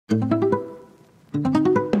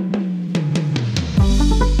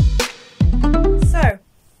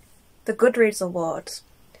Goodreads Awards.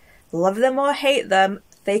 Love them or hate them,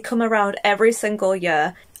 they come around every single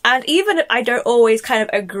year. And even if I don't always kind of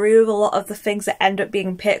agree with a lot of the things that end up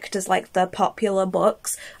being picked as like the popular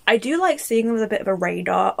books, I do like seeing them with a bit of a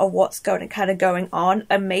radar of what's going on,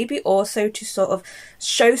 and maybe also to sort of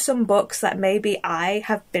show some books that maybe I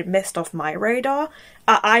have been missed off my radar.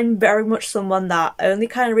 I'm very much someone that only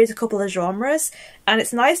kind of reads a couple of genres, and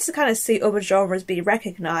it's nice to kind of see other genres be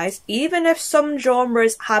recognised, even if some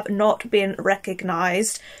genres have not been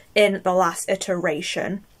recognised in the last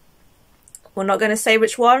iteration. We're not going to say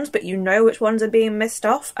which ones, but you know which ones are being missed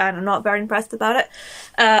off, and I'm not very impressed about it.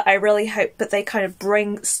 I really hope that they kind of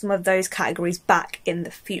bring some of those categories back in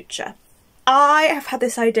the future. I have had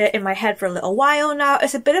this idea in my head for a little while now.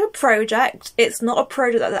 It's a bit of a project. It's not a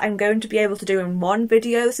project that I'm going to be able to do in one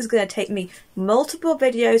video. This is going to take me multiple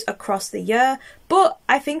videos across the year, but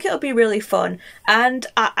I think it'll be really fun. And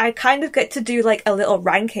I kind of get to do like a little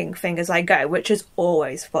ranking thing as I go, which is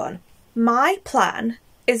always fun. My plan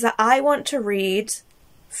is that I want to read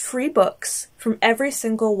 3 books from every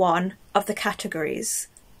single one of the categories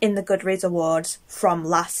in the Goodreads Awards from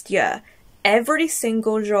last year. Every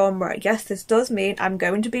single genre. Yes, this does mean I'm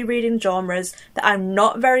going to be reading genres that I'm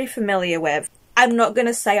not very familiar with. I'm not going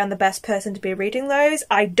to say I'm the best person to be reading those.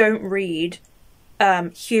 I don't read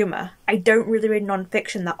humour. I don't really read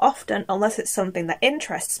non-fiction that often unless it's something that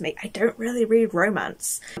interests me. I don't really read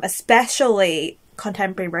romance, especially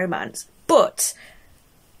contemporary romance. But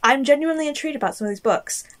I'm genuinely intrigued about some of these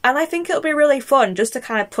books, and I think it'll be really fun just to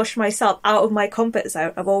kind of push myself out of my comfort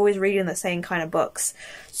zone of always reading the same kind of books.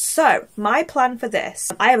 So my plan for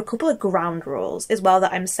this, I have a couple of ground rules as well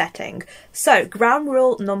that I'm setting. So ground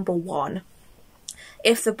rule number 1,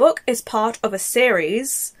 if the book is part of a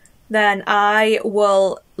series, then I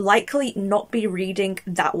will likely not be reading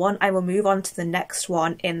that one. I will move on to the next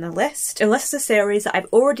one in the list. Unless it's a series that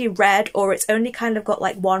I've already read, or it's only kind of got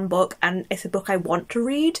like one book and it's a book I want to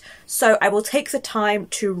read. So I will take the time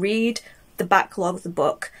to read the backlog of the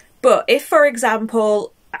book. But if, for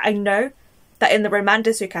example, I know that in the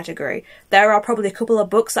Romantasy category, there are probably a couple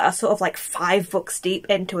of books that are sort of like 5 books deep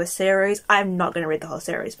into a series, I'm not going to read the whole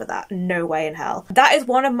series for that. No way in hell. That is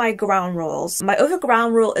one of my ground rules. My other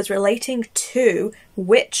ground rule is relating to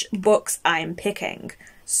which books I'm picking.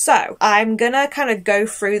 So I'm gonna kind of go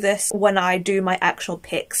through this when I do my actual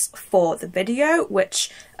picks for the video, which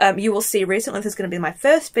you will see recently. This is going to be my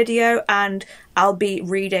first video, and I'll be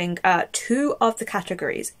reading 2 of the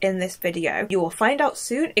categories in this video. You will find out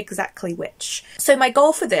soon exactly which. So my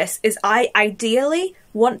goal for this is I ideally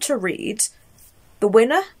want to read the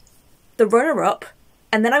winner, the runner-up,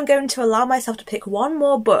 and then I'm going to allow myself to pick one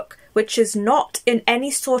more book which is not in any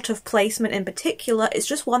sort of placement in particular. It's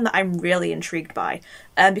just one that I'm really intrigued by.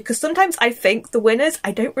 Because sometimes I think the winners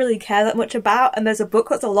I don't really care that much about, and there's a book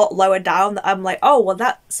that's a lot lower down that I'm like, oh, well,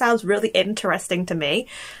 that sounds really interesting to me.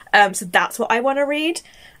 So that's what I want to read.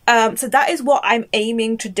 So that is what I'm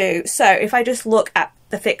aiming to do. So if I just look at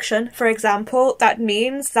the fiction, for example, that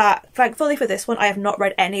means that, thankfully for this one, I have not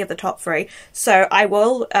read any of the top 3. So I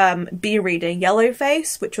will be reading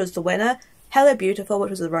Yellowface, which was the winner, Hello Beautiful, which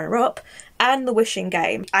was the runner-up, and The Wishing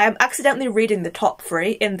Game. I am accidentally reading the top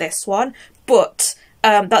 3 in this one, but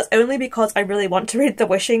that's only because I really want to read The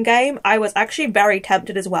Wishing Game. I was actually very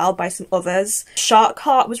tempted as well by some others. Shark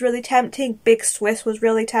Heart was really tempting, Big Swiss was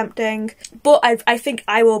really tempting, but I think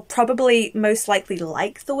I will probably most likely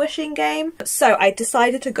like The Wishing Game, so I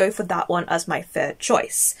decided to go for that one as my 3rd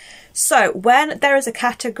choice. So when there is a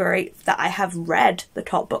category that I have read the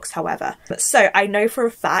top books, however, so I know for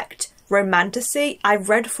a fact Romantasy, I've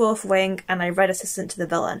read Fourth Wing, and I read Assistant to the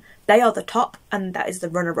Villain. They are the top, and that is the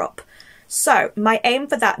runner-up. So my aim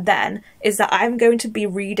for that then is that I'm going to be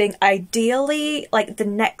reading ideally like the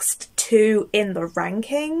next 2 in the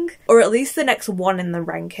ranking, or at least the next 1 in the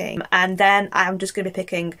ranking, and then I'm just going to be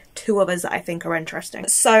picking 2 others that I think are interesting.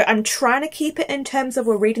 So I'm trying to keep it in terms of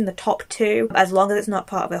we're reading the top 2 as long as it's not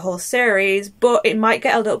part of a whole series, but it might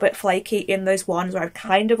get a little bit flaky in those ones where I've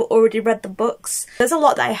kind of already read the books. There's a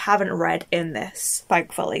lot that I haven't read in this,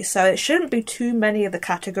 thankfully, so it shouldn't be too many of the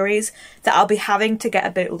categories that I'll be having to get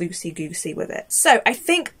a bit loosey-goosey with it. So I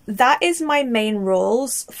think that is my main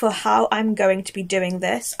rules for how I'm going to be doing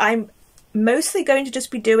this. I'm mostly going to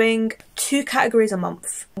just be doing 2 categories a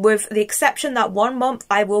month, with the exception that one month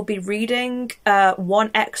I will be reading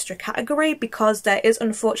 1 extra category, because there is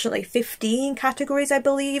unfortunately 15 categories, I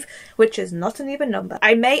believe, which is not an even number.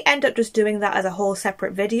 I may end up just doing that as a whole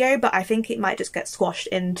separate video, but I think it might just get squashed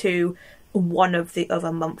into one of the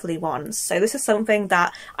other monthly ones. So this is something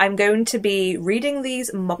that I'm going to be reading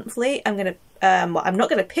these monthly. I'm going to well, I'm not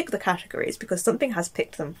going to pick the categories because something has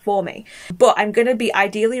picked them for me, but I'm going to be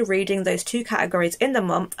ideally reading those 2 categories in the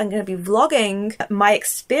month. I'm going to be vlogging my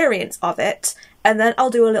experience of it, and then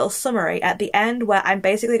I'll do a little summary at the end where I'm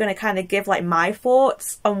basically going to kind of give like my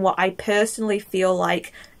thoughts on what I personally feel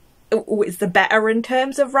like is the better in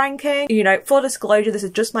terms of ranking. You know, full disclosure, this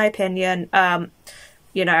is just my opinion.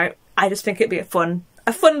 You know, I just think it'd be a fun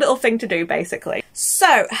little thing to do, basically.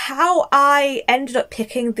 So how I ended up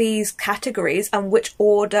picking these categories and which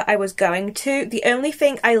order I was going to, the only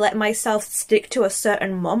thing I let myself stick to a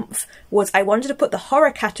certain month was I wanted to put the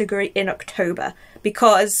horror category in October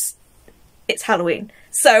because it's Halloween.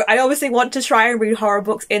 So I obviously want to try and read horror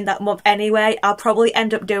books in that month anyway. I'll probably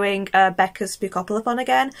end up doing Becca's Spookopolython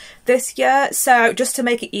again this year. So just to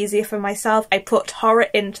make it easier for myself, I put horror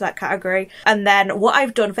into that category. And then what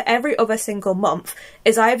I've done for every other single month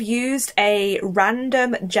is I've used a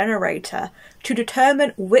random generator to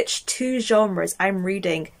determine which 2 genres I'm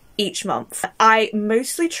reading each month. I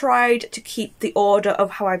mostly tried to keep the order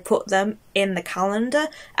of how I put them in the calendar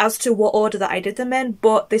as to what order that I did them in,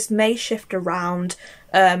 but this may shift around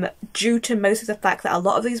due to most of the fact that a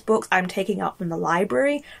lot of these books I'm taking out from the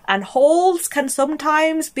library, and holds can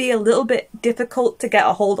sometimes be a little bit difficult to get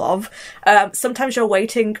a hold of. Sometimes you're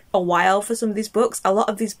waiting a while for some of these books. A lot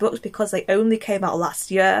of these books, because they only came out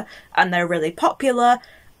last year and they're really popular,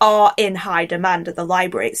 are in high demand at the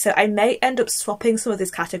library. So I may end up swapping some of these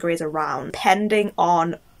categories around depending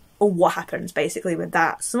on what happens basically with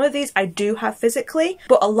that. Some of these I do have physically,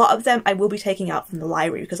 but a lot of them I will be taking out from the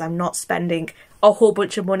library because I'm not spending a whole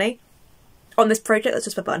bunch of money on this project. That's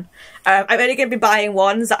just for fun. I'm only going to be buying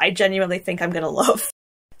ones that I genuinely think I'm going to love.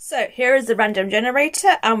 So here is the random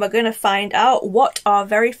generator, and we're going to find out what our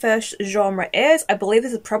very first genre is. I believe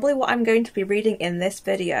this is probably what I'm going to be reading in this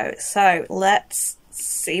video. So let's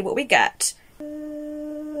see what we get.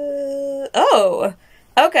 Oh,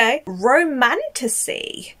 okay.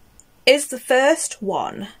 Romantasy is the first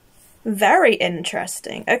one. Very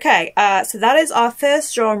interesting. Okay, so that is our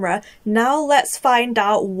first genre. Now let's find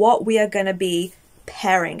out what we are going to be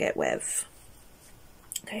pairing it with.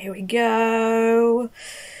 Okay, here we go.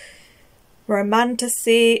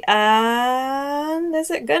 Romantasy, and is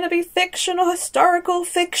it going to be fiction or historical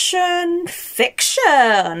fiction?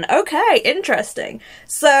 Fiction! Okay, interesting.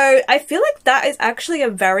 So I feel like that is actually a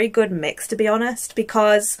very good mix, to be honest,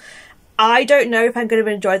 because I don't know if I'm going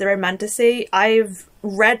to enjoy the Romantasy. I've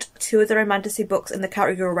read 2 of the Romantasy books in the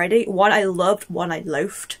category already. One I loved, one I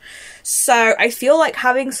loathed. So I feel like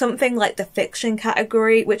having something like the fiction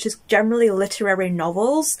category, which is generally literary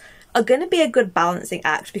novels, are going to be a good balancing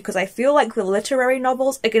act, because I feel like the literary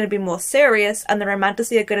novels are going to be more serious and the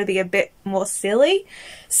Romantasy are going to be a bit more silly.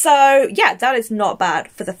 So yeah, that is not bad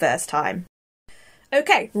for the first time.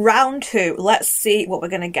 Okay, round 2. Let's see what we're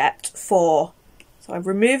going to get for... So I've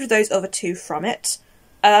removed those other 2 from it.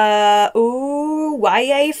 Ooh,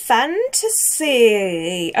 YA fantasy.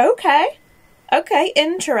 Okay. Okay,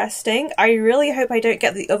 interesting. I really hope I don't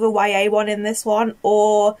get the other YA one in this one,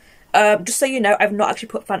 or... just so you know, I've not actually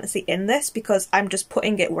put fantasy in this because I'm just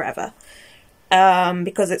putting it wherever.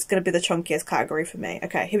 Because it's going to be the chunkiest category for me.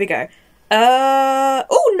 Okay, here we go.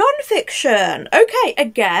 Oh, non-fiction! Okay,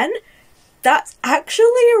 again, that's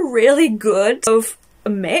actually a really good of a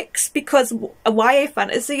mix, because YA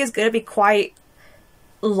fantasy is going to be quite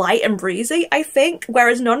light and breezy, I think,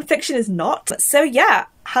 whereas non-fiction is not. So yeah,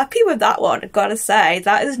 happy with that one, I've gotta say.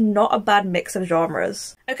 That is not a bad mix of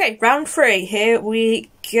genres. Okay, round 3, here we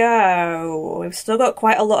go. We've still got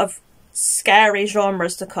quite a lot of scary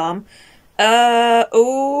genres to come.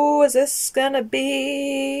 Oh, is this gonna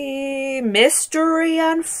be mystery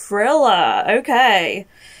and thriller? Okay,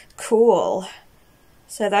 cool.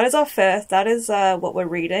 So that is our first, that is what we're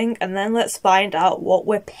reading, and then let's find out what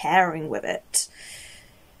we're pairing with it.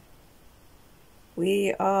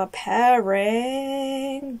 We are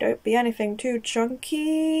pairing... Don't be anything too chunky.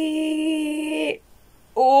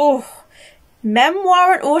 Oh,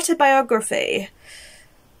 memoir and autobiography.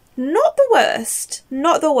 Not the worst.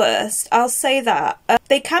 Not the worst. I'll say that.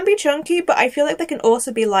 They can be chunky, but I feel like they can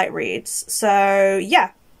also be light reads. So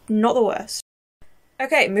yeah, not the worst.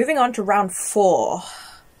 Okay, moving on to round 4.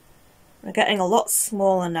 We're getting a lot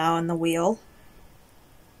smaller now in the wheel.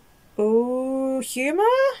 Ooh, humour?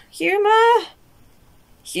 Humour?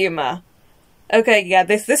 Humour. Okay, yeah,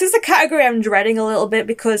 this is the category I'm dreading a little bit,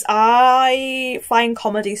 because I find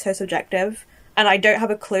comedy so subjective, and I don't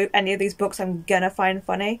have a clue any of these books I'm gonna find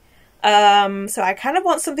funny. So I kind of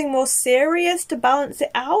want something more serious to balance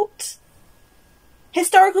it out.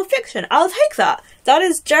 historical fiction. I'll take that. That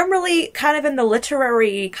is generally kind of in the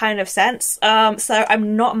literary kind of sense, so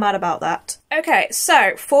I'm not mad about that. Okay,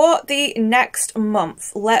 so for the next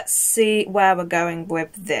month, let's see where we're going with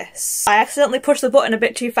this. I accidentally pushed the button a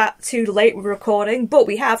bit too late with recording, but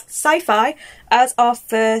we have sci-fi as our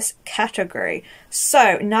first category.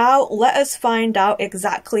 So now let us find out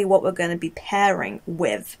exactly what we're going to be pairing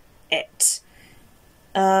with it.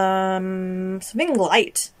 Something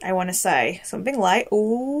light, I want to say. Something light.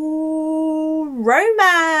 Ooh,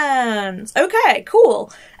 romance! Okay,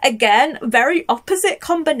 cool. Again, very opposite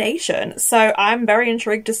combination, so I'm very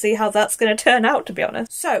intrigued to see how that's going to turn out, to be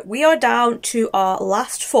honest. So, we are down to our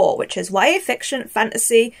last four, which is YA fiction,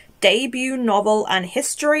 fantasy, debut novel, and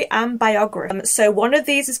history and biography. So one of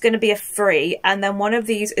these is going to be a free, and then one of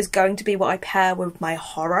these is going to be what I pair with my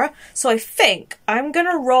horror. So I think I'm going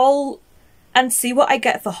to roll and see what I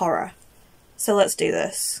get for horror. So let's do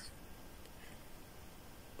this.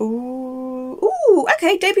 Ooh,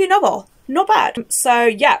 okay, debut novel. Not bad. So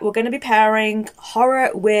yeah, we're going to be pairing horror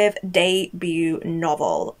with debut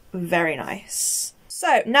novel. Very nice.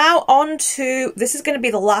 So now on to, this is going to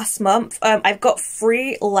be the last month. I've got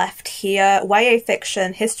 3 left here. YA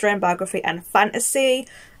fiction, history and biography, and fantasy.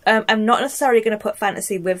 I'm not necessarily going to put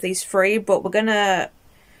fantasy with these 3, but we're going to...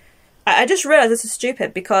 I just realised this is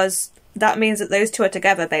stupid because that means that those 2 are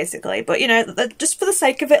together, basically. But, you know, just for the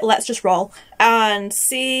sake of it, let's just roll and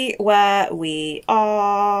see where we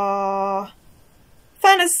are.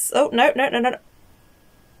 Fantasy. Oh, no.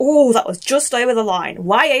 Oh, that was just over the line.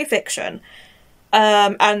 YA fiction.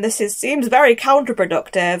 And this seems very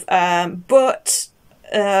counterproductive, but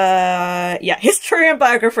yeah, history and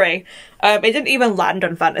biography. It didn't even land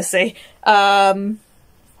on fantasy.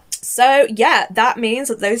 So yeah, that means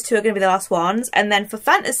that those 2 are going to be the last ones. And then for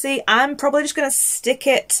fantasy, I'm probably just going to stick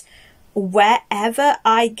it wherever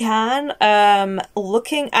I can.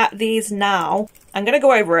 Looking at these now, I'm going to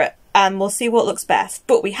go over it and we'll see what looks best.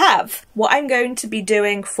 But we have what I'm going to be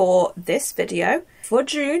doing for this video. For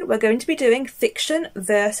June, we're going to be doing fiction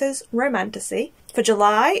versus romantasy. For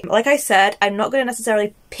July, like I said, I'm not going to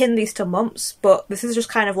necessarily pin these to months, but this is just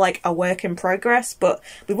kind of like a work in progress. But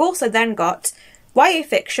we've also then got YA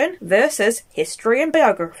fiction versus history and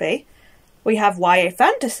biography. We have YA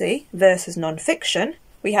fantasy versus non-fiction.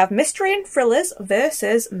 We have mystery and thrillers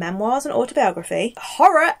versus memoirs and autobiography.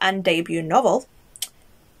 Horror and debut novel.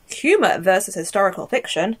 Humour versus historical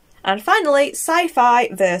fiction. And finally, sci-fi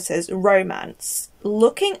versus romance.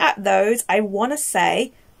 Looking at those, I want to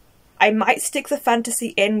say I might stick the fantasy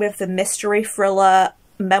in with the mystery, thriller,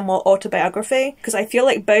 memoir, autobiography, because I feel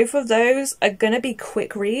like both of those are going to be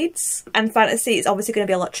quick reads, and fantasy is obviously going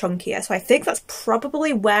to be a lot chunkier. So I think that's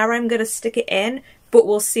probably where I'm going to stick it in, but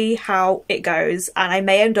we'll see how it goes, and I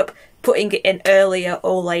may end up putting it in earlier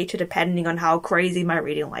or later depending on how crazy my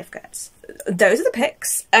reading life gets. Those are the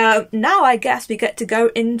picks. Now I guess we get to go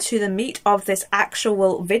into the meat of this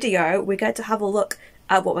actual video. We get to have a look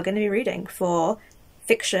at what we're going to be reading for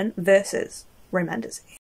fiction versus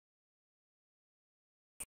romantasy.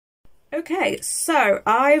 Okay, so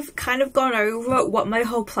I've kind of gone over what my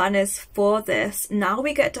whole plan is for this. Now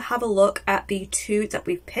we get to have a look at the 2 that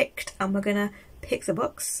we've picked, and we're gonna pick the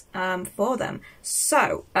books for them.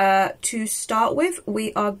 So to start with,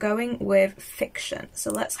 we are going with fiction.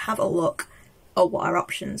 So let's have a look at what our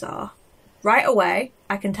options are. Right away,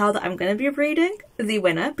 I can tell that I'm going to be reading The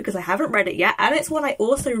Winner because I haven't read it yet, and it's one I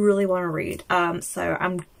also really want to read. So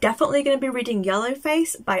I'm definitely going to be reading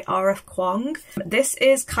Yellowface by R.F. Kuang. This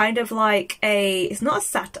is kind of like it's not a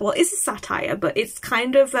satire, well, it's a satire, but it's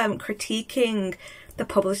kind of critiquing the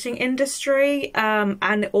publishing industry,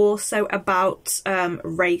 and also about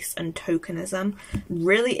race and tokenism.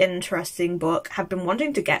 Really interesting book. Have been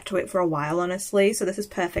wanting to get to it for a while, honestly, so this is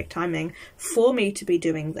perfect timing for me to be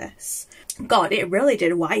doing this. God, it really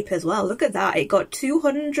did wipe as well. Look at that. It got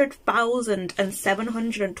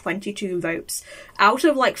 200,722 votes out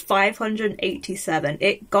of like 587.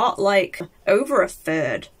 It got like over a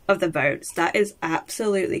third of the votes. That is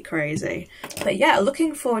absolutely crazy. But yeah,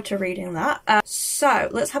 looking forward to reading that. So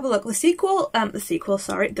let's have a look.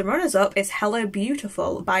 The runners-up is Hello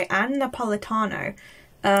Beautiful by Anne Napolitano.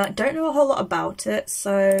 Don't know a whole lot about it,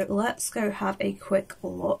 so let's go have a quick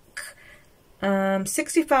look.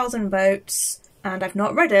 60,000 votes, and I've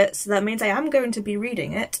not read it, so that means I am going to be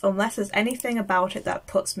reading it unless there's anything about it that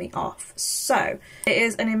puts me off. So, it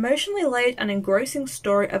is an emotionally laid and engrossing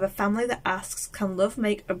story of a family that asks, can love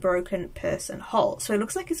make a broken person whole? So it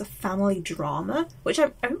looks like it's a family drama, which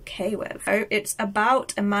I'm okay with. So it's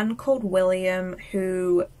about a man called William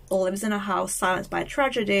who lives in a house silenced by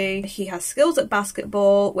tragedy. He has skills at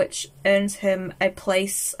basketball, which earns him a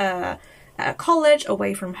place at a college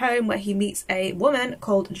away from home where he meets a woman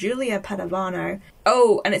called Julia Padavano.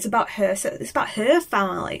 Oh, and it's about her, so it's about her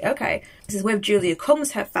family. Okay. This is with Julia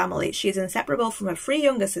comes her family. She is inseparable from her 3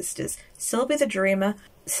 younger sisters, Sylvia the Dreamer,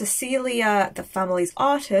 Cecilia, the family's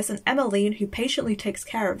artist, and Emmeline, who patiently takes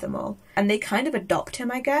care of them all. And they kind of adopt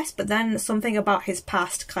him, I guess, but then something about his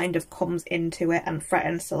past kind of comes into it and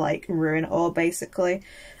threatens to, like, ruin it all, basically.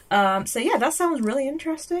 So yeah, that sounds really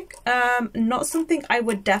interesting. Not something I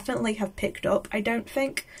would definitely have picked up, I don't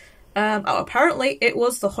think. Apparently it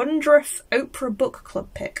was the 100th Oprah Book Club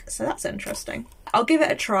pick, so that's interesting. I'll give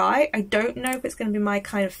it a try. I don't know if it's going to be my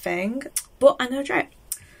kind of thing, but I'm going to try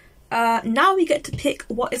it. Now we get to pick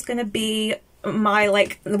what is going to be my,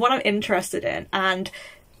 like, the one I'm interested in, and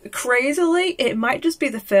crazily, it might just be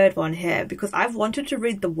the 3rd one here, because I've wanted to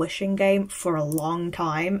read The Wishing Game for a long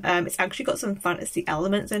time. It's actually got some fantasy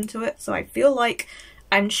elements into it, so I feel like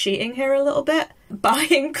I'm cheating here a little bit by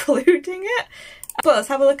including it. But let's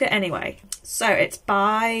have a look at it anyway. So it's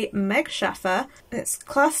by Meg Shaffer. It's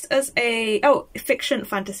classed as a, fiction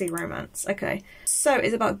fantasy romance. Okay. So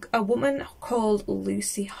it's about a woman called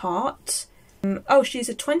Lucy Hart. She's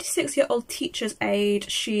a 26-year-old teacher's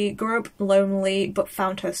aide. She grew up lonely but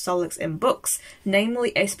found her solace in books,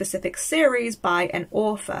 namely a specific series by an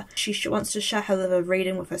author. She wants to share her love of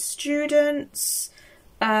reading with her students.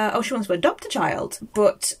 She wants to adopt a child,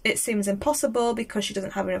 but it seems impossible because she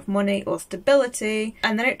doesn't have enough money or stability.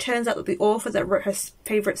 And then it turns out that the author that wrote her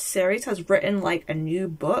favourite series has written, like, a new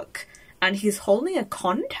book, and he's holding a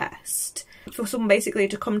contest for someone basically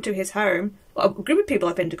to come to his home, a group of people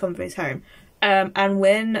have been to come to his home, and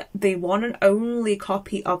win the one and only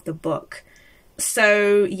copy of the book.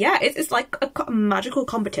 So yeah, it's like a magical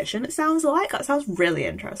competition, it sounds like. That sounds really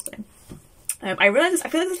interesting. I feel like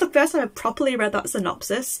this is the first time I've properly read that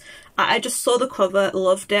synopsis. I just saw the cover,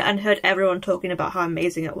 loved it, and heard everyone talking about how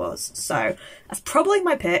amazing it was. So that's probably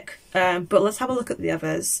my pick, but let's have a look at the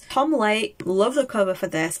others. Tom Lake, love the cover for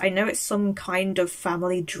this. I know it's some kind of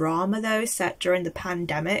family drama though, set during the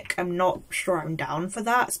pandemic. I'm not sure I'm down for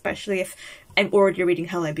that, especially if I'm already reading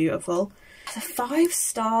Hello Beautiful. It's a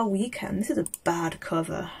 5-star weekend. This is a bad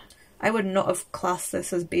cover. I would not have classed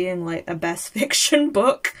this as being like a best fiction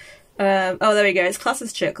book. There we go, it's classed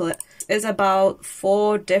as chick lit. It's about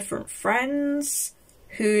 4 different friends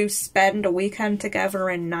who spend a weekend together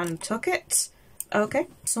in Nantucket. Okay.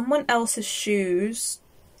 Someone Else's Shoes.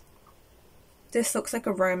 This looks like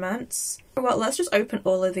a romance. Well, let's just open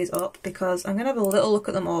all of these up because I'm going to have a little look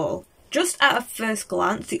at them all. Just at a first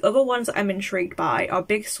glance, the other ones that I'm intrigued by are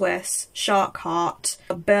Big Swiss, Shark Heart,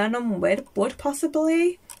 Burnham Wood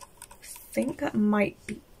possibly. I think that might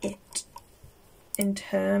be it in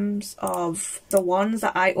terms of the ones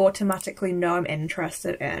that I automatically know I'm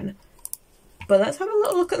interested in. But let's have a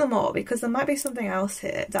little look at them all because there might be something else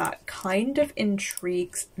here that kind of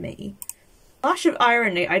intrigues me. Flash of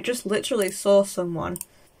irony, I just literally saw someone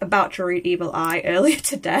about to read Evil Eye earlier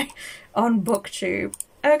today on BookTube.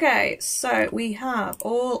 Okay, so we have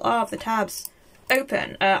all of the tabs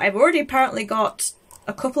open. I've already apparently got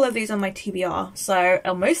a couple of these on my TBR, so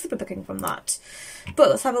I'll mostly be picking from that. But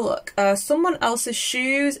let's have a look. Someone Else's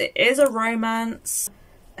Shoes. It is a romance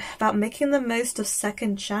about making the most of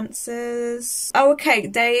second chances. Oh,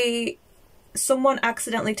 okay. Someone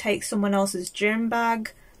accidentally takes someone else's gym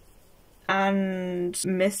bag and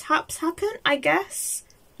mishaps happen, I guess.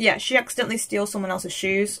 Yeah, she accidentally steals someone else's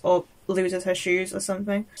shoes or loses her shoes or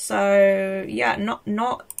something. So yeah,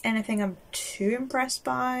 not anything I'm too impressed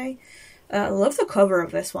by. I love the cover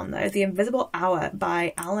of this one though. The Invisible Hour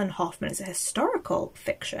by Alan Hoffman. It's a historical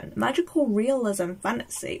fiction. Magical realism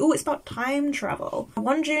fantasy. Oh, it's about time travel.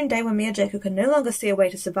 One June day when Mia Jacob can no longer see a way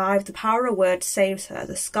to survive, the power of word saves her.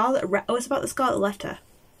 It's about the Scarlet Letter.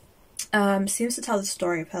 Seems to tell the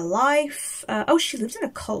story of her life. She lives in a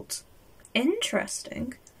cult.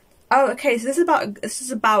 Interesting. Oh, okay, so this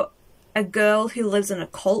is about a girl who lives in a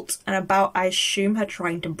cult and about, I assume, her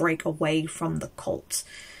trying to break away from the cult.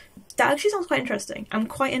 That actually sounds quite interesting. I'm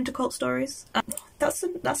quite into cult stories. That's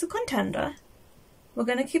a contender. We're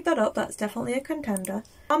going to keep that up. That's definitely a contender.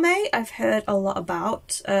 Mame, I've heard a lot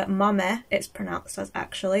about. Mame, it's pronounced as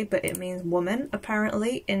actually, but it means woman,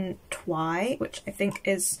 apparently, in Twi, which I think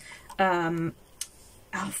is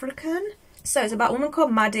African. So it's about a woman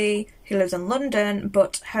called Maddie who lives in London,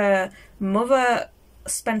 but her mother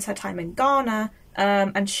spends her time in Ghana,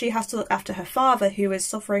 and she has to look after her father who is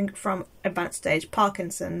suffering from advanced stage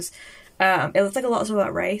Parkinson's. It looks like a lot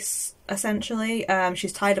about race, essentially.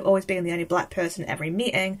 She's tired of always being the only black person at every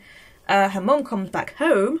meeting. Her mum comes back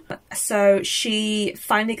home, so she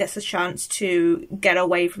finally gets a chance to get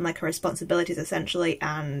away from like her responsibilities, essentially,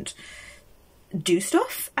 and do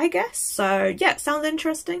stuff, I guess. So yeah, sounds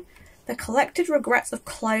interesting. The Collected Regrets of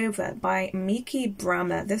Clover by Miki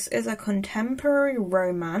Brammer. This is a contemporary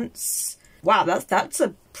romance. Wow, that's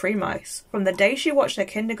a premise. From the day she watched her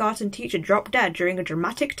kindergarten teacher drop dead during a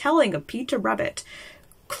dramatic telling of Peter Rabbit,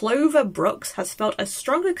 Clover Brooks has felt a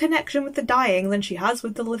stronger connection with the dying than she has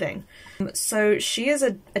with the living. So she is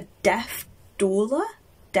a deaf doula?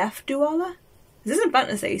 Deaf doula? This isn't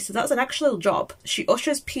fantasy, so that's an actual job. She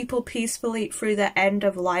ushers people peacefully through their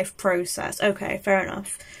end-of-life process. Okay, fair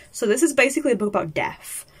enough. So this is basically a book about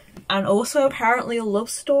death. And also apparently a love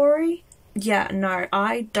story. Yeah, no,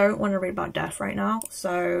 I don't want to read about death right now,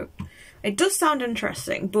 so it does sound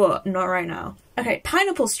interesting, but not right now. Okay,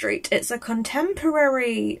 Pineapple Street. It's a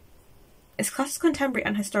contemporary... It's classed as contemporary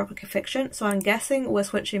and historical fiction, so I'm guessing we're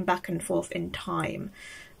switching back and forth in time.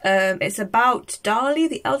 It's about Darlie,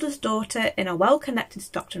 the eldest daughter in a well-connected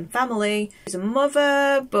Stockton family. She's a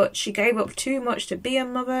mother, but she gave up too much to be a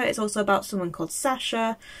mother. It's also about someone called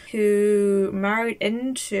Sasha, who married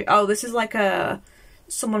into... Oh, this is like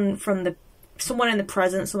someone in the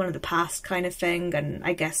present, someone in the past kind of thing, and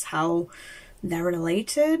I guess how they're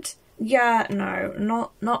related. Yeah, no,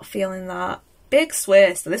 not feeling that. Big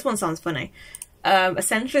Swiss. So this one sounds funny.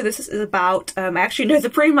 Essentially this is about, I actually know the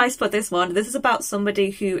premise for this one. This is about somebody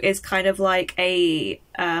who is kind of like a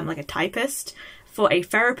typist for a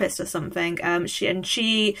therapist or something.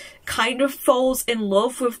 She kind of falls in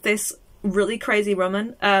love with this really crazy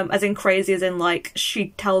woman, as in crazy as in like she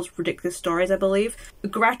tells ridiculous stories, I believe.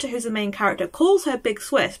 Greta, who's the main character, calls her Big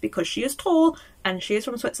Swiss because she is tall and she is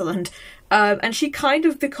from Switzerland, and she kind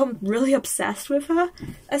of becomes really obsessed with her,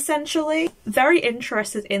 essentially. Very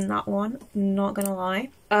interested in that one, not gonna lie.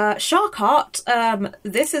 Shark Heart.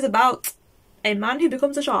 This is about a man who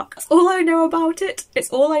becomes a shark. That's all I know about it. It's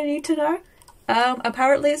all I need to know.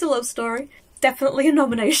 Apparently it's a love story. Definitely a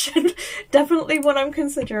nomination. Definitely one I'm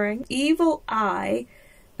considering. Evil Eye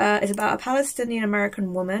is about a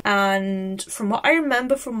Palestinian-American woman, and from what I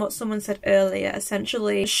remember from what someone said earlier,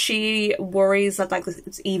 essentially she worries that like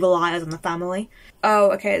it's evil eyes on the family. Oh,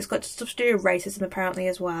 okay, it's got stuff to do with racism apparently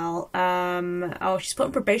as well. Oh, she's put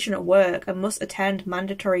on probation at work and must attend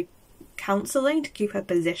mandatory counselling to keep her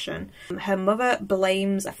position. Her mother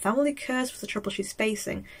blames a family curse for the trouble she's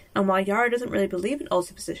facing, and while Yara doesn't really believe in old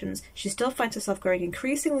superstitions, she still finds herself growing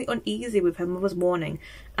increasingly uneasy with her mother's warning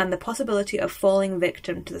and the possibility of falling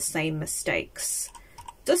victim to the same mistakes.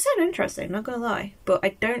 Does sound interesting, not gonna lie, but I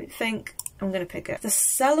don't think I'm gonna pick it. The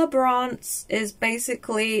Celebrants is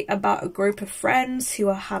basically about a group of friends who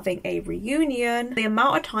are having a reunion. The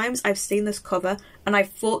amount of times I've seen this cover and I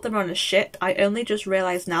thought they're on a ship, I only just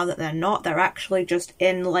realised now that they're not. They're actually just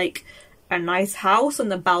in like a nice house on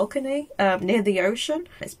the balcony near the ocean.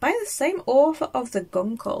 It's by the same author of The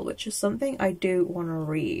Guncle, which is something I do want to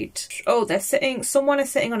read. Oh, someone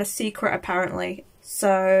is sitting on a secret apparently.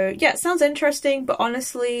 So yeah, it sounds interesting, but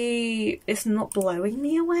honestly, it's not blowing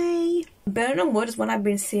me away. Birnham Wood is one I've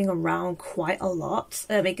been seeing around quite a lot.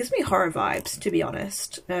 It gives me horror vibes, to be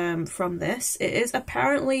honest, from this. It is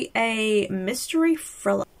apparently a mystery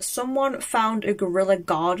thriller. Someone founded a guerrilla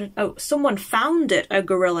gardening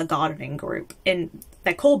group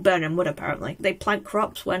they're called Birnham Wood apparently. They plant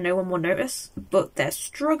crops where no one will notice, but they're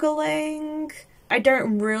struggling. I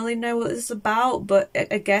don't really know what this is about, but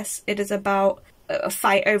I guess it is about a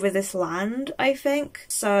fight over this land, I think.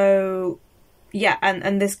 So yeah,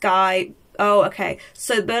 and this guy, oh okay,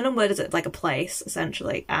 so Birnham Wood is like a place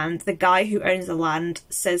essentially, and the guy who owns the land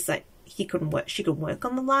says that she can work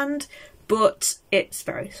on the land, but it's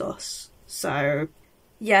very sus. So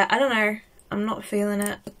yeah, I don't know, I'm not feeling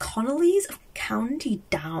it. The Connollys of County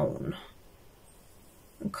Down.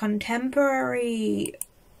 Contemporary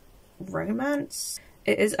romance.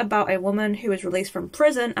 It is about a woman who is released from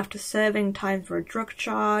prison after serving time for a drug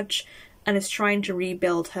charge and is trying to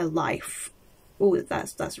rebuild her life. Oh,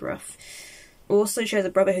 that's rough. Also, she has a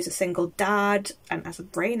brother who's a single dad and has a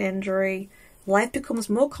brain injury. Life becomes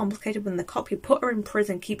more complicated when the cop who put her in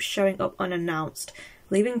prison keeps showing up unannounced,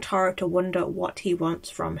 leaving Tara to wonder what he wants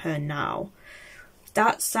from her now.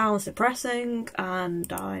 That sounds depressing,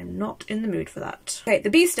 and I'm not in the mood for that. Okay, The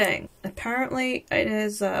Bee Sting. Apparently it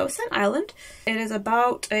is set in Ireland. It is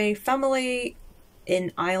about a family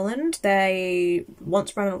in Ireland. They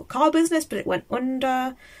once ran a car business, but it went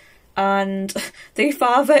under, and the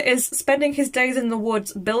father is spending his days in the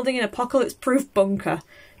woods building an apocalypse-proof bunker,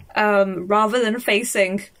 rather than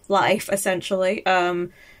facing life, essentially.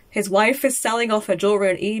 His wife is selling off her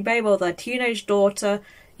jewellery on eBay while their teenage daughter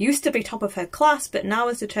used to be top of her class, but now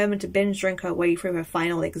is determined to binge drink her way through her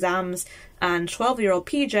final exams, and 12-year-old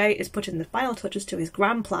PJ is putting the final touches to his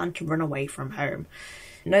grand plan to run away from home.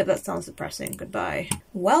 No, that sounds depressing. Goodbye.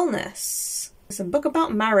 Wellness. It's a book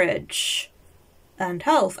about marriage and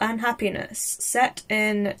health and happiness, set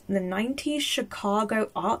in the 90s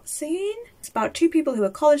Chicago art scene. It's about two people who are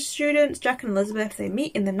college students, Jack and Elizabeth. They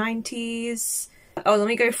meet in the 90s. Oh, then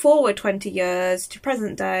we go forward 20 years to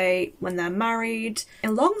present day when they're married.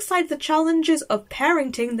 Alongside the challenges of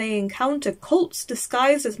parenting, they encounter cults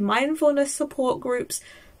disguised as mindfulness support groups,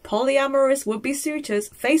 polyamorous would-be suitors,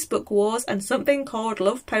 Facebook wars, and something called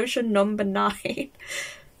Love Potion Number 9.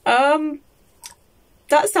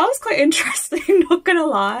 That sounds quite interesting, not gonna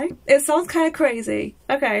lie. It sounds kind of crazy.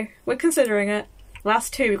 Okay, we're considering it.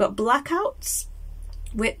 Last two, we've got Blackouts,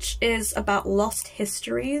 which is about lost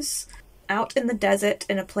histories. Out in the desert,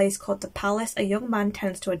 in a place called the Palace, a young man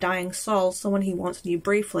tends to a dying soul, someone he once knew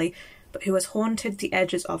briefly, but who has haunted the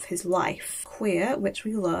edges of his life. Queer, which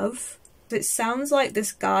we love. It sounds like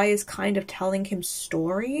this guy is kind of telling him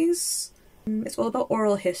stories. It's all about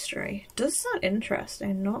oral history. Does sound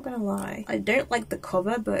interesting, not gonna lie. I don't like the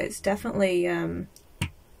cover, but it's definitely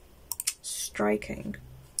striking.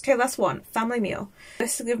 Okay, last one. Family Meal.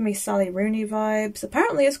 This is giving me Sally Rooney vibes.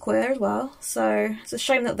 Apparently it's queer as well, so it's a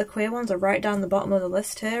shame that the queer ones are right down the bottom of the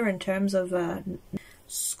list here in terms of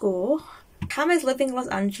score. Cam is living in Los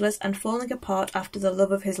Angeles and falling apart after the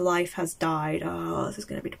love of his life has died. Oh, this is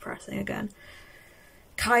going to be depressing again.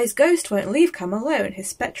 Kai's ghost won't leave Cam alone. His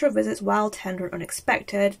spectral visits wild, tender and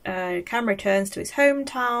unexpected. Cam returns to his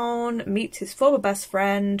hometown, meets his former best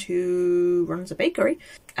friend who runs a bakery,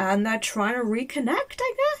 and they're trying to reconnect,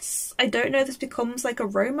 I guess? I don't know if this becomes like a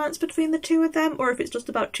romance between the two of them or if it's just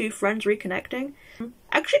about two friends reconnecting.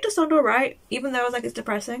 Actually, it does sound alright, even though I was like, it's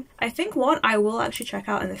depressing. I think one I will actually check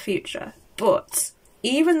out in the future, but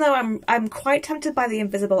even though I'm quite tempted by The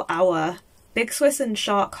Invisible Hour, Big Swiss and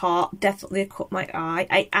Shark Heart definitely caught my eye.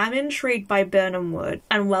 I am intrigued by Burnham Wood,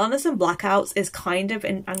 and Wellness and Blackouts is kind of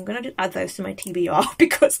I'm going to add those to my TBR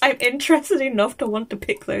because I'm interested enough to want to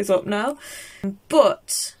pick those up now.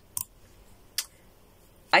 But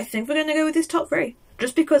I think we're going to go with this top three.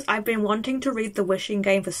 Just because I've been wanting to read The Wishing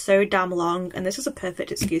Game for so damn long, and this is a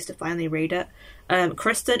perfect excuse to finally read it.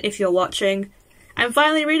 Kristen, if you're watching, I'm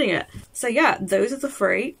finally reading it. So yeah, those are the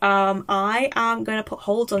three. I am going to put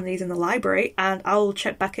holds on these in the library and I'll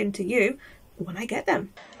check back into you when I get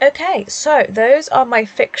them. Okay, so those are my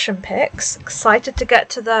fiction picks. Excited to get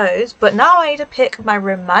to those, but now I need to pick my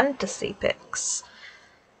romantasy picks.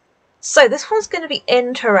 So this one's going to be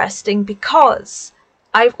interesting because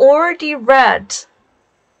I've already read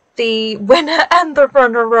the winner and the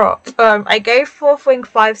runner-up. I gave Fourth Wing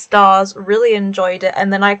 5 stars, really enjoyed it,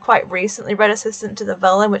 and then I quite recently read Assistant to the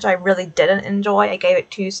Villain, which I really didn't enjoy. I gave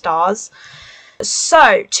it 2 stars.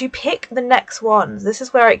 So, to pick the next ones, this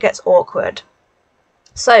is where it gets awkward.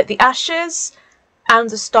 So, The Ashes and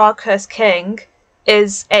the Star-Cursed King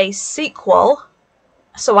is a sequel,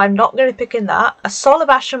 so I'm not going to be picking that. A Soul of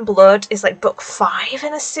Ash and Blood is like book 5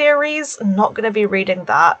 in a series. I'm not going to be reading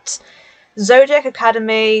that. Zodiac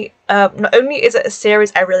Academy, not only is it a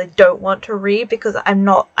series I really don't want to read because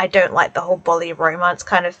I don't like the whole bully romance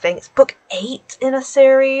kind of thing. It's book 8 in a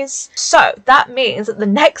series. So that means that the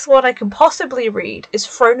next one I can possibly read is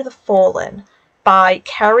Throne of the Fallen by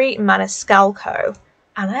Kerry Maniscalco.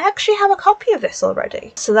 And I actually have a copy of this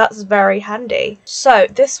already, so that's very handy. So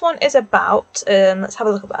this one is about, let's have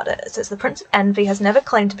a look about it. It says the Prince of Envy has never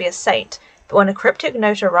claimed to be a saint, but when a cryptic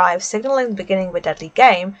note arrives signalling the beginning of a deadly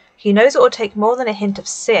game, he knows it will take more than a hint of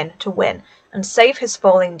sin to win and save his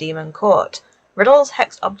falling demon court. Riddles,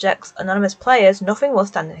 hexed objects, anonymous players, nothing will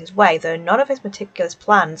stand in his way, though none of his meticulous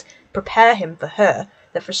plans prepare him for her,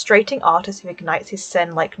 the frustrating artist who ignites his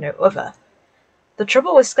sin like no other. The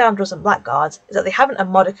trouble with scoundrels and blackguards is that they haven't a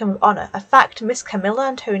modicum of honour, a fact Miss Camilla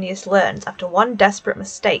Antonius learns after one desperate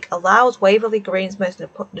mistake allows Waverley Green's most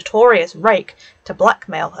notorious rake to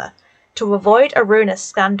blackmail her. To avoid a ruinous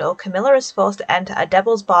scandal, Camilla is forced to enter a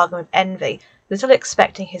devil's bargain with Envy, little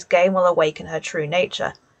expecting his game will awaken her true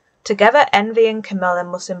nature. Together, Envy and Camilla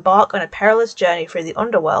must embark on a perilous journey through the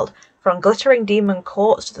underworld, from glittering demon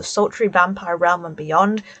courts to the sultry vampire realm and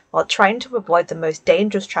beyond, while trying to avoid the most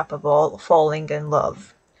dangerous trap of all, falling in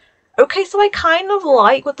love. Okay, so I kind of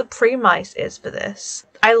like what the premise is for this.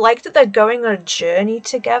 I like that they're going on a journey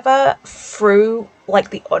together through, like,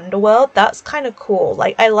 the underworld. That's kind of cool.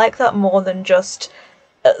 Like, I like that more than just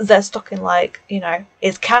they're stuck in, like, you know,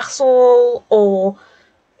 his castle or,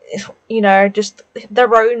 you know, just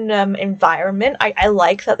their own environment. I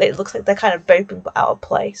like that it looks like they're kind of both being put out of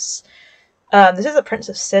place. This is a Prince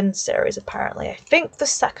of Sin series, apparently. I think the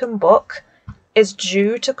second book is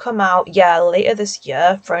due to come out, later this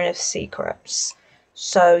year, Throne of Secrets.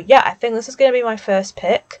 So, yeah, I think this is going to be my first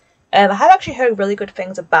pick. I have actually heard really good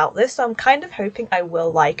things about this, so I'm kind of hoping I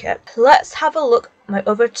will like it. Let's have a look at my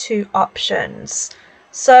other two options.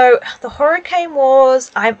 So, the Hurricane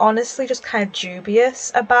Wars, I'm honestly just kind of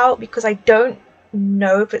dubious about, because I don't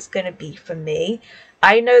know if it's going to be for me.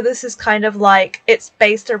 I know this is kind of like, it's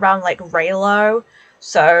based around like Raylo,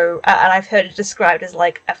 so, and I've heard it described as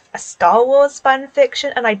like a Star Wars fan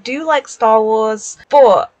fiction, and I do like Star Wars,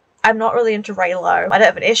 but I'm not really into Raylo. I don't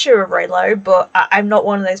have an issue with Raylo, but I'm not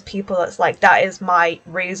one of those people that's like, that is my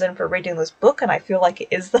reason for reading this book, and I feel like it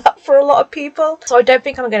is that for a lot of people. So I don't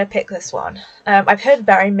think I'm going to pick this one. I've heard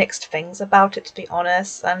very mixed things about it, to be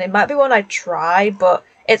honest, and it might be one I'd try, but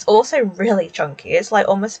it's also really chunky. It's like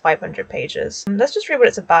almost 500 pages. Let's just read what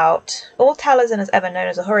it's about. All Taliesin has ever known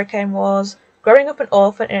as the Hurricane Wars. Growing up an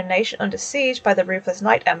orphan in a nation under siege by the ruthless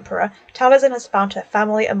Night Emperor, Taliesin has found her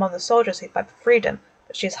family among the soldiers who fight for freedom.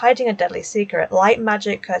 But she is hiding a deadly secret. Light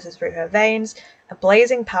magic courses through her veins, a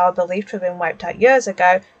blazing power believed to have been wiped out years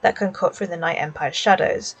ago that can cut through the Night Empire's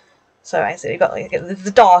shadows. So I see we've got like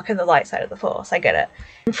the dark and the light side of the Force, I get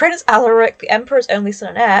it. Prince Alaric, the Emperor's only son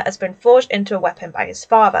and heir, has been forged into a weapon by his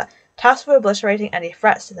father. Tasked with obliterating any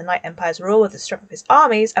threats to the Night Empire's rule with the strength of his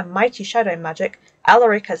armies and mighty shadow magic,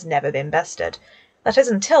 Alaric has never been bested. That is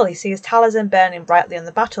until he sees Taliesin burning brightly on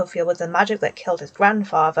the battlefield with the magic that killed his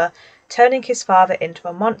grandfather, turning his father into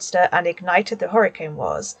a monster and ignited the Hurricane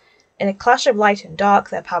Wars. In a clash of light and dark,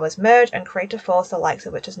 their powers merge and create a force the likes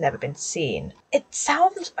of which has never been seen. It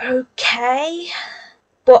sounds okay,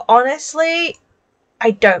 but honestly, I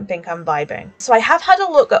don't think I'm vibing. So I have had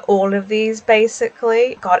a look at all of these,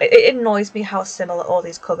 basically. God, it annoys me how similar all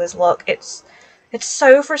these covers look. It's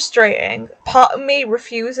so frustrating. Part of me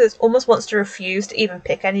almost wants to refuse to even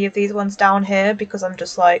pick any of these ones down here, because I'm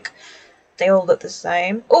just like, they all look the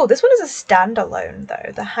same. Oh, this one is a standalone,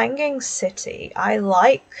 though. The Hanging City. I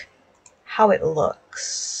like how it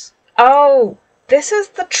looks. Oh, this is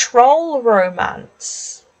the troll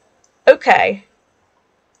romance. Okay.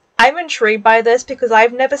 I'm intrigued by this because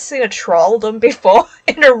I've never seen a troll done before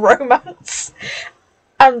in a romance.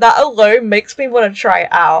 And that alone makes me want to try it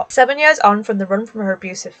out. 7 years on from the run from her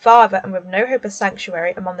abusive father, and with no hope of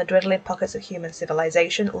sanctuary among the dwindling pockets of human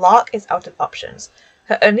civilization, Lark is out of options.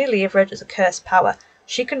 Her only leverage is a cursed power.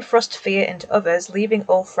 She can thrust fear into others, leaving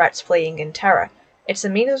all threats fleeing in terror. It's a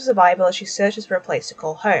means of survival as she searches for a place to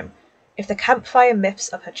call home. If the campfire myths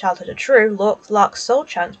of her childhood are true, Lark's sole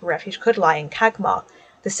chance for refuge could lie in Kagmar,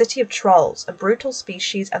 the city of trolls, a brutal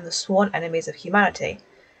species and the sworn enemies of humanity.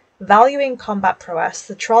 Valuing combat prowess,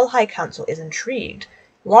 the Troll High Council is intrigued.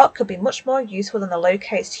 Lark could be much more useful than the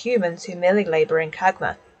low-caste humans who merely labour in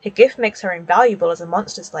Kagmar. Her gift makes her invaluable as a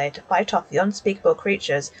monster slayer to fight off the unspeakable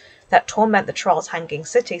creatures that torment the Troll's hanging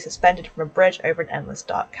city suspended from a bridge over an endless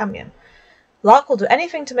dark canyon. Lark will do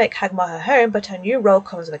anything to make Kagmar her home, but her new role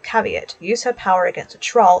comes with a caveat. Use her power against a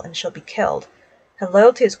troll and she'll be killed. Her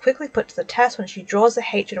loyalty is quickly put to the test when she draws the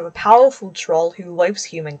hatred of a powerful troll who loathes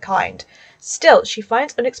humankind. Still, she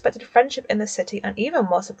finds unexpected friendship in the city and even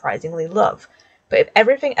more surprisingly love. But if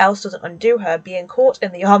everything else doesn't undo her, being caught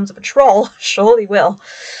in the arms of a troll surely will.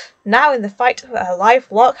 Now in the fight for her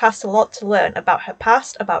life, Lark has a lot to learn about her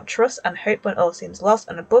past, about trust and hope when all seems lost,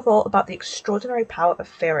 and above all, about the extraordinary power of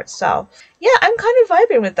fear itself. Yeah, I'm kind of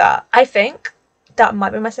vibing with that. I think that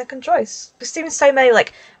might be my second choice. There's seems so many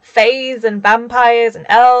like fays and vampires and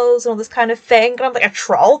elves and all this kind of thing, and I'm like, a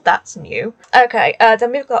troll? That's new. Okay,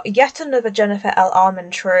 then we've got yet another Jennifer L.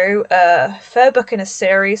 Armentrout, third book in a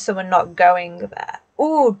series, so we're not going there.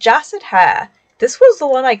 Ooh, Jassed Hair. This was the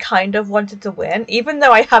one I kind of wanted to win, even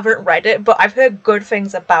though I haven't read it, but I've heard good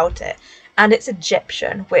things about it. And it's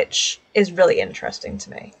Egyptian, which is really interesting to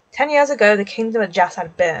me. 10 years ago, the kingdom of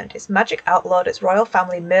Jassad burned, its magic outlawed, its royal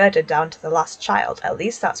family murdered down to the last child. At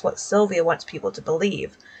least that's what Sylvia wants people to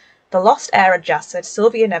believe. The lost heir of Jassad,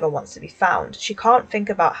 Sylvia never wants to be found. She can't think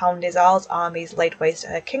about how Nizar's armies laid waste to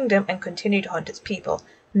her kingdom and continue to hunt its people,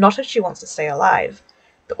 not if she wants to stay alive.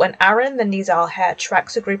 But when Aaron, the Nizar heir,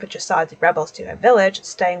 tracks a group of Jassadi rebels to her village,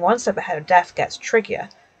 staying one step ahead of death gets trickier.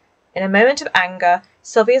 In a moment of anger,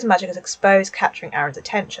 Sylvia's magic is exposed, capturing Aaron's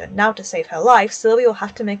attention. Now, to save her life, Sylvia will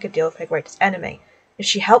have to make a deal with her greatest enemy. If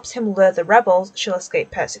she helps him lure the rebels, she'll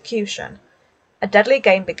escape persecution. A deadly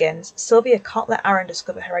game begins. Sylvia can't let Aaron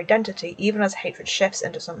discover her identity, even as hatred shifts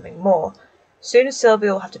into something more. Soon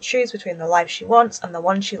Sylvia will have to choose between the life she wants and the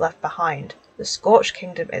one she left behind. The Scorched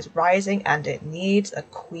Kingdom is rising and it needs a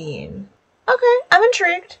queen. Okay, I'm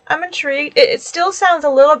intrigued. It still sounds a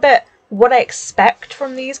little bit what I expect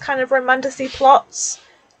from these kind of romantasy plots,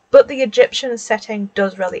 but the Egyptian setting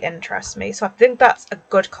does really interest me, so I think that's a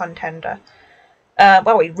good contender.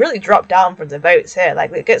 Well, we really dropped down from the votes here.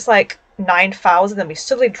 Like, it gets like 9,000, then we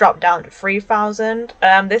suddenly drop down to 3,000.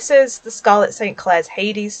 This is the Scarlet St. Clair's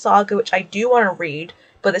Hades saga, which I do want to read,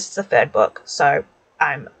 but this is the third book, so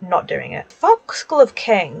I'm not doing it. Foxglove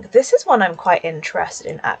King. This is one I'm quite interested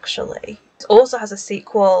in, actually. It also has a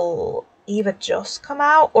sequel either just come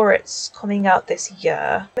out or it's coming out this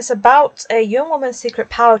year. It's about a young woman's secret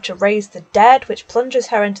power to raise the dead, which plunges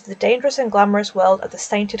her into the dangerous and glamorous world of the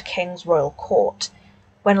Sainted King's royal court.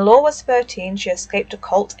 When Law was 13, she escaped a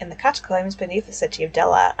cult in the catacombs beneath the city of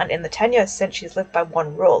Delaware, and in the 10 years since she's lived by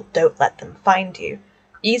one rule: don't let them find you.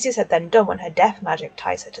 Easier said than done when her death magic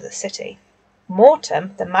ties her to the city.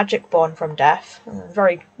 Mortem, the magic born from death,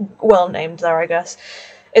 very well named there I guess,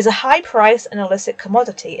 is a high-priced and illicit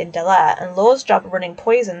commodity in Delaware, and Law's job running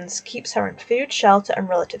poisons keeps her in food, shelter, and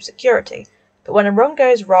relative security. But when a run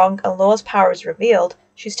goes wrong and Law's power is revealed,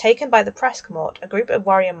 she's taken by the Prescourt, a group of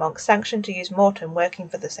warrior monks sanctioned to use Mortem working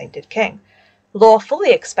for the Sainted King. Law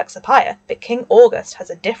fully expects a pyre, but King August has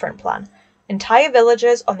a different plan. Entire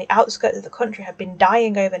villages on the outskirts of the country have been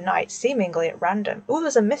dying overnight, seemingly at random. Ooh,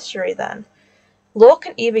 there's a mystery then. Law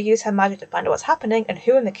can either use her magic to find out what's happening and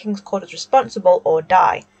who in the King's court is responsible, or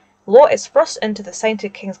die. Law is thrust into the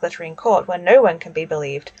Sainted King's glittering court where no one can be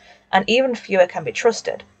believed, and even fewer can be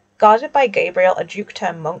trusted. Guarded by Gabriel, a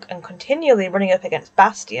Duke-turned-monk, and continually running up against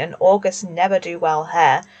Bastion, August's never-do-well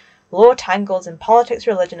heir, Law tangles in politics,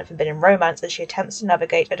 religion, and forbidden romance as she attempts to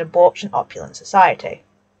navigate a debauched and opulent society.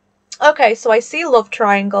 Okay, so I see love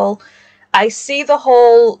triangle. I see the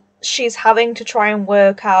whole she's having to try and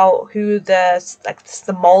work out who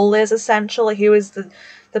the mole is, essentially, who is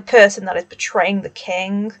the person that is betraying the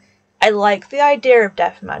king. I like the idea of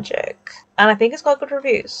death magic, and I think it's got good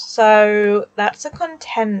reviews, so that's a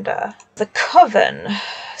contender. The Coven,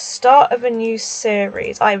 start of a new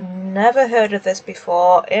series. I've never heard of this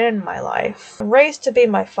before in my life. Raised to be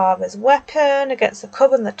my father's weapon against the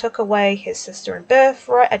Coven that took away his sister and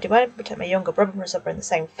birthright. I do want to protect my younger brother from suffering the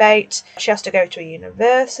same fate. She has to go to a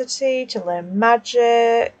university to learn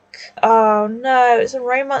magic. Oh no, it's a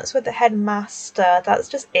romance with the headmaster. That's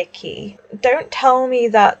just icky. Don't tell me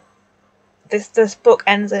that this book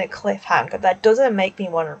ends in a cliffhanger. That doesn't make me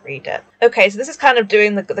want to read it. Okay, so this is kind of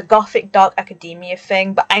doing the gothic dark academia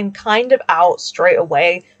thing, but I'm kind of out straight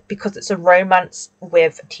away because it's a romance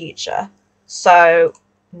with a teacher. So,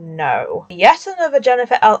 no. Yet another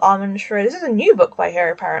Jennifer L. Armentrout. This is a new book by her,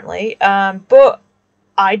 apparently. But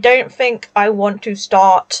I don't think I want to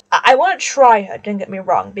start... I want to try her, don't get me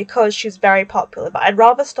wrong, because she's very popular, but I'd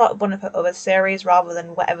rather start one of her other series rather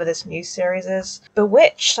than whatever this new series is.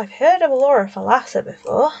 Bewitched. I've heard of Laura Falasa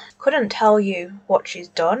before. Couldn't tell you what she's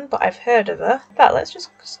done, but I've heard of her. In fact, let's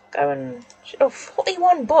just go and... Oh,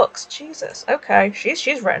 41 books. Jesus. Okay,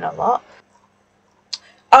 she's written a lot.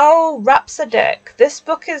 Oh, Rhapsodic. This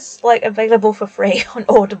book is, like, available for free on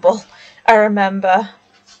Audible, I remember.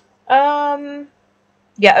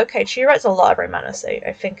 Yeah, okay, she writes a lot of romantasy.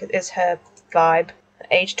 I think it is her vibe. At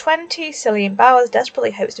age 20, Cillian Bowers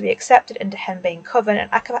desperately hopes to be accepted into Henbane Coven, an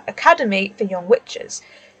academy for young witches.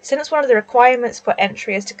 Since one of the requirements for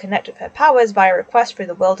entry is to connect with her powers via request through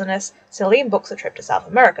the wilderness, Cillian books a trip to South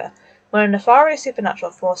America. When a nefarious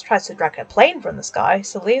supernatural force tries to drag her plane from the sky,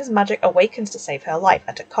 Cillian's magic awakens to save her life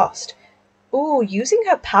at a cost. Ooh, using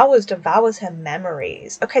her powers devours her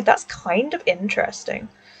memories. Okay, that's kind of interesting.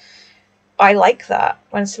 I like that.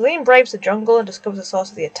 When Cillian braves the jungle and discovers the source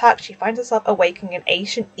of the attack, she finds herself awakening an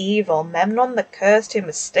ancient evil, Memnon the Cursed, who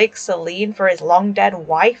mistakes Cillian for his long-dead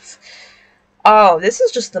wife. Oh, this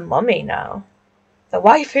is just the Mummy now. The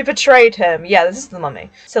wife who betrayed him. Yeah, this is the Mummy.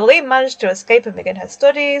 Cillian managed to escape and begin her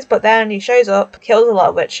studies, but then he shows up, kills a lot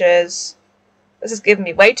of witches. This is giving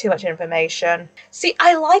me way too much information. See,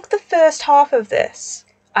 I like the first half of this.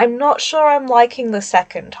 I'm not sure I'm liking the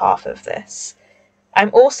second half of this. I'm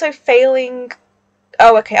also failing...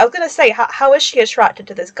 Oh, okay, I was going to say, how is she attracted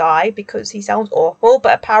to this guy? Because he sounds awful,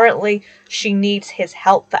 but apparently she needs his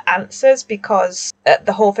help for answers because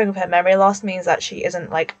the whole thing with her memory loss means that she isn't,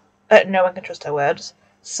 like, no one can trust her words.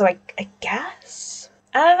 So I guess?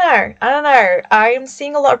 I don't know. I'm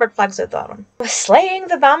seeing a lot of red flags with that one. Slaying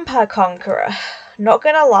the Vampire Conqueror. Not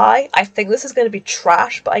gonna lie, I think this is going to be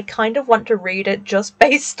trash, but I kind of want to read it just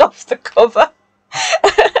based off the cover.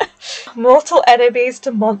 Mortal enemies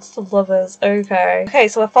to monster lovers. Okay,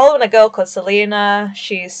 so we're following a girl called Selena.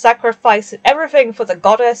 She's sacrificing everything for the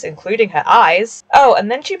goddess, including her eyes. Oh,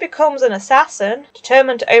 and then she becomes an assassin,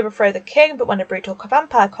 determined to overthrow the king, but when a brutal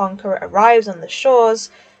vampire conqueror arrives on the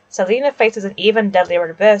shores, Selena faces an even deadlier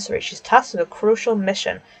adversary. She's tasked with a crucial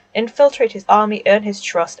mission: infiltrate his army, earn his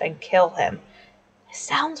trust, and kill him. It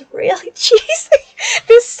sounds really cheesy.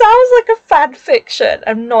 This sounds like a fan fiction,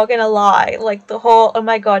 I'm not gonna lie. Like the whole, oh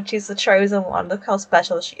my god, she's the chosen one, look how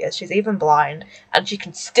special she is. She's even blind, and she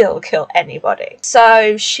can still kill anybody.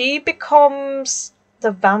 So she becomes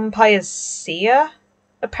the vampire's seer,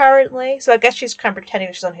 apparently. So I guess she's kind of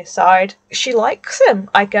pretending she's on his side. She likes him,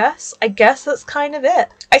 I guess. I guess that's kind of it.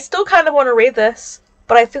 I still kind of want to read this,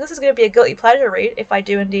 but I feel this is going to be a guilty pleasure read if I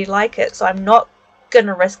do indeed like it, so I'm not going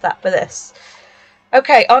to risk that for this.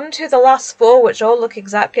 Okay, on to the last 4, which all look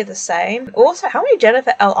exactly the same. Also, how many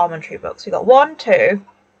Jennifer L. Armentrout books? We got 1, 2,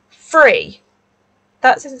 3.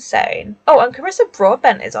 That's insane. Oh, and Carissa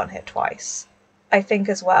Broadbent is on here twice, I think,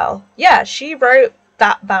 as well. Yeah, she wrote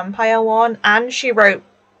that vampire one, and she wrote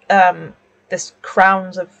this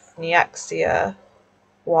Crowns of Nyaxia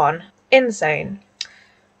one. Insane.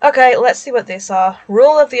 Okay, let's see what these are.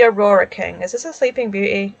 Rule of the Aurora King. Is this a Sleeping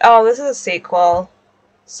Beauty? Oh, this is a sequel.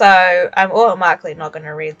 So, I'm automatically not going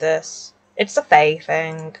to read this. It's a Fae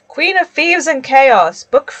thing. Queen of Thieves and Chaos,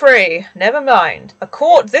 book 3. Never mind. A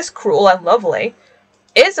Court This Cruel and Lovely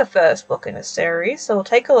is a first book in a series, so we'll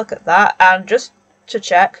take a look at that. And just to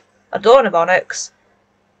check, A Dawn of Onyx.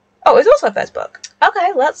 Oh, it's also a first book.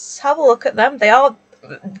 Okay, let's have a look at them. They are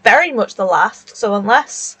very much the last, so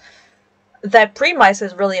unless their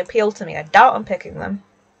premises really appeal to me, I doubt I'm picking them.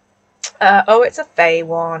 Oh, it's a Fae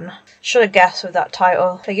one. Should have guessed with that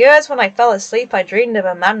title. For years when I fell asleep, I dreamed of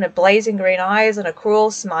a man with blazing green eyes and a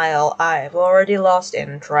cruel smile. I've already lost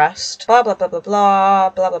interest. Blah blah blah blah blah,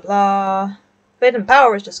 blah blah blah. Forbidden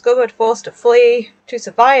power is discovered, forced to flee. To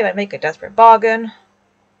survive, I make a desperate bargain.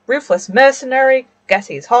 Ruthless mercenary, guess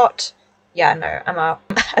he's hot. Yeah, no, I'm out.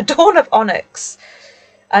 A Dawn of Onyx.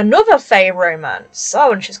 Another Fae romance.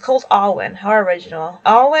 Oh, and she's called Arwen. How original.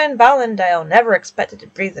 Arwen Valendale never expected to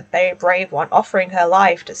be the brave one, offering her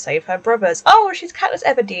life to save her brothers. Oh, she's Katniss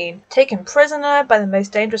Everdeen. Taken prisoner by the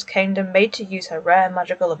most dangerous kingdom, made to use her rare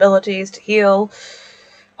magical abilities to heal.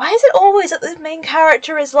 Why is it always that the main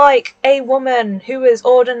character is like a woman who is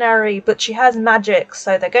ordinary, but she has magic,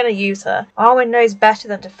 so they're gonna use her? Arwen knows better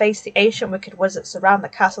than to face the ancient wicked wizards that surround the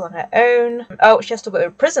castle on her own. Oh, she has to work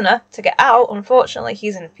with a prisoner to get out. Unfortunately,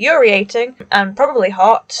 he's infuriating and probably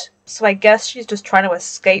hot, so I guess she's just trying to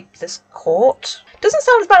escape this court. Doesn't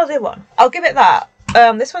sound as bad as the other one. I'll give it that.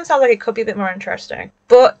 This one sounds like it could be a bit more interesting.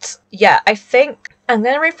 But yeah, I think I'm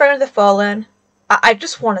gonna read Throne of the Fallen. I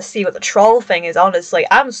just want to see what the troll thing is, honestly.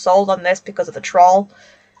 I'm sold on this because of the troll.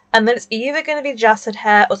 And then it's either going to be Jassed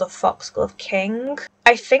Hair or the Foxglove King.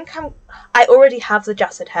 I already have the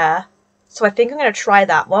Jassed Hair, so I think I'm going to try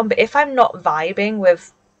that one. But if I'm not vibing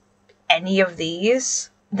with any of these,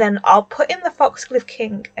 then I'll put in the Foxglove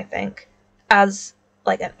King, I think, as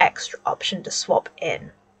like an extra option to swap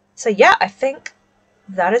in. So yeah, I think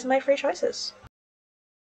that is my 3 choices.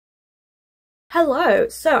 Hello,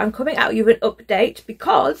 so I'm coming out with an update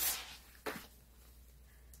because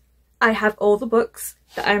I have all the books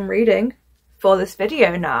that I'm reading for this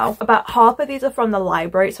video now. About half of these are from the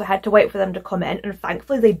library, so I had to wait for them to come in, and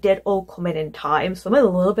thankfully they did all come in time, so I'm a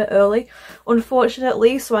little bit early,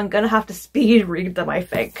 unfortunately, so I'm gonna have to speed read them, I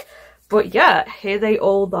think. But yeah, here they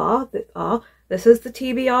all are. This is the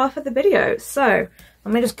TBR for the video, so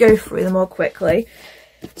let me just go through them all quickly.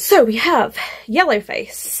 So we have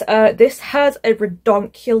Yellowface. This has a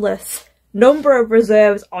redonkulous number of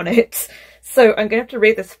reserves on it, so I'm gonna have to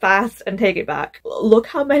read this fast and take it back. Look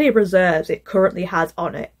how many reserves it currently has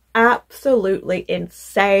on it. Absolutely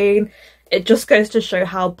insane. It just goes to show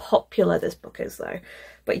how popular this book is though.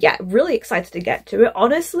 But yeah, really excited to get to it.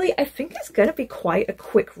 Honestly, I think it's gonna be quite a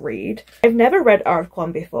quick read. I've never read Arc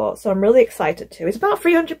 1 before, so I'm really excited to. It's about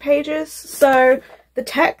 300 pages, so the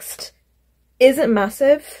text isn't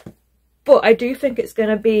massive, but I do think it's going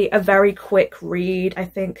to be a very quick read. I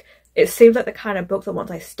think it seems like the kind of book that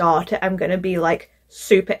once I start it, I'm going to be like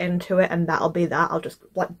super into it, and that'll be that. I'll just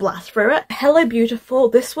like blast through it. Hello Beautiful.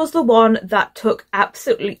 This was the one that took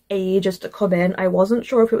absolutely ages to come in. I wasn't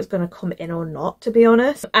sure if it was going to come in or not, to be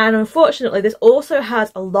honest. And unfortunately, this also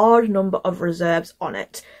has a large number of reserves on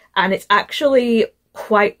it, and it's actually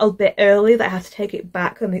quite a bit early that I have to take it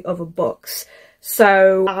back than the other books.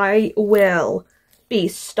 So I will be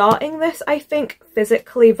starting this, I think,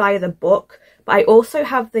 physically via the book, but I also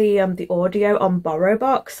have the audio on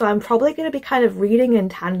BorrowBox, so I'm probably going to be kind of reading in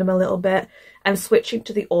tandem a little bit and switching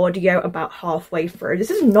to the audio about halfway through. This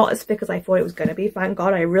is not as thick as I thought it was going to be, thank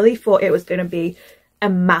God. I really thought it was going to be a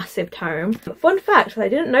massive tome. Fun fact, I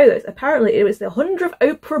didn't know this, apparently it was the 100th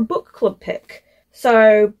Oprah Book Club pick.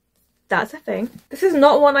 So that's a thing. This is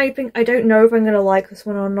not one I don't know if I'm gonna like this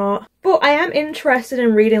one or not, but I am interested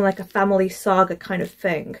in reading like a family saga kind of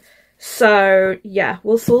thing. So yeah,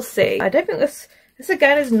 we'll see. I don't think this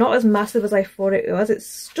again is not as massive as I thought it was.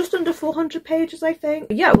 It's just under 400 pages, I think.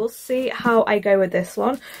 Yeah, we'll see how I go with this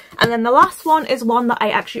one. And then the last one is one that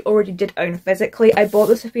I actually already did own physically. I bought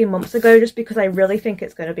this a few months ago just because I really think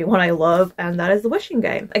it's going to be one I love, and that is The Wishing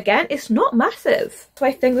Game. Again, it's not massive, so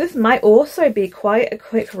I think this might also be quite a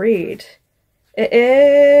quick read. It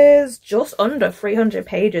is just under 300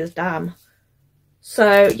 pages, damn.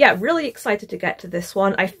 So yeah, really excited to get to this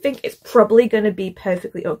one. I think it's probably going to be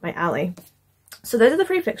perfectly up my alley. So those are the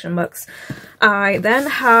 3 fiction books. I then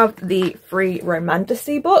have the 3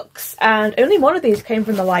 Romantasy books, and only one of these came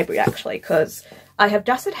from the library actually, because I have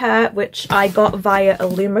Dashed Hair, which I got via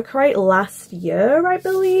Illumicrate last year, I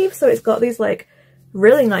believe. So it's got these like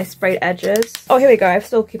really nice sprayed edges. Oh, here we go, I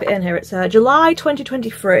still keep it in here. It's July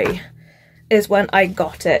 2023 is when I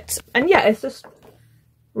got it. And yeah, it's just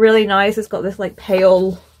really nice. It's got this like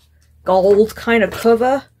pale gold kind of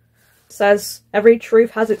cover. Says every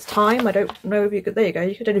truth has its time. I don't know if you could, there you go,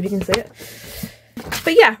 I don't know if you can see it.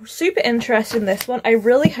 But yeah, super interested in this one. I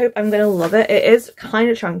really hope I'm going to love it. It is kind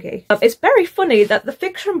of chunky. It's very funny that the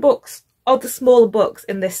fiction books are the smaller books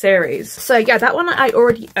in this series. So yeah, that one I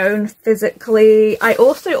already own physically. I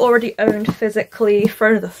also already owned physically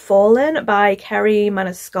Throne of the Fallen by Kerry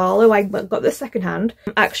Maniscalco. I got this secondhand,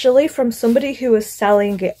 actually, from somebody who was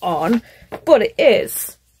selling it on, but it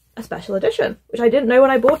is a special edition, which I didn't know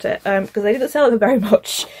when I bought it, because they didn't sell it for very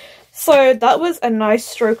much. So that was a nice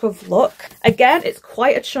stroke of luck. Again, it's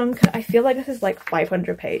quite a chunk. I feel like this is like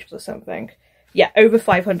 500 pages or something. Yeah, over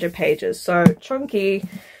 500 pages, so chunky.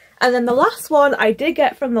 And then the last one I did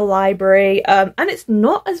get from the library, and it's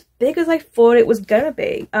not as big as I thought it was gonna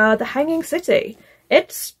be. The Hanging City.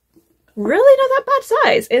 It's really not that bad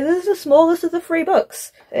size. It is the smallest of the 3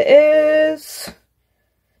 books. It is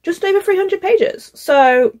just over 300 pages.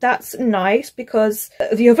 So that's nice because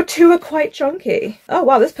the other 2 are quite chunky. Oh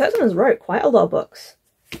wow, this person has wrote quite a lot of books.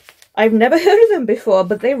 I've never heard of them before,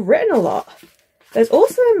 but they've written a lot. There's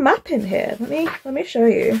also a map in here. Let me show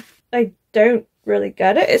you. I don't really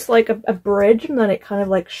get it. It's like a bridge, and then it kind of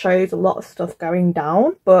like shows a lot of stuff going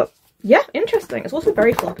down. But yeah, interesting. It's also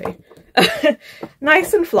very floppy.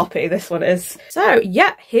 Nice and floppy, this one is. So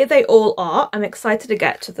yeah, here they all are. I'm excited to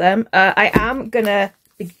get to them. I am gonna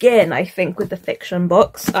begin, I think, with the fiction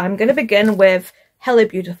books. I'm going to begin with Hello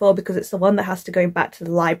Beautiful because it's the one that has to go back to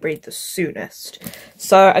the library the soonest.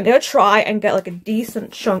 So I'm going to try and get like a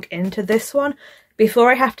decent chunk into this one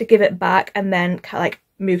before I have to give it back and then kind of like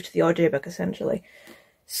move to the audiobook essentially.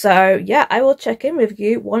 So yeah, I will check in with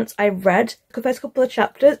you once I've read the first couple of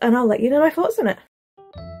chapters and I'll let you know my thoughts on it.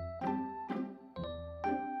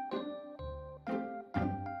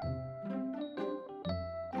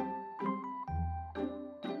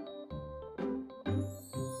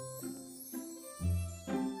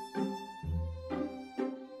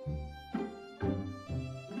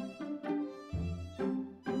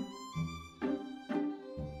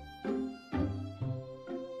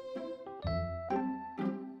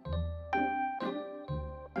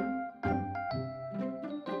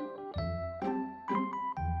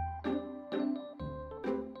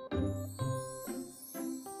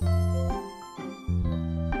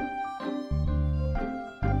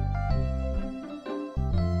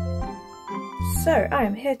 So I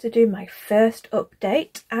am here to do my first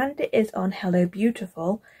update and it is on Hello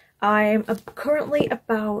Beautiful. I'm currently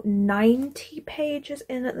about 90 pages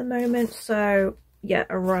in at the moment, so yeah,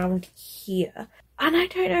 around here. And I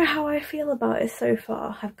don't know how I feel about it so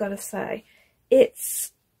far, I've got to say.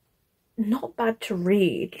 It's not bad to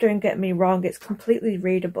read, don't get me wrong, it's completely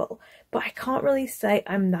readable, but I can't really say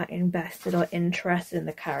I'm that invested or interested in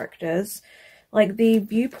the characters. Like, the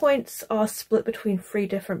viewpoints are split between 3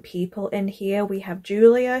 different people in here. We have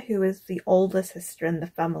Julia, who is the older sister in the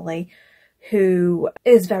family, who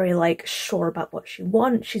is very, like, sure about what she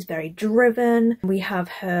wants. She's very driven. We have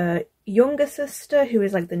her younger sister, who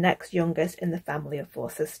is, like, the next youngest in the family of 4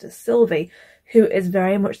 sisters, Sylvie, who is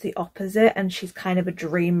very much the opposite, and she's kind of a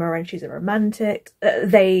dreamer and she's a romantic.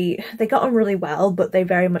 They got on really well, but they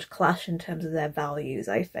very much clash in terms of their values,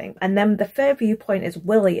 I think. And then the third viewpoint is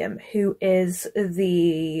William, who is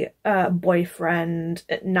the boyfriend,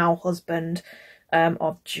 now husband,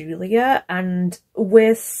 of Julia, and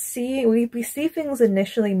we see things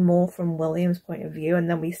initially more from William's point of view, and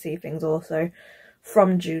then we see things also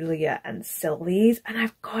from Julia and Sylvie's, and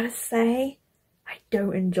I've got to say, I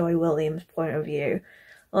don't enjoy William's point of view.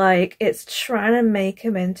 Like, it's trying to make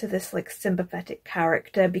him into this, like, sympathetic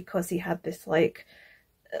character because he had this, like,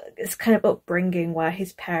 this kind of upbringing where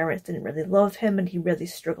his parents didn't really love him and he really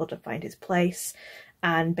struggled to find his place.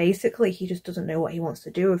 And basically he just doesn't know what he wants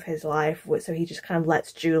to do with his life, so he just kind of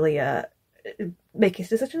lets Julia make his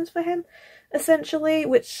decisions for him, essentially,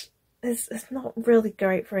 which is not really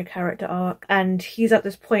great for a character arc. And he's at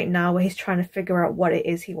this point now where he's trying to figure out what it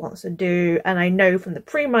is he wants to do, and I know from the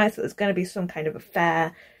premise that there's going to be some kind of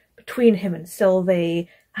affair between him and Sylvie,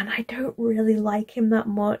 and I don't really like him that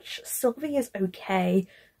much. Sylvie is okay,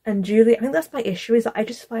 and Julia, I think that's my issue, is that I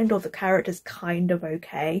just find all the characters kind of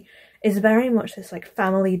okay. It's very much this like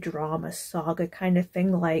family drama saga kind of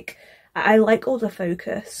thing. Like, I like all the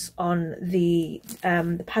focus on the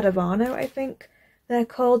Padavano, I think they're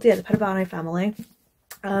called. Yeah, the Padavano family.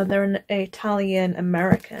 They're an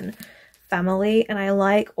Italian-American family, and I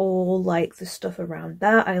like all like the stuff around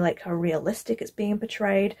that. I like how realistic it's being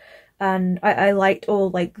portrayed, and I liked all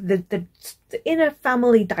like the inner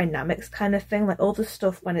family dynamics kind of thing, like all the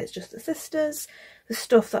stuff when it's just the sisters, the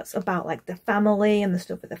stuff that's about like the family, and the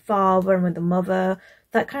stuff with the father and with the mother.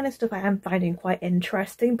 That kind of stuff I am finding quite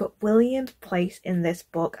interesting, but William's place in this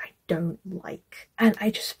book I don't like. And I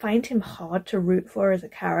just find him hard to root for as a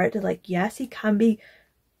character. Like, yes, he can be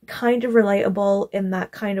kind of relatable in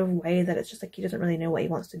that kind of way that it's just like he doesn't really know what he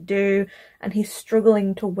wants to do, and he's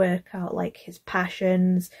struggling to work out like his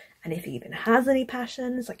passions, and if he even has any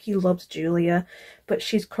passions. Like, he loves Julia, but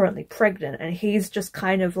she's currently pregnant, and he's just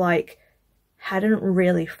kind of like hadn't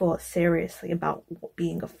really thought seriously about what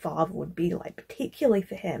being a father would be like, particularly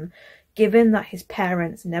for him, given that his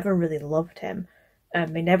parents never really loved him.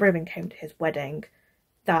 They never even came to his wedding.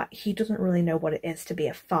 That he doesn't really know what it is to be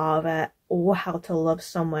a father, or how to love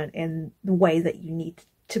someone in the way that you need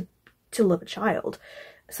to love a child.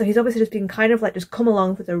 So he's obviously just been kind of like just come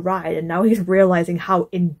along for the ride, and now he's realizing how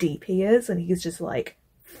in deep he is, and he's just like,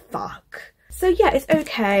 fuck. So yeah, it's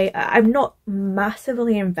okay. I'm not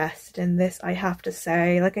massively invested in this, I have to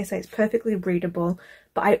say. Like I say, it's perfectly readable,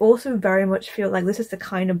 but I also very much feel like this is the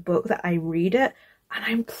kind of book that I read it and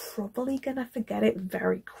I'm probably gonna forget it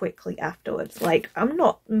very quickly afterwards. Like, I'm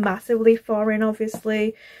not massively far in,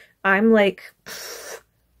 obviously. I'm like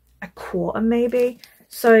a quarter maybe.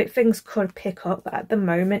 So things could pick up, but at the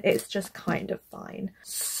moment it's just kind of fine.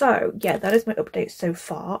 So yeah, that is my update so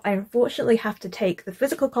far. I unfortunately have to take the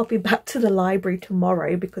physical copy back to the library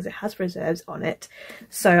tomorrow because it has reserves on it.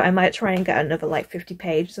 So I might try and get another like 50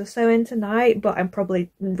 pages or so in tonight, but I'm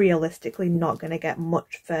probably realistically not going to get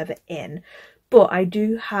much further in. But I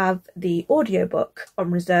do have the audiobook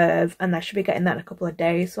on reserve, and I should be getting that in a couple of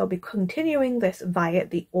days. So I'll be continuing this via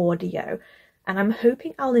the audio. And I'm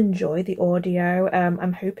hoping I'll enjoy the audio.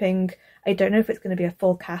 I'm hoping, I don't know if it's going to be a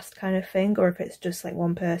full cast kind of thing or if it's just like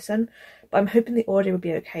one person, but I'm hoping the audio will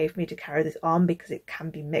be okay for me to carry this on because it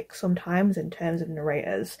can be mixed sometimes in terms of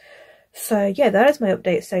narrators. So yeah, that is my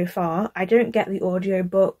update so far. I don't get the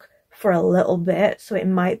audiobook for a little bit, so it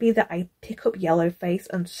might be that I pick up Yellowface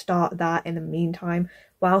and start that in the meantime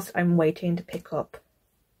whilst I'm waiting to pick up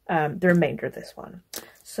the remainder of this one.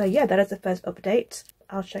 So yeah, that is the first update.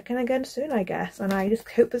 I'll check in again soon, I guess, and I just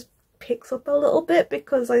hope this picks up a little bit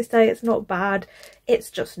because, like I say, it's not bad.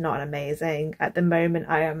 It's just not amazing. At the moment,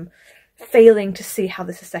 I am failing to see how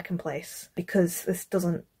this is second place because this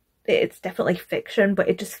doesn't, it's definitely fiction, but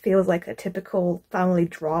it just feels like a typical family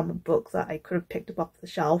drama book that I could have picked up off the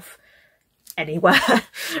shelf anywhere,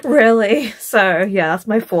 really. So yeah, that's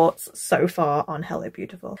my thoughts so far on Hello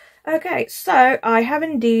Beautiful. Okay, so I have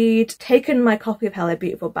indeed taken my copy of Hello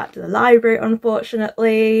Beautiful back to the library,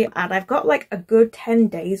 unfortunately, and I've got like a good 10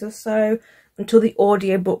 days or so until the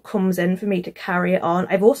audiobook comes in for me to carry it on.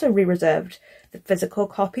 I've also re-reserved the physical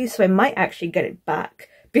copy, so I might actually get it back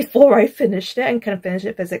before I finished it and kind of finish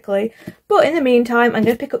it physically. But in the meantime, I'm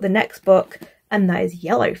going to pick up the next book, and that is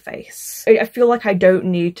Yellowface. I feel like I don't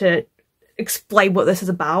need to explain what this is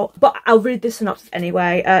about, but I'll read the synopsis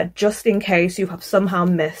anyway, just in case you have somehow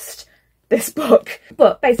missed this book.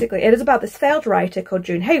 But basically, it is about this failed writer called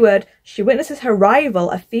June Hayward. She witnesses her rival,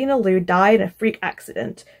 Athena Lou, die in a freak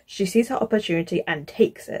accident. She sees her opportunity and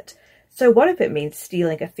takes it. So what if it means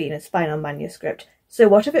stealing Athena's final manuscript? So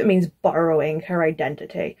what if it means borrowing her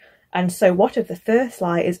identity? And so what if the first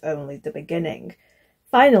lie is only the beginning?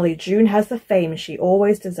 Finally, June has the fame she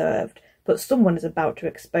always deserved, but someone is about to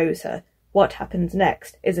expose her. What happens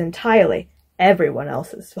next is entirely everyone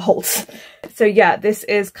else's fault. So yeah, this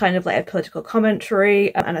is kind of like a political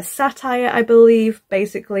commentary and a satire, I believe,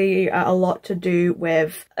 basically a lot to do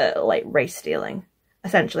with like race stealing,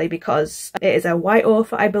 essentially, because it is a white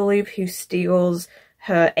author, I believe, who steals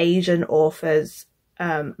her Asian author's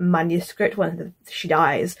manuscript when she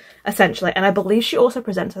dies, essentially. And I believe she also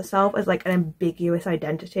presents herself as like an ambiguous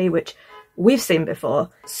identity, which we've seen before.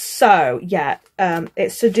 So yeah,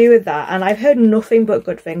 it's to do with that, and I've heard nothing but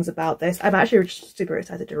good things about this. I'm actually super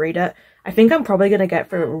excited to read it. I think I'm probably going to get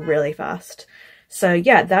through it really fast. So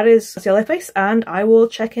yeah, that is Yellow Face, and I will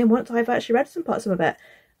check in once I've actually read some parts of it.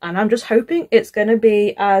 And I'm just hoping it's going to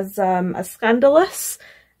be as scandalous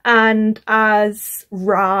and as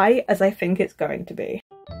wry as I think it's going to be.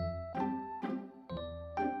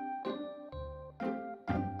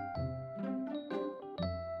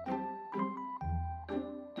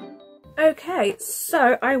 Okay,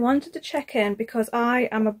 so I wanted to check in because I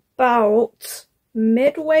am about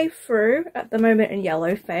midway through at the moment in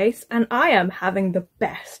Yellow Face, and I am having the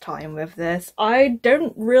best time with this. I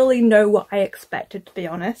don't really know what I expected, to be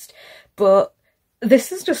honest, but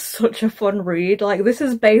this is just such a fun read. Like, this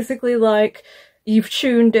is basically like you've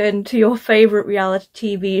tuned in to your favourite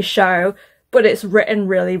reality TV show, but it's written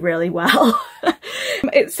really, really well.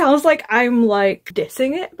 It sounds like I'm like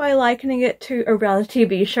dissing it by likening it to a reality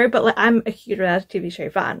TV show, but like I'm a huge reality TV show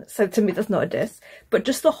fan, so to me that's not a diss. But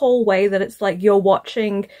just the whole way that it's like you're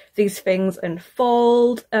watching these things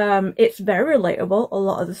unfold, it's very relatable. A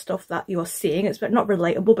lot of the stuff that you're seeing, it's not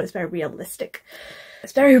relatable, but it's very realistic.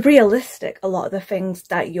 It's very realistic, a lot of the things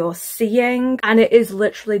that you're seeing, and it is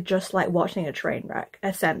literally just like watching a train wreck,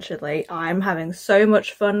 essentially. I'm having so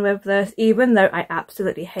much fun with this, even though I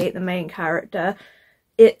absolutely hate the main character.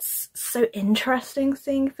 It's so interesting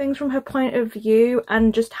seeing things from her point of view,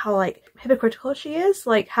 and just how like hypocritical she is,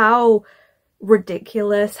 like how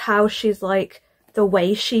ridiculous, how she's like, the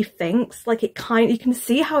way she thinks, like you can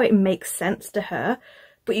see how it makes sense to her,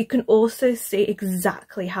 but you can also see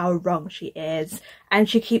exactly how wrong she is, and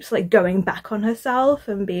she keeps like going back on herself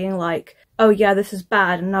and being like, oh yeah, this is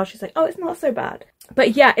bad, and now she's like, oh, it's not so bad.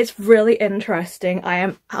 But yeah, it's really interesting. I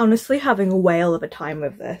am honestly having a whale of a time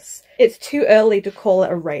with this. It's too early to call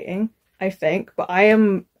it a rating, I think, but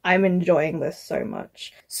I'm enjoying this so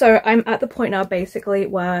much. So I'm at the point now basically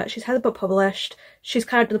where she's had the book published, she's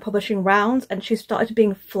kind of done the publishing rounds, and she's started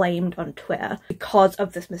being flamed on Twitter because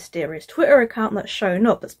of this mysterious Twitter account that's shown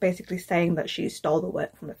up that's basically saying that she stole the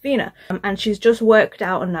work from Athena. And she's just worked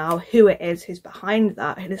out now who it is who's behind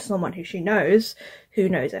that. It is someone who she knows, who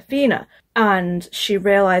knows Athena. And she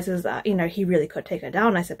realises that, you know, he really could take her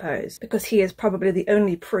down, I suppose, because he is probably the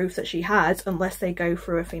only proof that she has, unless they go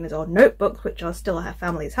through Athena's old notebooks, which are still at her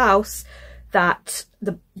family's house, that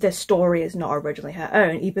the story is not originally her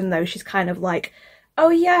own, even though she's kind of like, oh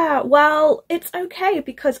yeah, well, it's okay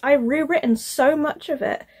because I've rewritten so much of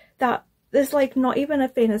it that there's like not even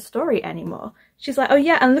Athena's story anymore. She's like, oh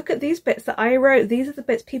yeah, and look at these bits that I wrote, these are the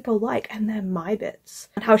bits people like, and they're my bits.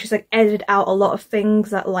 And how she's like edited out a lot of things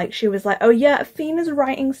that like she was like, oh yeah, Athena's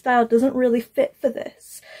writing style doesn't really fit for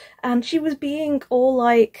this. And she was being all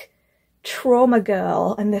like trauma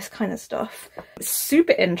girl and this kind of stuff. It's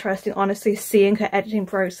super interesting, honestly, seeing her editing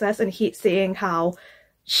process and seeing how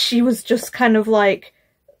she was just kind of like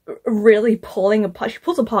really pulling apart. She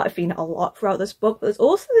pulls apart Athena a lot throughout this book, but there's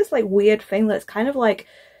also this like weird thing that's kind of like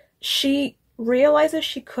she realizes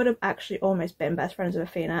she could have actually almost been best friends with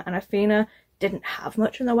Athena, and Athena didn't have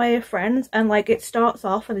much in the way of friends, and like it starts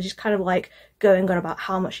off and it's just kind of like going on about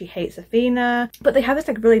how much she hates Athena, but they have this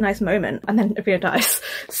like really nice moment and then Athena dies.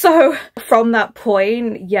 So from that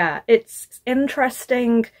point, yeah, it's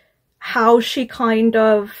interesting how she kind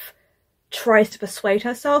of tries to persuade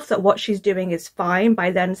herself that what she's doing is fine by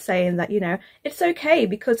then saying that, you know, it's okay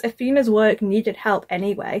because Athena's work needed help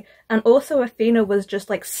anyway, and also Athena was just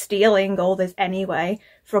like stealing all this anyway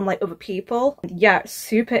from like other people. Yeah,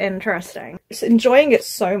 super interesting. Just enjoying it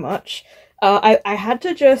so much. I had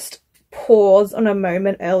to just pause on a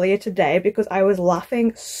moment earlier today because I was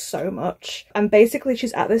laughing so much. And basically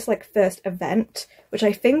she's at this like first event, which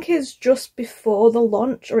I think is just before the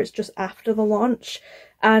launch or it's just after the launch.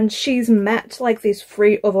 And she's met like these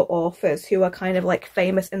 3 other authors who are kind of like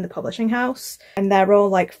famous in the publishing house, and they're all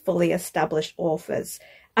like fully established authors,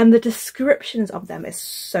 and the descriptions of them is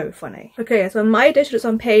so funny. Okay, so my edition is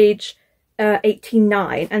on page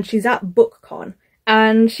 89, and she's at BookCon,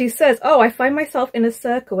 and she says, oh, I find myself in a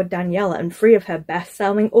circle with Daniela and 3 of her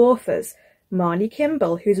best-selling authors. Marnie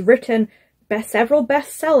Kimball, who's written several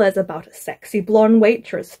bestsellers about a sexy blonde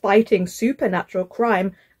waitress fighting supernatural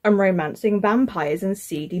crime and romancing vampires in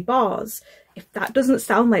seedy bars. If that doesn't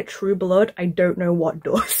sound like True Blood, I don't know what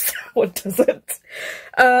does. What does it?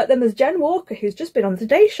 Then there's Jen Walker, who's just been on the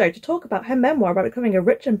Today Show to talk about her memoir about becoming a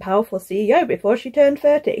rich and powerful CEO before she turned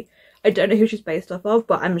 30. I don't know who she's based off of,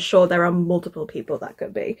 but I'm sure there are multiple people that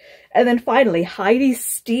could be. And then finally, Heidi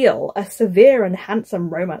Steele, a severe and handsome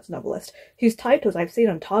romance novelist, whose titles I've seen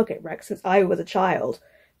on Target Rec since I was a child.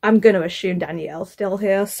 I'm going to assume Danielle's still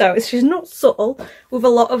here. So she's not subtle with a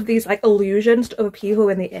lot of these like allusions to other people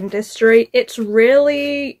in the industry. It's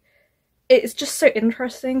just so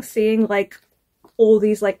interesting seeing like all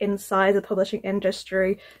these like inside the publishing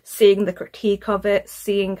industry, seeing the critique of it,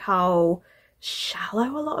 seeing how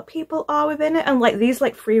shallow a lot of people are within it, and like these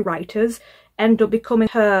like free writers end up becoming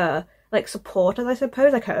her like supporters, I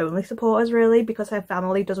suppose, like her only supporters really, because her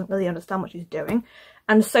family doesn't really understand what she's doing.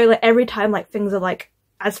 And so like every time like things are like,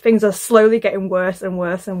 as things are slowly getting worse and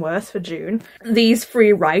worse and worse for June, these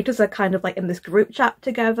free writers are kind of like in this group chat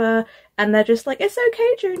together, and they're just like, it's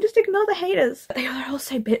okay June, just ignore the haters. But they're all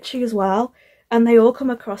so bitchy as well, and they all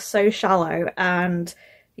come across so shallow, and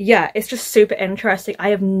yeah, it's just super interesting. I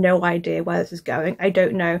have no idea where this is going. I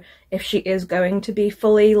don't know if she is going to be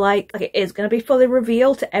fully like it is going to be fully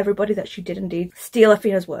revealed to everybody that she did indeed steal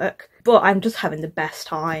Athena's work, but I'm just having the best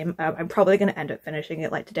time. I'm probably going to end up finishing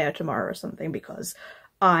it like today or tomorrow or something, because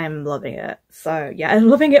I'm loving it. So yeah, I'm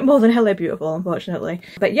loving it more than Hello Beautiful, unfortunately.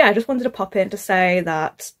 But yeah, I just wanted to pop in to say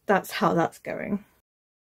that that's how that's going.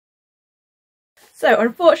 So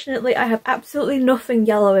unfortunately I have absolutely nothing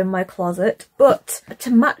yellow in my closet, but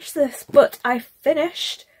to match this, but I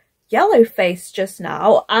finished Yellowface just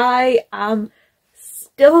now. I am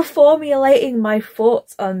still formulating my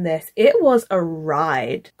thoughts on this. It was a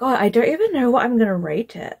ride. God, I don't even know what I'm gonna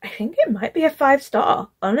rate it. I think it might be a 5-star,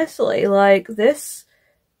 honestly. Like, this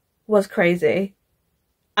was crazy.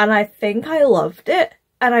 And I think I loved it.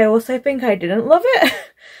 And I also think I didn't love it.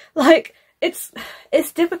 Like, it's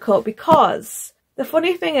difficult because the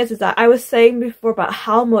funny thing is that I was saying before about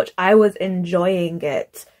how much I was enjoying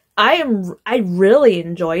it. I really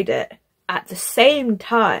enjoyed it. At the same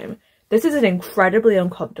time, this is an incredibly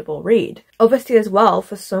uncomfortable read. Obviously as well,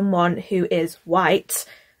 for someone who is white,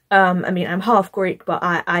 I mean, I'm half Greek, but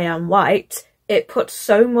I am white, it puts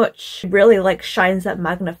so much, really like shines that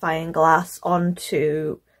magnifying glass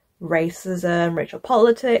onto racism, racial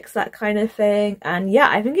politics, that kind of thing. And yeah,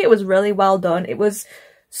 I think it was really well done. It was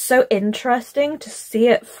so interesting to see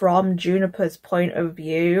it from Juniper's point of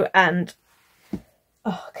view, and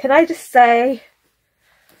oh, can I just say,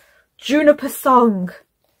 Juniper song,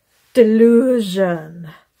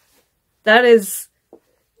 Delusion.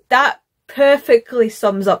 That perfectly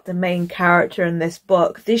sums up the main character in this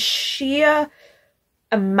book. The sheer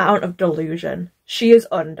amount of delusion she is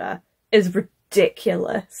under is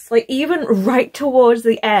ridiculous. Like, even right towards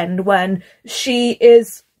the end when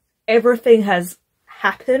everything has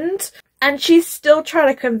happened and she's still trying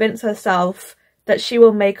to convince herself that she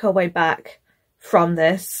will make her way back from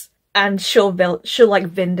this and she'll like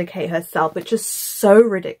vindicate herself, which is so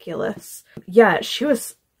ridiculous. Yeah, she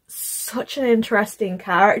was such an interesting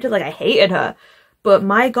character. Like, I hated her, but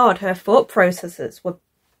my god, her thought processes were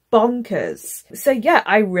bonkers. So yeah,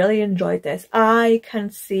 I really enjoyed this. I can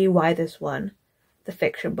see why this won the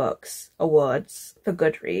Fiction Books Awards for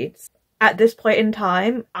Goodreads. At this point in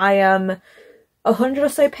time, I am 100 or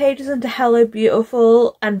so pages into Hello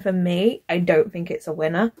Beautiful, and for me, I don't think it's a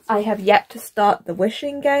winner. I have yet to start the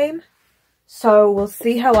wishing game, so we'll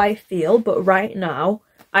see how I feel, but right now,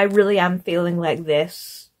 I really am feeling like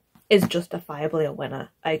this is justifiably a winner,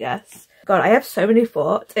 I guess. God, I have so many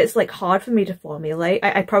thoughts. It's like hard for me to formulate.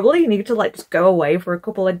 I probably need to like just go away for a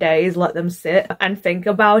couple of days, let them sit and think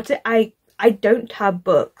about it. I don't tab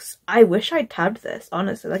books. I wish I tabbed this,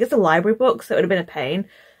 honestly. Like, it's a library book, so it would have been a pain.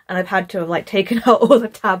 And I've had to have like taken out all the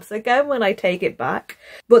tabs again when I take it back.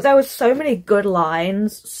 But there was so many good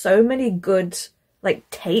lines, so many good like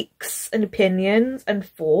takes and opinions and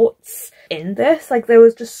thoughts in this. Like, there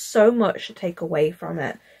was just so much to take away from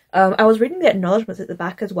it. I was reading the acknowledgements at the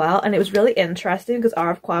back as well, and it was really interesting because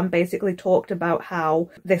R.F. Kwan basically talked about how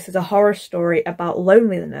this is a horror story about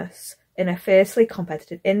loneliness in a fiercely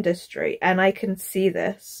competitive industry, and I can see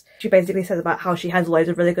this. She basically says about how she has loads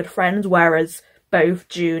of really good friends, whereas both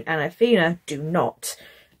June and Athena do not.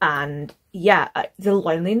 And yeah, the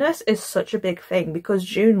loneliness is such a big thing because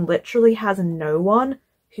June literally has no one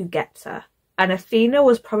who gets her. And Athena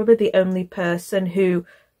was probably the only person who,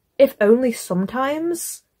 if only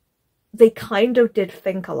sometimes, they kind of did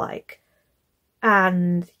think alike.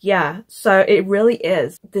 And yeah, so it really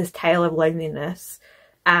is this tale of loneliness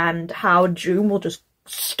and how June will just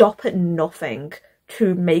stop at nothing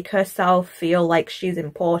to make herself feel like she's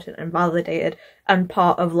important and validated and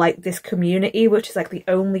part of like this community, which is like the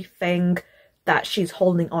only thing that she's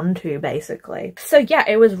holding on to, basically. So yeah,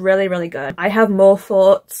 it was really, really good. I have more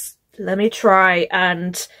thoughts. Let me try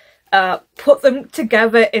and put them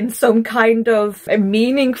together in some kind of a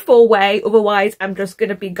meaningful way. Otherwise, I'm just going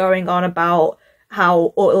to be going on about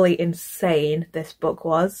how utterly insane this book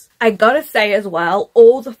was. I gotta say as well,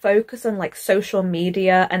 all the focus on like social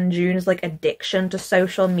media and June's like addiction to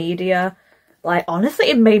social media, like honestly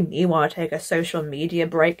it made me want to take a social media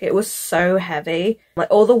break. It was so heavy, like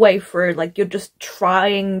all the way through, like you're just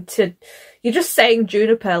saying,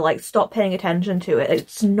 Juniper, like stop paying attention to it,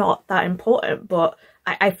 it's not that important. But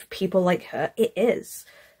I for people like her it is.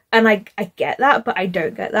 And I get that, but I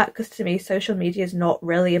don't get that, because to me, social media is not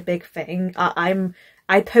really a big thing.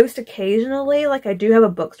 I post occasionally, like I do have a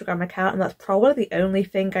Bookstagram account, and that's probably the only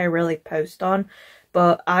thing I really post on.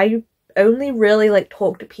 But I only really like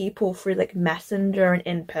talk to people through like Messenger and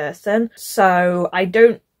in person. So I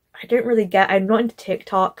don't really get, I'm not into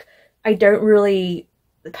TikTok. I don't really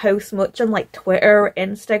post much on like Twitter or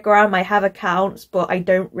Instagram. I have accounts, but I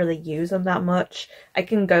don't really use them that much. I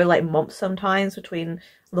can go like months sometimes between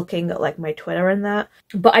looking at like my Twitter and that.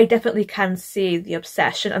 But I definitely can see the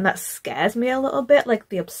obsession, and that scares me a little bit, like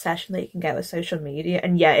the obsession that you can get with social media.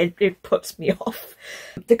 And yeah, it puts me off.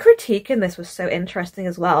 The critique in this was so interesting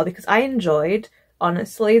as well, because I enjoyed,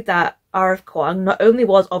 honestly, that R.F. Kuang not only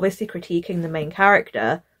was obviously critiquing the main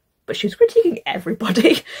character, but she was critiquing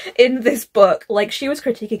everybody in this book. Like, she was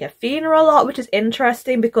critiquing Athena a lot, which is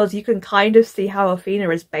interesting because you can kind of see how Athena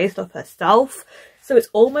is based off herself. So it's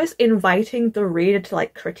almost inviting the reader to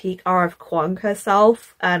like critique R.F. Kuang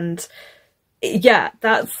herself. And yeah,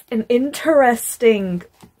 that's an interesting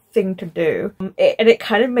thing to do. And it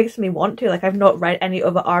kind of makes me want to, like, I've not read any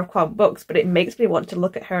other R.F. Kuang books, but it makes me want to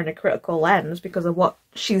look at her in a critical lens because of what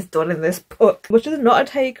she's done in this book, which is not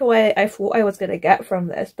a takeaway I thought I was going to get from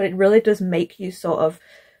this, but it really does make you sort of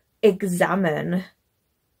examine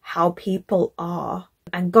how people are.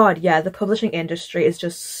 And God, yeah, the publishing industry is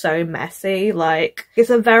just so messy. Like, it's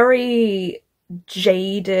a very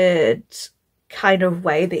jaded kind of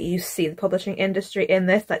way that you see the publishing industry in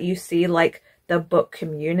this, that you see like the book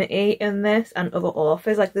community in this and other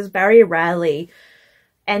authors. Like, there's very rarely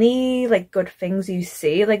any like good things you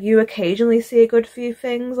see. Like, you occasionally see a good few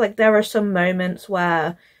things. Like, there are some moments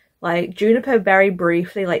where like Juniper very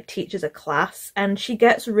briefly like teaches a class and she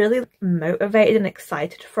gets really motivated and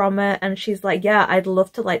excited from it, and she's like, yeah, I'd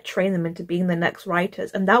love to like train them into being the next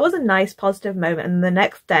writers. And that was a nice positive moment. And the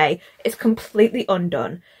next day it's completely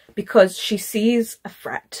undone because she sees a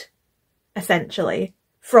threat essentially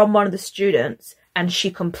from one of the students, and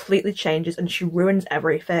she completely changes and she ruins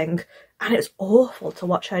everything. And it's awful to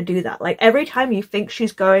watch her do that. Like, every time you think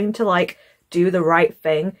she's going to like do the right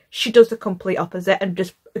thing, she does the complete opposite and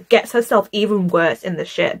just gets herself even worse in the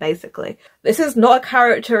shit, basically. This is not a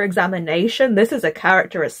character examination, this is a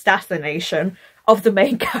character assassination of the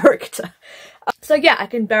main character. So yeah, I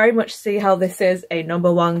can very much see how this is a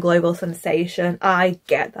 #1 global sensation. I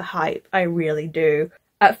get the hype, I really do.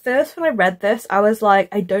 At first when I read this, I was like,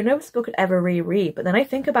 I don't know if this book could ever reread, but then I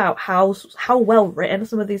think about how well written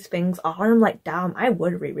some of these things are, and I'm like, damn, I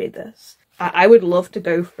would reread this. I would love to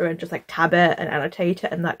go through and just like tab it and annotate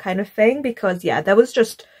it and that kind of thing, because yeah, there was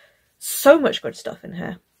just so much good stuff in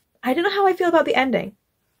here. I don't know how I feel about the ending.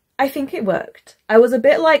 I think it worked. I was a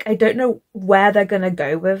bit like, I don't know where they're gonna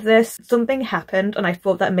go with this. Something happened and I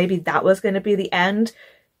thought that maybe that was gonna be the end,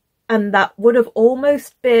 and that would have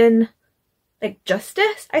almost been like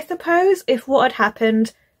justice, I suppose, if what had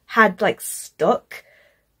happened had like stuck.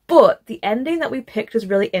 But the ending that we picked is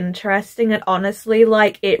really interesting, and honestly,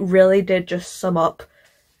 like, it really did just sum up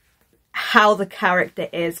how the character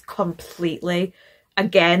is completely.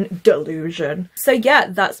 Again, delusion. So yeah,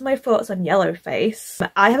 that's my thoughts on Yellowface.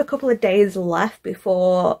 I have a couple of days left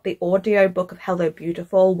before the audiobook of Hello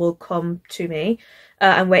Beautiful will come to me.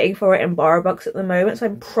 I'm waiting for it in BorrowBox at the moment, so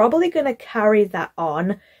I'm probably going to carry that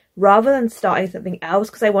on rather than starting something else,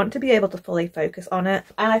 because I want to be able to fully focus on it.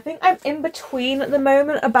 And I think I'm in between at the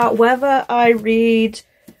moment about whether I read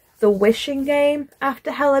The Wishing Game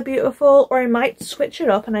after Hello Beautiful, or I might switch it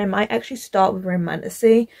up and I might actually start with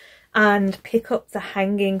Romantasy and pick up The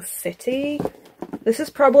Hanging City. This is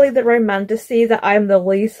probably the Romantasy that I'm the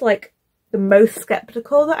least, like, the most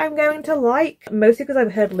skeptical that I'm going to like, mostly because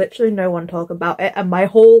I've heard literally no one talk about it, and my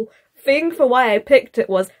whole thing for why I picked it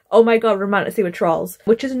was, oh my god, Romantasy with trolls,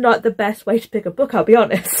 which is not the best way to pick a book, I'll be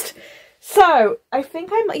honest. So I think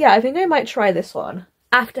I might try this one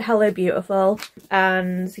after Hello Beautiful,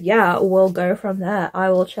 and yeah, we'll go from there. I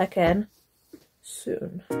will check in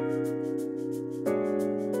soon.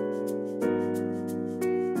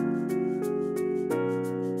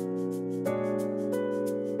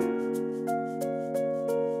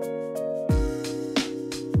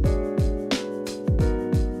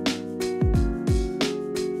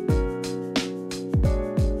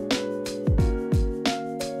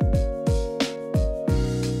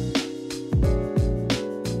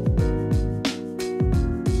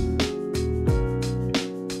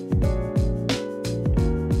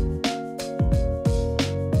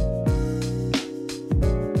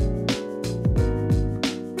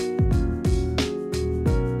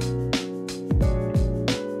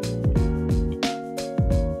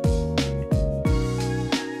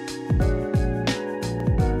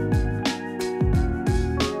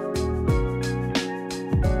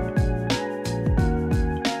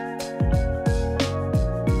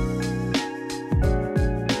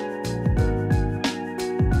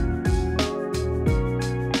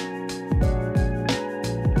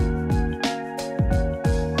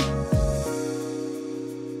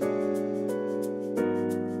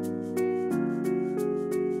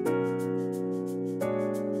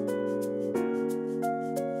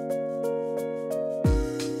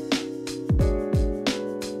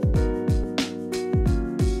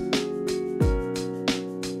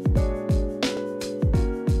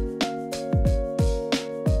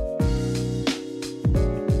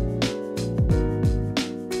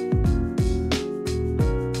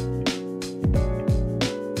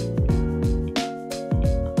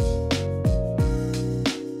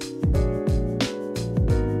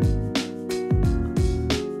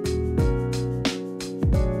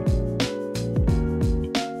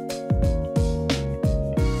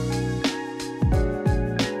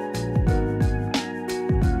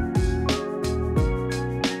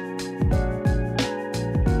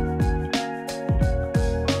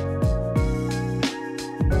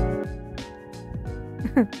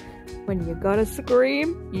 When you gotta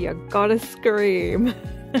scream, you gotta scream.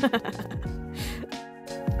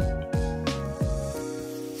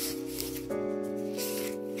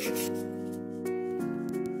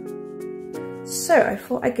 So I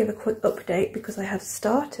thought I'd give a quick update because I have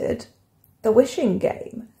started the wishing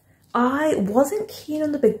game. I wasn't keen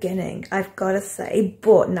on the beginning, I've got to say,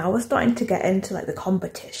 but now we're starting to get into like the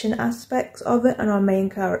competition aspects of it, and our main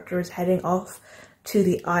character is heading off to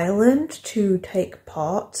the island to take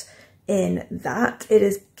part in that. It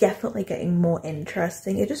is definitely getting more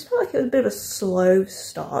interesting. It just felt like it was a bit of a slow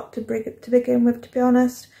start to begin with, to be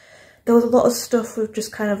honest. There was a lot of stuff with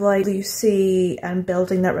just kind of like Lucy and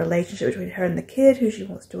building that relationship between her and the kid who she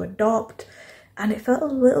wants to adopt. And it felt a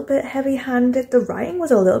little bit heavy-handed. The writing was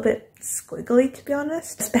a little bit squiggly, to be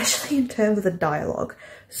honest, especially in terms of the dialogue.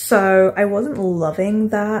 So I wasn't loving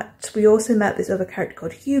that. We also met this other character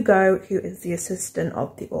called Hugo, who is the assistant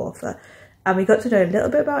of the author. And we got to know a little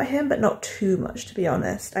bit about him, but not too much, to be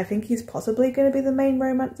honest. I think he's possibly going to be the main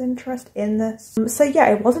romance interest in this. So yeah,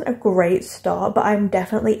 it wasn't a great start, but I'm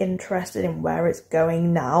definitely interested in where it's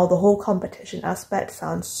going now. The whole competition aspect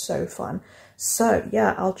sounds so fun. So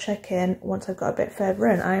yeah, I'll check in once I've got a bit further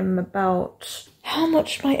in. I'm about... How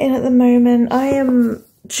much am I in at the moment? I am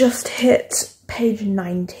just hit page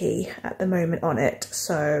 90 at the moment on it.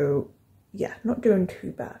 So yeah, not doing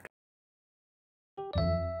too bad.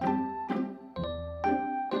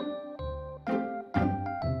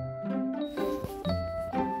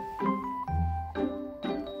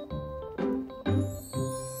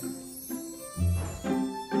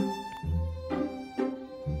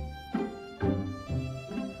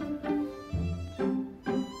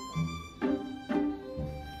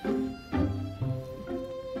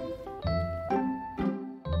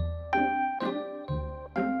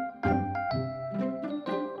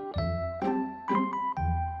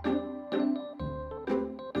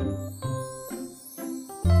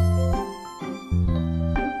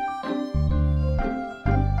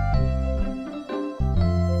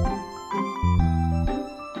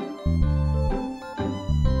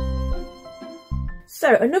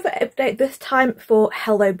 So another update, this time for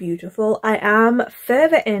Hello Beautiful. I am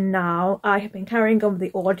further in now. I have been carrying on with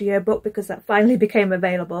the audiobook because that finally became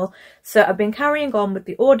available. So I've been carrying on with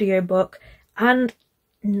the audiobook and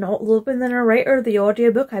not loving the narrator of the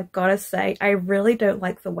audiobook, I've got to say. I really don't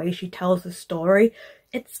like the way she tells the story.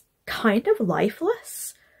 It's kind of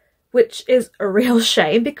lifeless, which is a real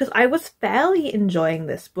shame because I was fairly enjoying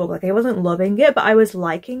this book. Like, I wasn't loving it, but I was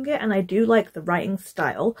liking it, and I do like the writing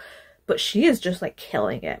style. But she is just like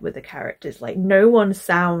killing it with the characters. Like, no one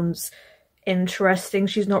sounds interesting.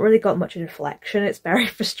 She's not really got much inflection. It's very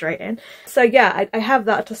frustrating. So yeah, I have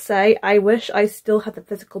that to say. I wish I still had the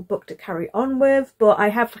physical book to carry on with, but I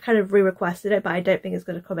have kind of re-requested it, but I don't think it's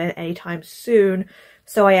going to come in anytime soon.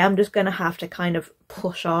 So I am just going to have to kind of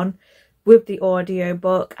push on with the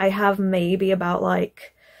audiobook. I have maybe about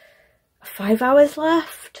like 5 hours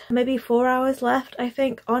left, maybe 4 hours left, I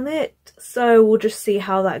think, on it. So we'll just see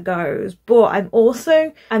how that goes. But I'm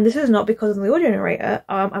also, and this is not because of the audio narrator,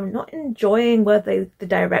 I'm not enjoying where the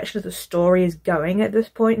direction of the story is going at this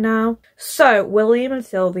point now. So William and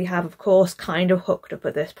Sylvie have, of course, kind of hooked up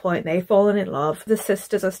at this point. They've fallen in love. The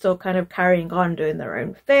sisters are still kind of carrying on doing their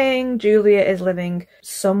own thing. Julia is living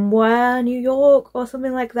somewhere, New York or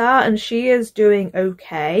something like that, and she is doing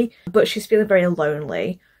okay, but she's feeling very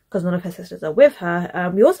lonely because none of her sisters are with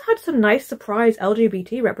her. We also had some nice surprise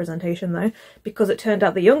LGBT representation though, because it turned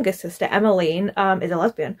out the youngest sister, Emmeline, is a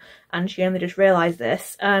lesbian, and she only just realised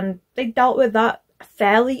this, and they dealt with that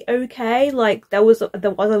fairly okay. Like, there was a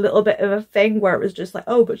little bit of a thing where it was just like,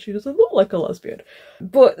 oh, but she doesn't look like a lesbian.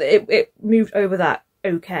 But it moved over that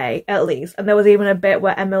okay, at least. And there was even a bit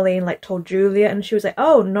where Emmeline like told Julia, and she was like,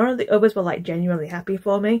 oh, none of the others were like genuinely happy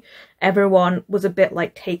for me. Everyone was a bit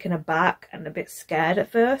like taken aback and a bit scared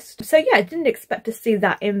at first. So yeah, I didn't expect to see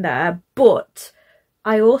that in there, but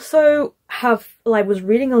I also was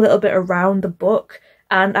reading a little bit around the book,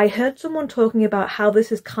 and I heard someone talking about how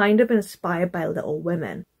this is kind of inspired by Little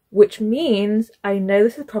Women, which means I know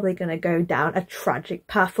this is probably going to go down a tragic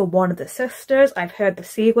path for one of the sisters. I've heard the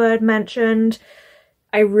C word mentioned.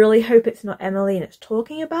 I really hope it's not Emmeline it's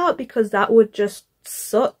talking about, because that would just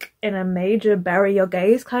suck in a major bury your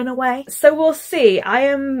gays kind of way. So we'll see. I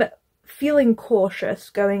am feeling cautious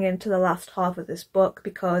going into the last half of this book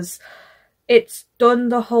because it's done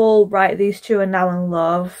the whole, right, these two are now in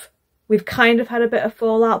love. We've kind of had a bit of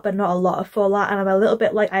fallout, but not a lot of fallout, and I'm a little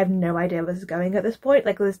bit like, I have no idea where this is going at this point.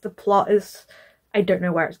 Like, the plot is, I don't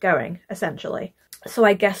know where it's going, essentially. So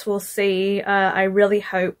I guess we'll see. I really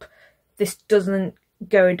hope this doesn't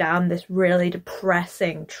go down this really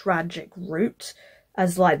depressing, tragic route.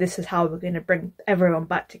 as like, this is how we're going to bring everyone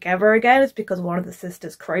back together again. It's because one of the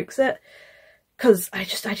sisters croaks it. Because I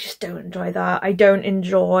just don't enjoy that. I don't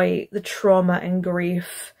enjoy the trauma and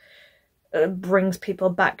grief brings people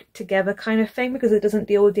back together kind of thing, because it doesn't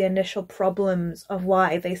deal with the initial problems of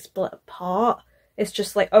why they split apart. It's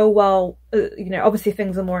just like, oh well, you know, obviously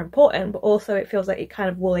things are more important, but also it feels like it kind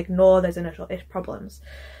of will ignore those initial problems.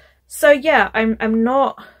 So yeah, I'm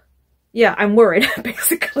worried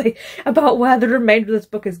basically about where the remainder of this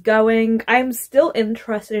book is going. I'm still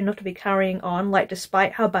interested enough to be carrying on, like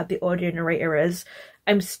despite how bad the audio narrator is,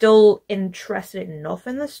 I'm still interested enough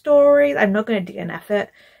in the story. I'm not going to DNF it.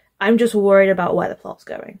 I'm just worried about where the plot's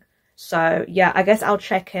going. So yeah, I guess I'll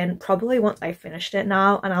check in probably once I finished it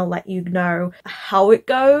now, and I'll let you know how it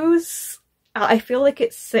goes. I feel like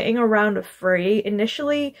it's sitting around a 3.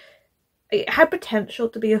 Initially, it had potential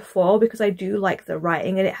to be a 4 because I do like the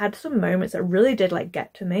writing, and it had some moments that really did like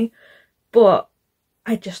get to me, but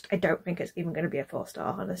I don't think it's even going to be a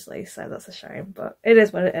 4-star, honestly, so that's a shame, but it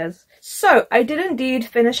is what it is. So I did indeed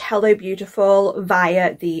finish Hello Beautiful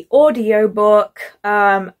via the audiobook.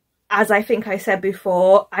 As I think I said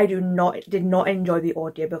before, I did not enjoy the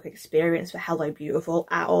audiobook experience for Hello Beautiful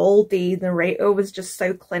at all. The narrator was just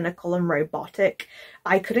so clinical and robotic.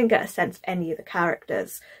 I couldn't get a sense of any of the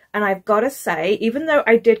characters. And I've got to say, even though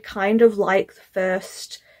I did kind of like the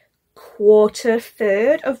first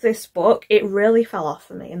third of this book, it really fell off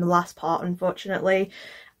for me in the last part, unfortunately.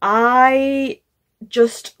 I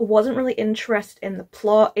just wasn't really interested in the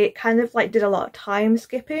plot. It kind of like did a lot of time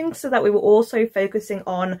skipping, so that we were also focusing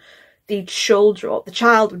on the children. The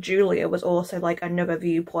child of Julia was also like another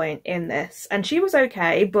viewpoint in this, and she was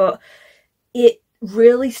okay, but it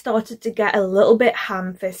really started to get a little bit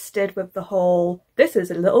ham-fisted with the whole, this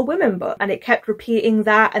is a Little Women book, and it kept repeating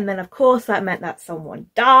that, and then of course that meant that someone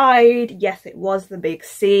died. Yes, it was the big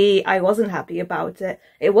C. I wasn't happy about it.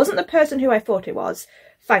 It wasn't the person who I thought it was,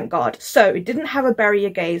 thank God. So it didn't have a bury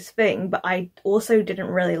your gaze thing, but I also didn't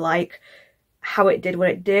really like how it did what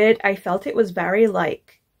it did. I felt it was very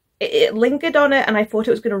like, it lingered on it, and I thought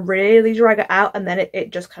it was going to really drag it out, and then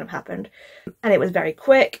it just kind of happened. And it was very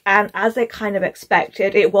quick, and as I kind of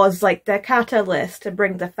expected, it was like the catalyst to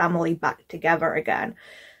bring the family back together again.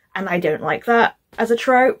 And I don't like that as a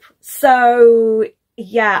trope. So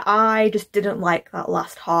yeah, I just didn't like that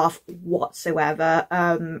last half whatsoever.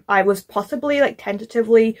 I was possibly like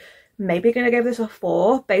tentatively maybe going to give this a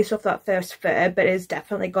 4 based off that first third, but it's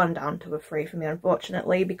definitely gone down to a 3 for me,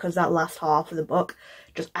 unfortunately, because that last half of the book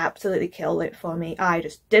just absolutely killed it for me. I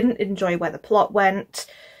just didn't enjoy where the plot went.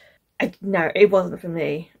 No, it wasn't for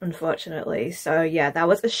me, unfortunately. So yeah, that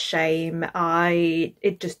was a shame.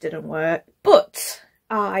 It just didn't work. But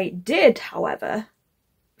I did, however,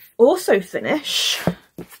 also finish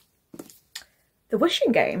The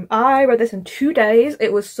Wishing Game. I read this in 2 days.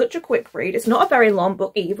 It was such a quick read. It's not a very long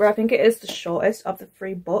book either. I think it is the shortest of the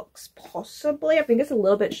 3 books, possibly. I think it's a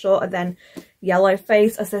little bit shorter than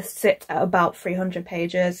Yellowface, as this sits at about 300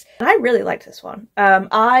 pages. And I really liked this one.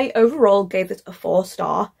 I overall gave this a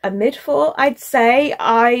 4-star. A mid-4, I'd say.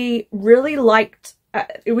 I really liked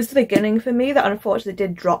it was the beginning for me that unfortunately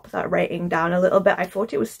did drop that rating down a little bit. I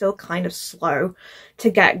thought it was still kind of slow to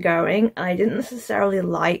get going, and I didn't necessarily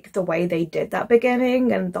like the way they did that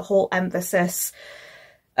beginning and the whole emphasis.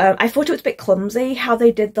 I thought it was a bit clumsy how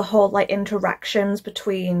they did the whole like interactions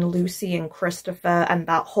between Lucy and Christopher, and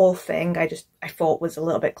that whole thing I thought was a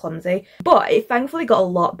little bit clumsy. But it thankfully got a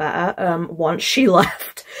lot better once she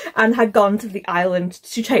left and had gone to the island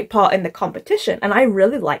to take part in the competition, and I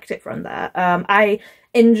really liked it from there. I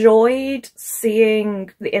enjoyed seeing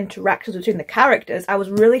the interactions between the characters. I was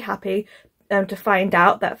really happy to find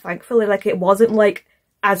out that thankfully like it wasn't like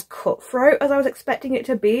as cutthroat as I was expecting it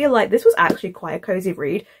to be. Like, this was actually quite a cozy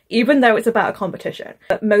read, even though it's about a competition.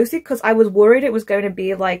 But mostly because I was worried it was going to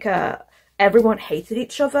be like everyone hated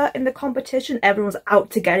each other in the competition, everyone was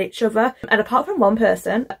out to get each other. And apart from one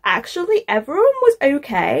person, actually everyone was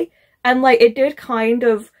okay. And like, it did kind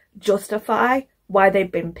of justify why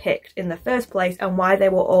they'd been picked in the first place and why they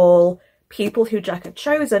were all people who Jack had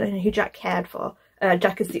chosen and who Jack cared for.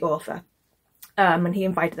 Jack is the author. And he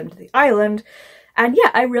invited them to the island. And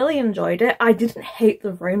yeah, I really enjoyed it. I didn't hate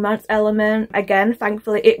the romance element. Again,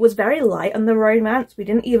 thankfully, it was very light on the romance. We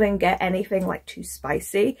didn't even get anything like too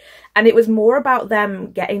spicy. And it was more about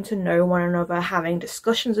them getting to know one another, having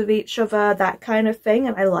discussions with each other, that kind of thing.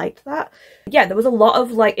 And I liked that. Yeah, there was a lot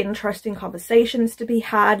of like interesting conversations to be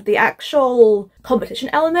had. The actual competition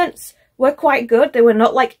elements were quite good. They were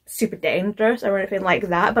not like super dangerous or anything like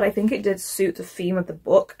that, but I think it did suit the theme of the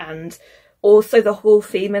book, and also the whole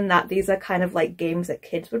theme in that these are kind of like games that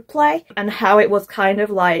kids would play, and how it was kind of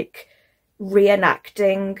like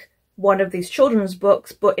reenacting one of these children's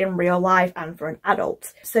books, but in real life and for an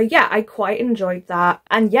adult. So yeah, I quite enjoyed that.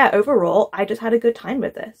 And yeah, overall, I just had a good time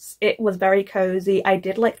with this. It was very cozy. I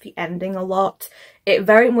did like the ending a lot. It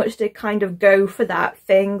very much did kind of go for that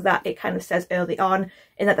thing that it kind of says early on,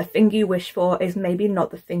 in that the thing you wish for is maybe not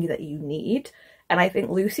the thing that you need. And I think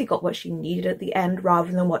Lucy got what she needed at the end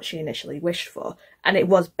rather than what she initially wished for. And it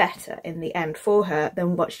was better in the end for her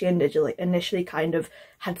than what she initially kind of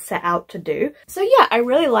had set out to do. So yeah, I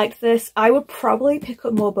really liked this. I would probably pick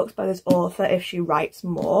up more books by this author if she writes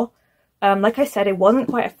more. Like I said, it wasn't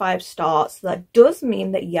quite a 5-star, so that does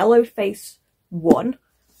mean that Yellowface won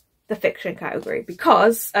the fiction category,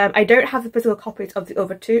 because I don't have the physical copies of the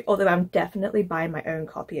other two, although I'm definitely buying my own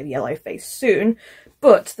copy of Yellowface soon.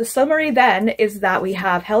 But the summary then is that we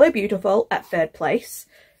have Hello Beautiful at 3rd place,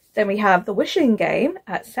 then we have The Wishing Game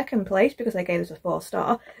at 2nd place, because I gave this a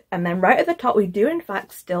 4-star, and then right at the top we do in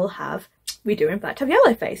fact have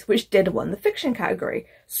Yellowface, which did win the fiction category.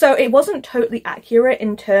 So it wasn't totally accurate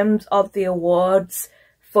in terms of the awards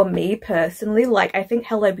for me personally. Like, I think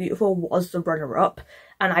Hello Beautiful was the runner-up,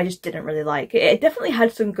 and I just didn't really like it. It definitely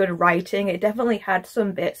had some good writing. It definitely had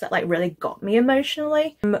some bits that like really got me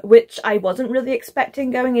emotionally, which I wasn't really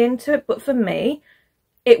expecting going into it. But for me,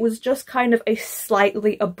 it was just kind of a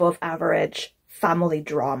slightly above average family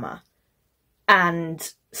drama.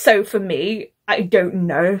 And so for me, I don't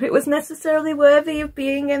know if it was necessarily worthy of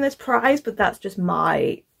being in this prize, but that's just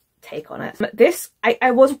my take on it. This,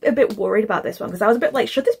 I was a bit worried about this one, because I was a bit like,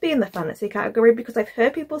 should this be in the fantasy category? Because I've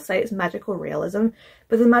heard people say it's magical realism,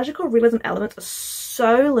 but the magical realism elements are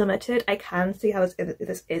so limited. I can see how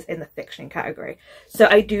this is in the fiction category. So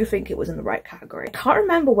I do think it was in the right category. I can't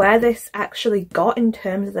remember where this actually got in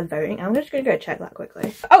terms of the voting. I'm just going to go check that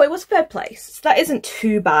quickly. Oh, it was 3rd place. So that isn't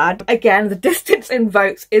too bad. Again, the distance in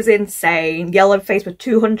votes is insane. Yellowface with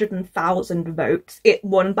 200,000 votes. It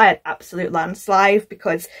won by an absolute landslide,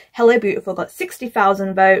 because Hello Beautiful got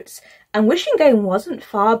 60,000 votes, and Wishing Game wasn't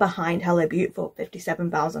far behind Hello Beautiful,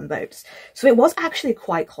 57,000 votes. So it was actually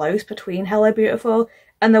quite close between Hello Beautiful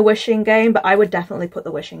and The Wishing Game, but I would definitely put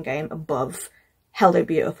The Wishing Game above Hello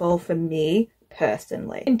Beautiful for me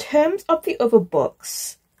personally. In terms of the other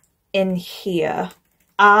books in here,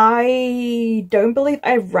 I don't believe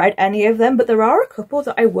I've read any of them, but there are a couple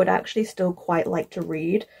that I would actually still quite like to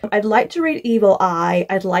read. I'd like to read Evil Eye,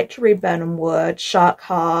 I'd like to read Burnham Wood, Shark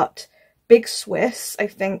Heart, Big Swiss. I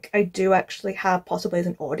think I do actually have possibly as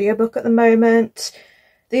an audiobook at the moment.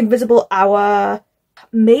 The Invisible Hour,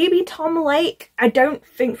 maybe Tom Lake. I don't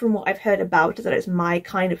think from what I've heard about it that it's my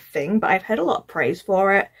kind of thing, but I've heard a lot of praise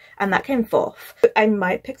for it, and that came 4th. I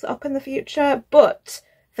might pick that up in the future, but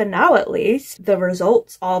for now at least, the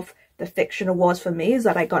results of the fiction awards for me is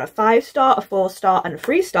that I got a 5-star, a 4-star and a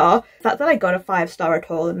 3-star. The fact that I got a 5-star at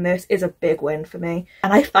all in this is a big win for me.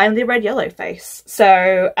 And I finally read Yellowface.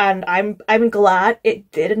 So, and I'm glad it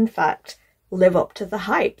did in fact live up to the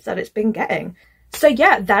hype that it's been getting. So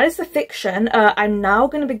yeah, that is the fiction. I'm now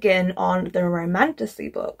going to begin on the Romantasy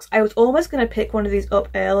books. I was almost going to pick one of these up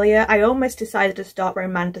earlier. I almost decided to start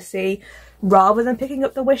Romantasy rather than picking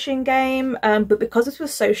up The Wishing Game, but because this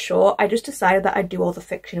was so short, I just decided that I'd do all the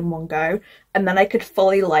fiction in one go, and then I could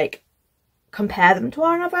fully like compare them to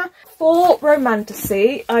one another. For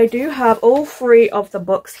Romantasy, I do have all 3 of the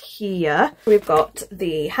books here. We've got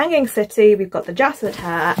The Hanging City, we've got The Jassered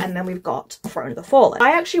Hair, and then we've got Throne of the Fallen.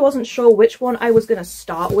 I actually wasn't sure which one I was going to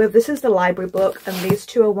start with. This is the library book, and these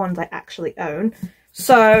 2 are ones I actually own.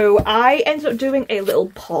 So I ended up doing a little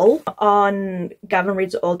poll on Gavin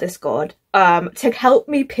Reads It All Discord to help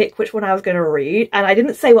me pick which one I was going to read, and I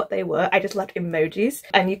didn't say what they were, I just left emojis,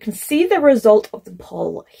 and you can see the result of the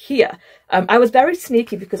poll here. I was very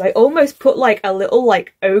sneaky because I almost put like a little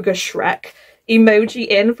like Ogre Shrek emoji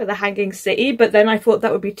in for The Hanging City, but then I thought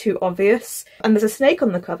that would be too obvious. And there's a snake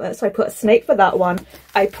on the cover, so I put a snake for that one.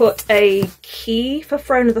 I put a key for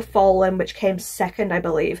Throne of the Fallen, which came 2nd, I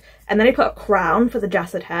believe. And then I put a crown for The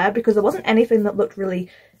Jassered Hair, because there wasn't anything that looked really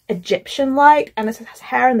Egyptian-like, and it has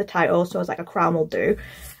hair in the title, so I was like, a crown will do.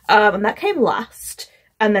 And that came last.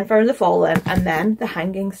 And then Throne of the Fallen, and then The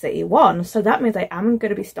Hanging City won. So that means I am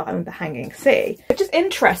going to be starting with The Hanging City, which is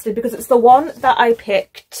interesting because it's the one that I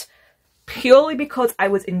picked purely because I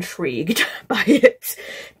was intrigued by it.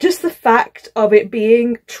 Just the fact of it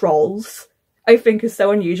being trolls, I think, is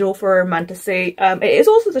so unusual for a Romantasy. It is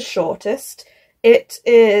also the shortest. It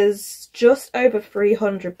is just over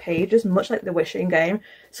 300 pages, much like The Wishing Game.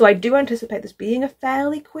 So I do anticipate this being a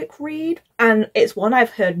fairly quick read, and it's one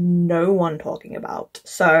I've heard no one talking about.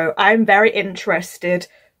 So I'm very interested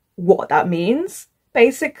what that means.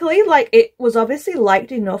 Basically, like, it was obviously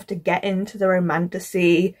liked enough to get into the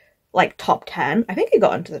Romantasy like top 10. I think it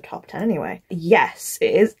got into the top 10 anyway. Yes,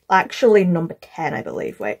 it is actually number 10, I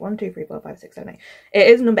believe. Wait, 1, 2, 3, 4, 5, 6, 7, 8. It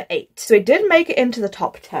is number 8. So it did make it into the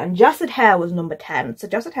top 10. Jasted Hair was number 10. So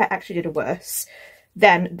Jasted Hair actually did worse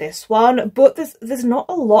than this one. But there's not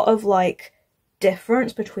a lot of like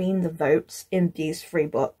difference between the votes in these 3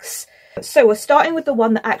 books. So we're starting with the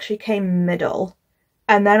one that actually came middle.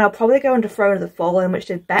 And then I'll probably go into Throne of the Fallen, which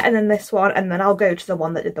did better than this one. And then I'll go to the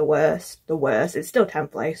one that did the worst. The worst. It's still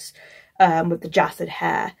 10th place with the Jasted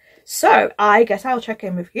Hair. So I guess I'll check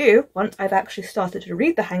in with you once I've actually started to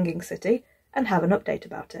read The Hanging City and have an update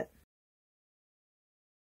about it.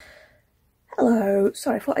 Hello,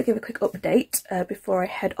 so I thought I'd give a quick update before I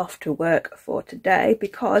head off to work for today,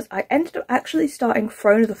 because I ended up actually starting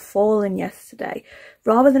Throne of the Fallen yesterday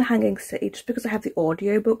rather than Hanging City, just because I have the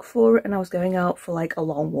audiobook for it and I was going out for like a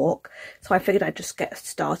long walk, so I figured I'd just get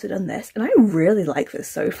started on this, and I really like this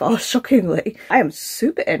so far, shockingly. I am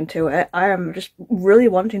super into it. I am just really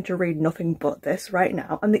wanting to read nothing but this right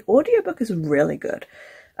now, and the audiobook is really good.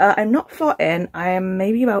 I'm not far in. I am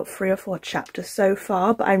maybe about 3 or 4 chapters so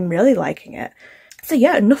far, but I'm really liking it. So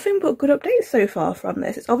yeah, nothing but good updates so far from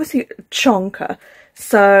this. It's obviously a chonker,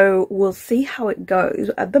 so we'll see how it goes.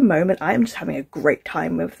 At the moment, I am just having a great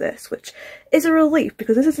time with this, which is a relief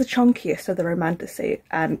because this is the chunkiest of the Romantasy,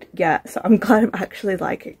 and yeah, so I'm glad I'm actually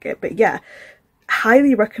liking it. But yeah,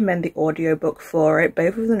 highly recommend the audiobook for it.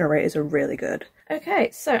 Both of the narrators are really good.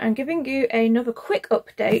 Okay, so I'm giving you another quick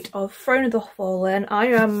update of Throne of the Fallen. I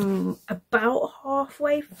am about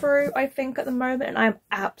halfway through, I think, at the moment, and I'm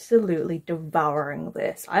absolutely devouring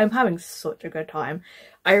this. I am having such a good time.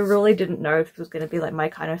 I really didn't know if it was going to be like my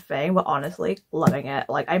kind of thing, but honestly, loving it.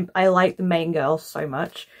 Like, I like the main girl so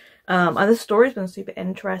much. And the story's been super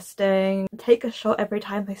interesting. Take a shot every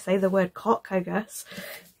time they say the word cock, I guess.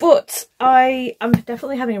 But I'm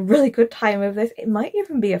definitely having a really good time with this. It might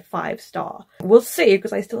even be a 5-star. We'll see,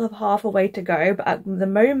 because I still have half a way to go. But at the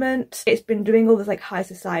moment, it's been doing all this like high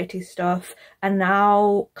society stuff. And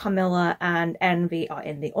now Camilla and Envy are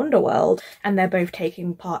in the underworld. And they're both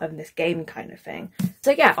taking part in this game kind of thing. So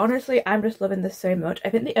yeah, honestly, I'm just loving this so much. I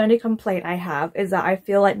think the only complaint I have is that I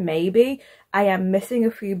feel like maybe I am missing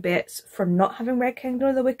a few bits from not having read Kingdom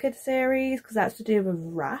of the Wicked series, because that's to do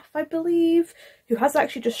with Raph, I believe, who has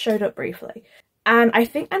actually just showed up briefly. And I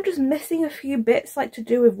think I'm just missing a few bits like to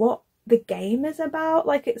do with what the game is about.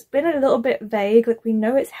 Like, it's been a little bit vague. Like, we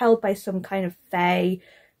know it's held by some kind of fae.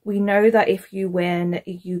 We know that if you win,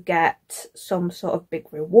 you get some sort of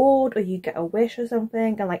big reward, or you get a wish or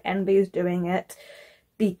something, and like Envy is doing it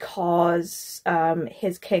because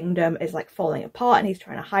his kingdom is like falling apart and he's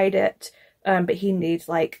trying to hide it. But he needs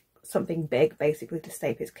like something big basically to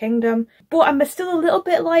save his kingdom. But I'm still a little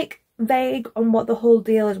bit like vague on what the whole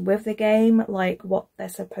deal is with the game, like what they're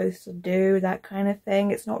supposed to do, that kind of thing.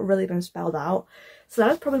 It's not really been spelled out. So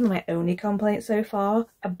that's probably my only complaint so far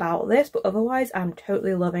about this, but otherwise I'm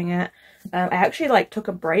totally loving it. I actually like took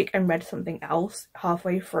a break and read something else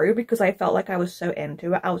halfway through because I felt like I was so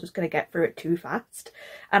into it, I was just going to get through it too fast.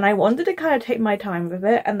 And I wanted to kind of take my time with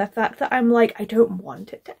it, and the fact that I'm like, I don't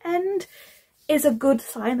want it to end is a good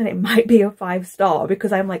sign that it might be a 5-star,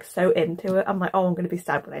 because I'm like so into it. I'm like, oh, I'm going to be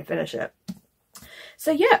sad when I finish it.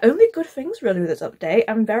 So yeah, only good things really with this update.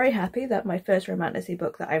 I'm very happy that my first Romantasy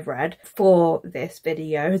book that I've read for this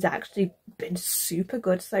video has actually been super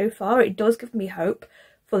good so far. It does give me hope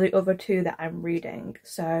for the other 2 that I'm reading.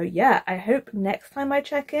 So yeah, I hope next time I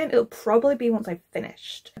check in, it'll probably be once I've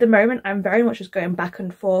finished. At the moment, I'm very much just going back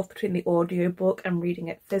and forth between the audiobook and reading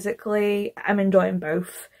it physically. I'm enjoying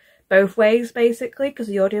both ways basically, because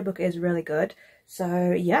the audiobook is really good.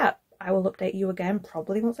 So yeah, I will update you again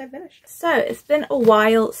probably once I've finished. So it's been a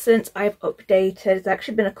while since I've updated. It's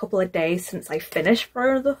actually been a couple of days since I finished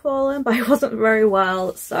Throne of the Fallen, but I wasn't very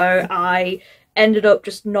well, so I ended up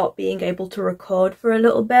just not being able to record for a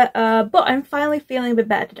little bit, but I'm finally feeling a bit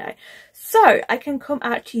better today. So I can come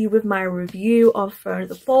at you with my review of Throne of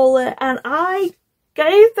the Fallen, and I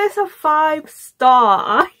gave this a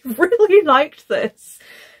 5-star. I really liked this.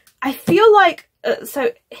 I feel like, so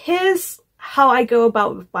here's how I go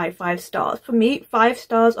about with my 5 stars. For me, 5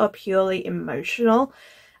 stars are purely emotional,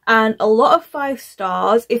 and a lot of 5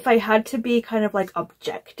 stars, if I had to be kind of like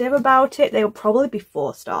objective about it, they would probably be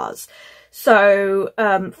 4 stars. So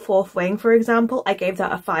Fourth Wing, for example, I gave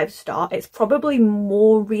that a 5-star. It's probably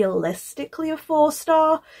more realistically a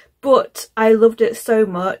 4-star, but I loved it so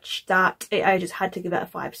much that I just had to give it a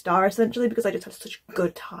 5-star essentially, because I just had such a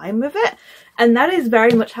good time with it. And that is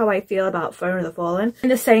very much how I feel about Throne of the Fallen. In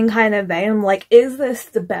the same kind of vein, I'm like, is this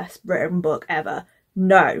the best written book ever?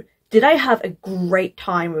 No. Did I have a great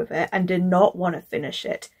time with it and did not want to finish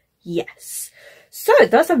it? Yes. So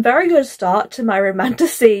that's a very good start to my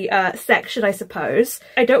Romantasy section, I suppose.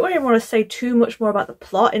 I don't really want to say too much more about the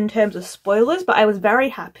plot in terms of spoilers, but I was very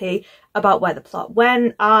happy about where the plot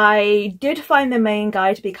went. I did find the main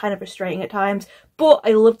guy to be kind of frustrating at times, but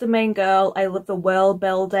I loved the main girl, I loved the world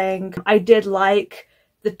building. I did like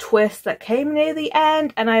the twist that came near the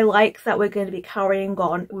end, and I like that we're going to be carrying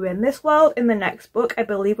on within this world. In the next book, I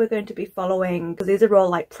believe we're going to be following, because these are all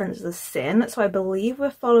like Princes of Sin, so I believe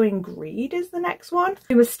we're following Greed is the next one,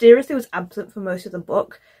 who mysteriously was absent for most of the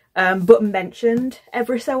book, but mentioned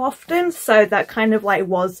every so often, so that kind of like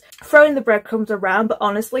was throwing the breadcrumbs around. But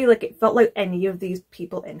honestly, like, it felt like any of these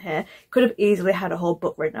people in here could have easily had a whole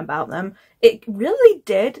book written about them. It really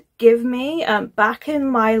did give me, back in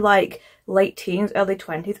my like late teens, early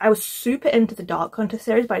 20s, I was super into the Dark Hunter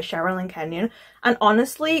series by Cheryl and Kenyon, and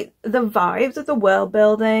honestly the vibes of the world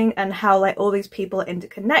building and how like all these people are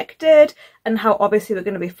interconnected and how obviously we're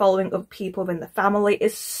going to be following other people within the family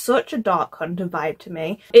is such a Dark Hunter vibe to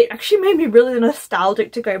me. It actually made me really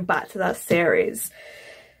nostalgic to go back to that series.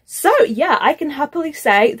 So yeah, I can happily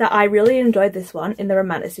say that I really enjoyed this one in the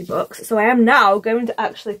Romantasy books. So I am now going to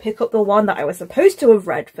actually pick up the one that I was supposed to have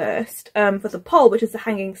read first for the poll, which is The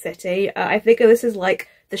Hanging City. I figure this is like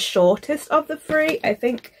the shortest of the three. I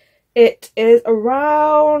think it is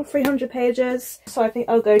around 300 pages. So I think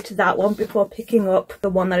I'll go to that one before picking up the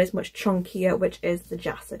one that is much chunkier, which is The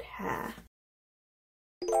Jassed Hair.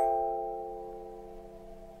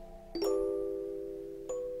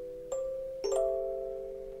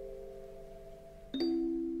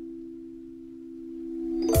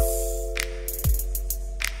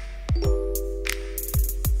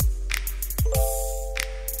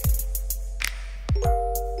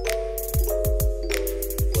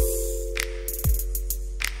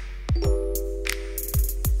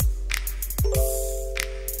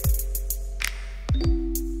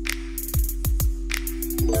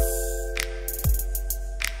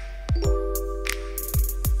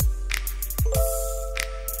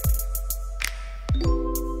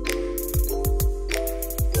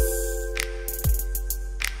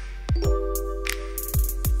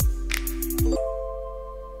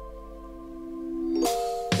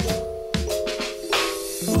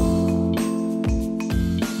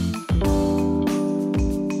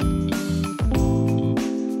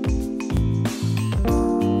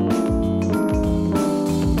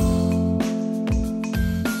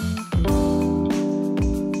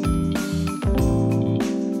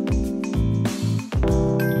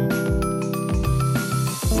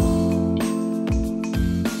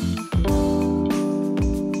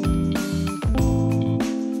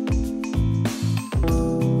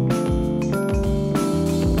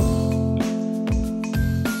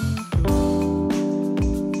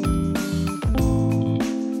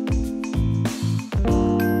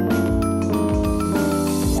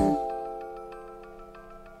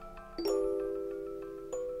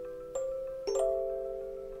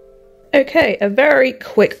 Okay, a very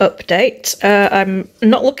quick update. I'm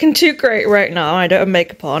not looking too great right now. I don't have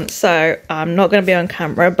makeup on, so I'm not going to be on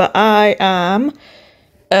camera, but I am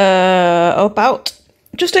about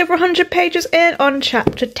just over 100 pages in on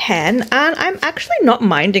chapter 10, and I'm actually not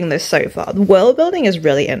minding this so far. The world building is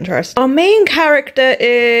really interesting. Our main character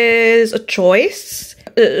is a choice.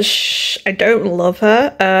 I don't love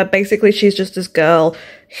her. Basically, she's just this girl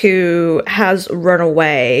who has run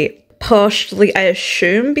away, partially, I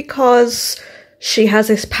assume, because she has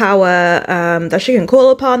this power that she can call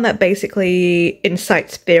upon that basically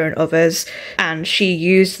incites fear in others, and she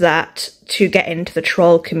used that to get into the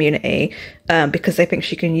troll community because they think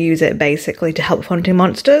she can use it basically to help hunting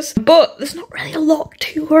monsters. But there's not really a lot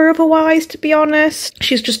to her otherwise, to be honest.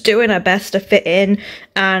 She's just doing her best to fit in,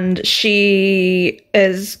 and she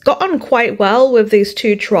has got on quite well with these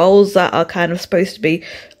two trolls that are kind of supposed to be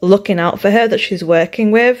looking out for her, that she's working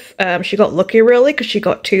with. She got lucky really, because she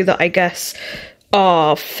got two that I guess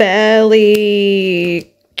are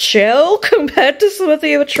fairly chill compared to some of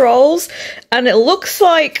the other trolls, and it looks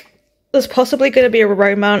like there's possibly going to be a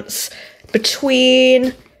romance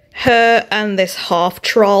between her and this half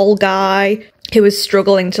troll guy who is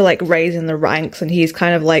struggling to like raise in the ranks, and he's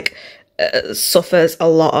kind of like suffers a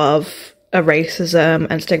lot of racism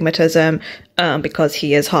and stigmatism because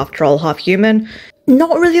he is half troll, half human.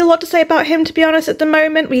 Not really a lot to say about him, to be honest, at the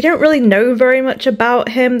moment. We don't really know very much about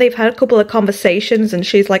him. They've had a couple of conversations and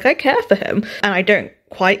she's like, I care for him. And I don't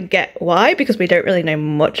quite get why, because we don't really know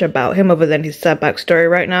much about him other than his sad backstory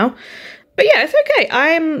right now. But yeah, it's okay.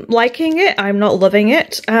 I'm liking it. I'm not loving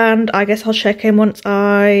it. And I guess I'll check in once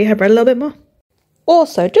I have read a little bit more.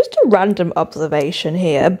 Also, just a random observation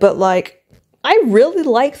here, but like, I really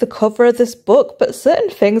like the cover of this book, but certain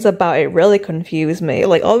things about it really confuse me.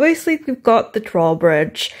 Like, obviously we've got the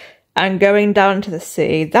drawbridge and going down to the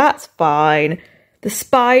sea, that's fine. The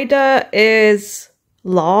spider is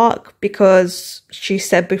Lark because she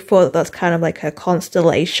said before that that's kind of like her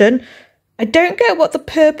constellation. I don't get what the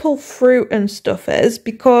purple fruit and stuff is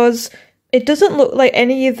because it doesn't look like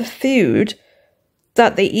any of the food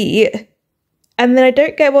that they eat. And then I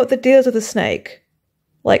don't get what the deal is with the snake,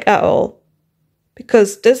 like, at all.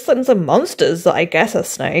 Because there's some monsters that I guess are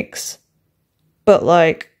snakes. But,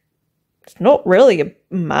 like, it's not really a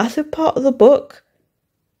massive part of the book.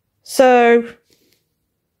 So,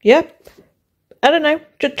 yeah. I don't know.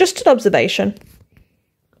 Just an observation.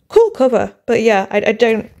 Cool cover. But yeah, I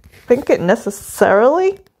don't think it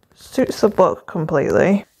necessarily suits the book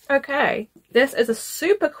completely. Okay. This is a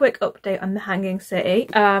super quick update on The Hanging City.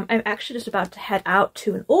 I'm actually just about to head out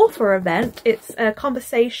to an author event. It's a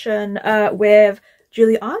conversation with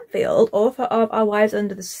Julie Arnfield, author of Our Wives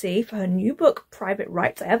Under the Sea, for her new book, Private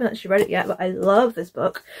Rights. I haven't actually read it yet, but I love this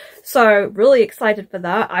book. So really excited for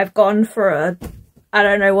that. I've gone for a, I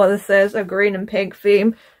don't know what this is, a green and pink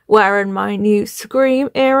theme, wearing my new Scream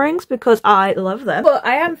earrings because I love them. But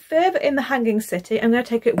I am further in The Hanging City. I'm going to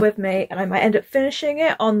take it with me and I might end up finishing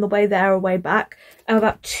it on the way there or way back. I'm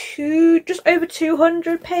about just over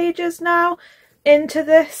 200 pages now into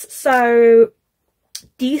this, so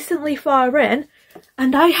decently far in.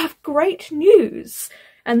 And I have great news.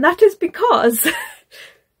 And that is because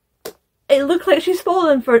it looks like she's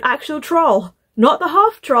fallen for an actual troll. Not the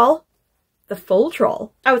half troll. The full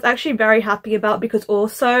troll. I was actually very happy about because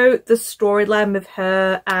also the storyline with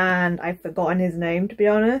her and I've forgotten his name, to be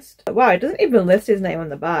honest. Wow, it doesn't even list his name on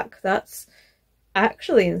the back. That's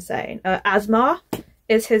actually insane. Asmar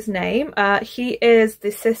is his name. He is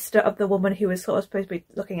the sister of the woman who was sort of supposed to be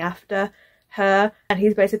looking after her, and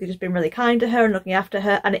he's basically just been really kind to her and looking after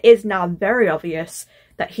her, and it is now very obvious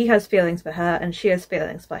that he has feelings for her and she has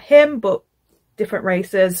feelings for him, but different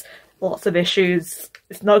races. Lots of issues.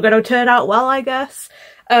 It's not going to turn out well, I guess.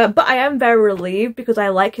 But I am very relieved because I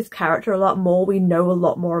like his character a lot more. We know a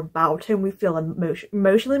lot more about him. We feel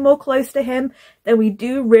emotionally more close to him than we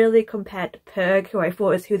do really compared to Purg, who I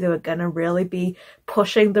thought is who they were going to really be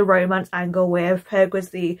pushing the romance angle with. Purg was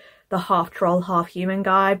the half troll, half human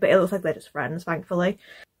guy, but it looks like they're just friends, thankfully.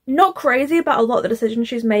 Not crazy about a lot of the decisions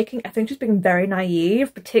she's making. I think she's being very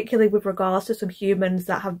naive, particularly with regards to some humans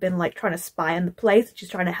that have been like trying to spy on the place. She's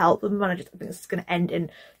trying to help them, and I think this is going to end in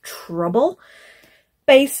trouble.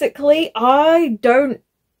 Basically, I don't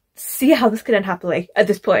see how this could end happily at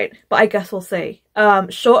this point, but I guess we'll see.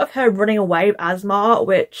 Short of her running away with Asmar,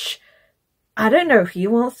 which I don't know if he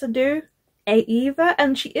wants to do either,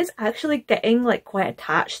 and she is actually getting like quite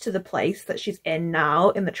attached to the place that she's in now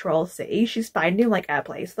in the Troll City. She's finding like a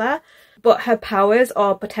place there, but her powers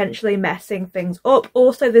are potentially messing things up.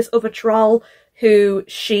 Also, this other troll who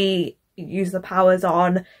she used the powers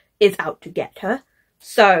on is out to get her,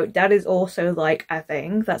 so that is also like a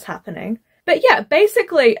thing that's happening. But yeah,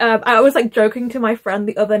 basically, I was like joking to my friend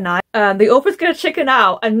the other night, the author's gonna chicken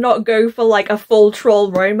out and not go for like a full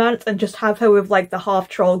troll romance and just have her with like the half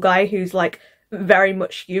troll guy who's like very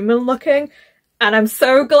much human looking. And I'm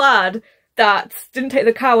so glad that didn't take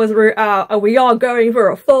the coward's route out and we are going for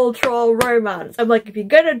a full troll romance. I'm like, if you're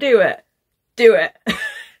gonna do it, do it.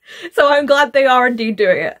 So I'm glad they are indeed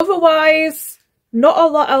doing it. Otherwise, not a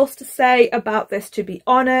lot else to say about this, to be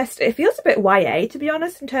honest. It feels a bit YA, to be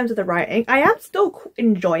honest, in terms of the writing. I am still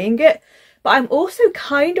enjoying it, but I'm also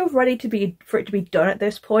kind of ready for it to be done at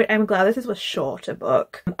this point. I'm glad this is a shorter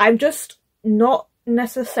book. I'm just not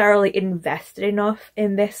necessarily invested enough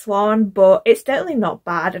in this one, but it's definitely not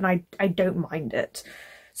bad and I don't mind it.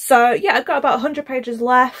 So yeah, I've got about 100 pages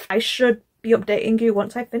left. I should be updating you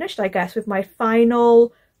once I've finished, I guess, with my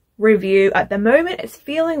final review. At the moment, it's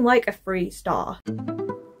feeling like a 3-star.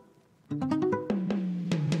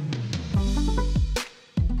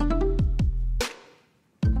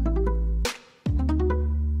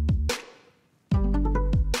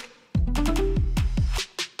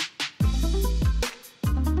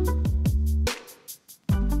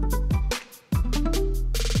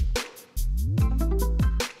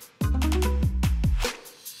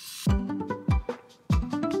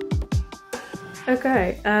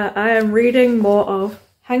 Okay, I am reading more of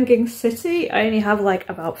Hanging City. I only have like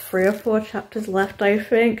about 3 or 4 chapters left, I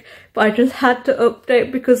think, but I just had to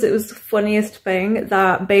update because it was the funniest thing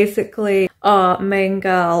that basically our main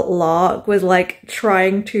girl Lark was like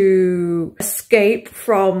trying to escape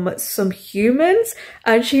from some humans,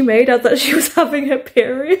 and she made out that she was having her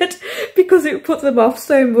period because it put them off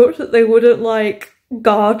so much that they wouldn't like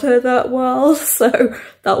guard her that well, so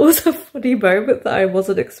that was a funny moment that I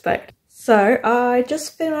wasn't expecting. So I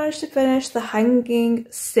just managed to finish The Hanging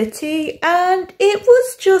City and it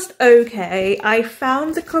was just okay. I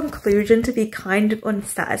found the conclusion to be kind of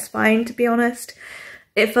unsatisfying, to be honest.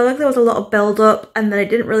 It felt like there was a lot of build up and then I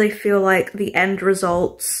didn't really feel like the end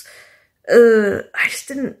results. I just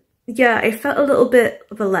didn't, yeah, it felt a little bit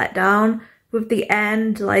of a letdown with the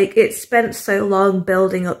end. Like, it spent so long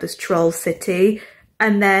building up this troll city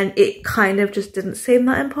and then it kind of just didn't seem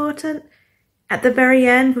that important at the very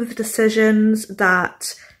end with the decisions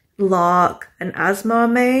that Lark and Asmar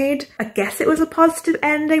made. I guess it was a positive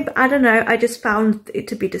ending, but I don't know, I just found it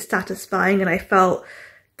to be dissatisfying and I felt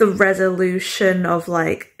the resolution of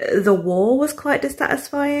like the war was quite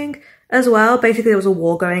dissatisfying as well. Basically there was a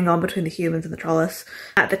war going on between the humans and the Trolls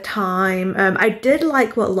at the time. I did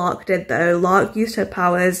like what Lark did though. Lark used her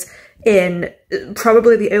powers in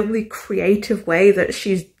probably the only creative way that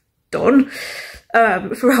she's done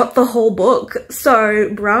throughout the whole book,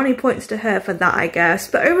 so brownie points to her for that, I guess.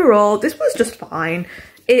 But overall this was just fine.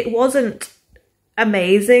 It wasn't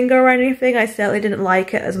amazing or anything. I certainly didn't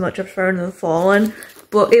like it as much as Throne of the Fallen,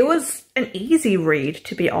 but it was an easy read,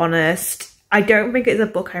 to be honest. I don't think it's a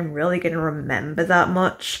book I'm really going to remember that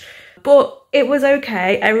much, but it was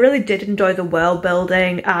okay. I really did enjoy the world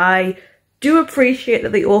building. I do appreciate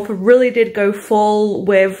that the author really did go full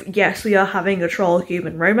with, yes, we are having a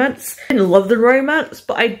troll-human romance. I didn't love the romance,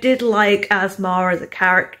 but I did like Asmar as a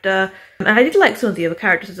character. And I did like some of the other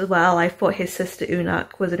characters as well. I thought his sister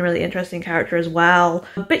Unak was a really interesting character as well.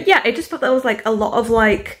 But yeah, I just felt there was like a lot of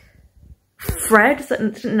like threads that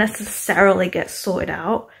didn't necessarily get sorted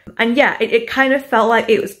out. And yeah, it kind of felt like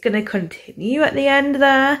it was going to continue at the end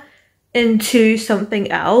there into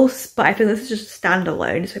something else, but I think this is just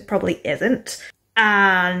standalone, so it probably isn't.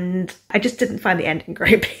 And I just didn't find the ending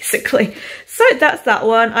great, basically. So that's that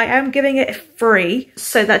one. I am giving it a 3,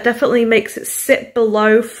 so that definitely makes it sit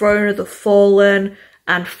below Throne of the Fallen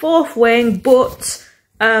and Fourth Wing, but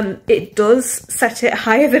it does set it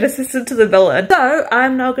higher than Assistant to the Villain. So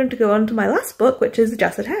I'm now going to go on to my last book, which is The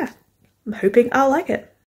Jasted Hare. I'm hoping I'll like it.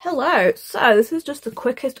 Hello, so this is just the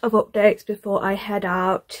quickest of updates before I head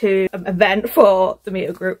out to an event for the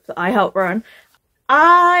meetup group that I help run.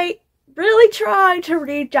 I really tried to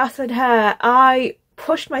read Jasted Hare. I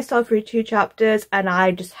pushed myself through 2 chapters and I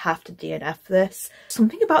just have to DNF this.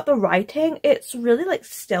 Something about the writing, it's really like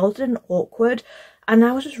stilted and awkward and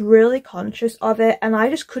I was just really conscious of it and I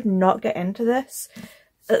just could not get into this.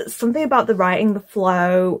 Something about the writing, the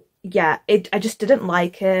flow, yeah, I just didn't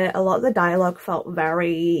like it. A lot of the dialogue felt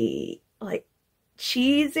very, like,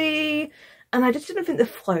 cheesy, and I just didn't think the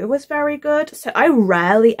flow was very good. So I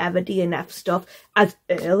rarely ever DNF stuff as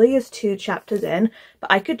early as 2 chapters in,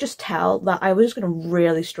 but I could just tell that I was just going to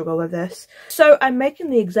really struggle with this. So I'm making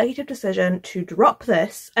the executive decision to drop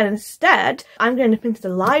this, and instead I'm going to nip into the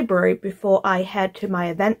library before I head to my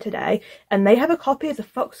event today, and they have a copy of The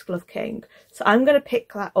Foxglove King. So I'm going to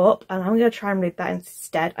pick that up and I'm going to try and read that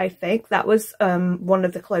instead. I think that was one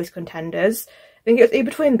of the close contenders. I think it was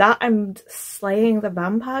between that and Slaying the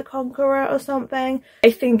Vampire Conqueror or something.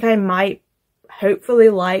 I think I might hopefully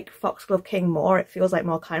like Foxglove King more. It feels like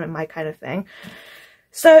more kind of my kind of thing.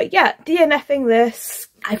 So yeah, DNFing this.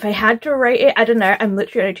 If I had to rate it, I don't know, I'm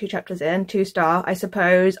literally only 2 chapters in, 2-star, I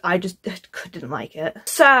suppose. I just didn't like it.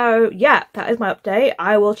 So yeah, that is my update.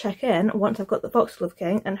 I will check in once I've got the Foxglove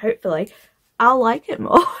King and hopefully I'll like it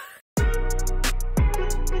more.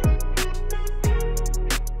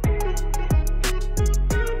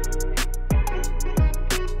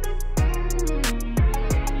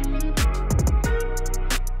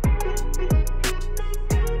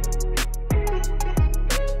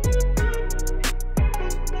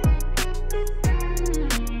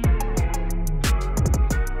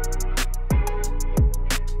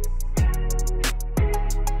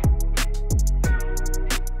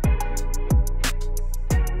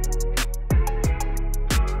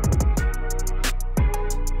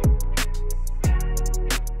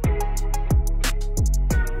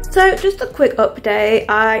 So just a quick update,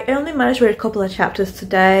 I only managed to read a couple of chapters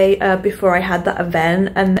today before I had that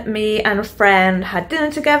event, and me and a friend had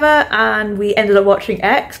dinner together and we ended up watching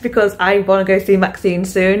X because I want to go see Maxine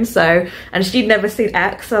soon, and she'd never seen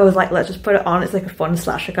X, so I was like, let's just put it on, it's like a fun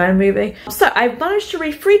slasher kind of movie. So I've managed to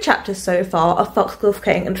read 3 chapters so far of Foxglove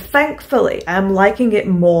King and thankfully I'm liking it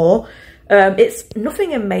more. It's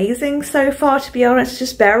nothing amazing so far, to be honest, it's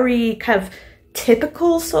just very kind of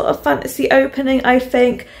typical sort of fantasy opening, I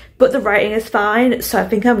think, but the writing is fine, so I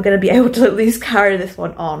think I'm going to be able to at least carry this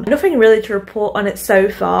one on. Nothing really to report on it so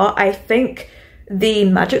far. I think The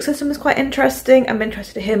magic system is quite interesting. I'm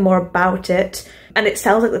interested to hear more about it, and it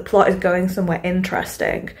sounds like the plot is going somewhere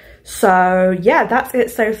interesting. So yeah, that's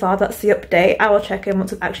it so far. That's the update. I will check in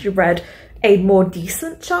once I've actually read a more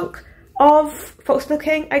decent chunk of Foxglove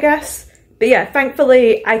King, I guess. But yeah,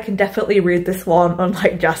 thankfully I can definitely read this one,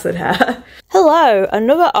 unlike Jazz and Hair. Hello,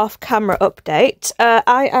 another off-camera update.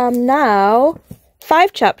 I am now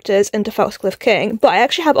 5 chapters into Foxglove King, but I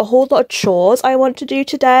actually have a whole lot of chores I want to do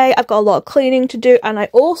today. I've got a lot of cleaning to do, and I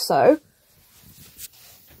also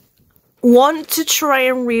want to try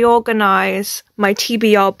and reorganize my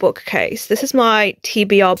TBR bookcase. This is my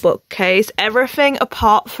TBR bookcase. Everything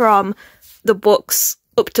apart from the books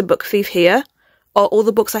up to Book Thief here are all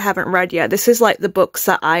the books I haven't read yet. This is like the books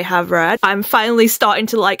that I have read. I'm finally starting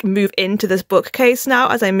to like move into this bookcase now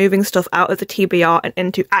as I'm moving stuff out of the TBR and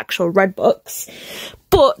into actual read books.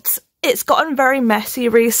 But it's gotten very messy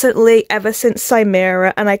recently ever since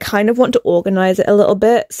Chimera, and I kind of want to organize it a little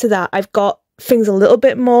bit so that I've got things a little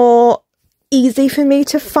bit more easy for me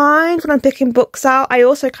to find when I'm picking books out. I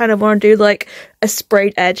also kind of want to do like a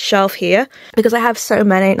sprayed edge shelf here because I have so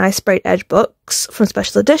many nice sprayed edge books from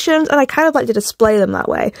special editions, and I kind of like to display them that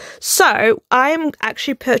way. So I'm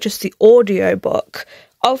actually purchased the audiobook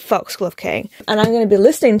of Foxglove King, and I'm going to be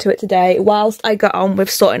listening to it today whilst I get on with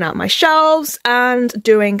sorting out my shelves and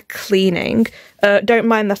doing cleaning. Don't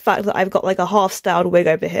mind the fact that I've got like a half-styled wig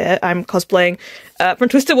over here. I'm cosplaying from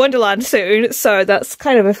Twisted Wonderland soon, so that's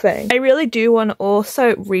kind of a thing. I really do want to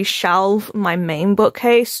also reshelve my main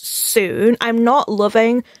bookcase soon. I'm not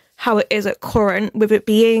loving how it is at current with it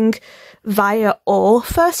being via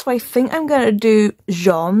author, so I think I'm going to do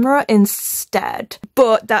genre instead.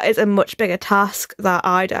 But that is a much bigger task that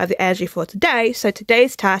I don't have the energy for today, so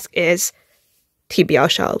today's task is TBR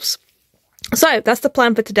shelves. So that's the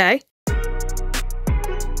plan for today.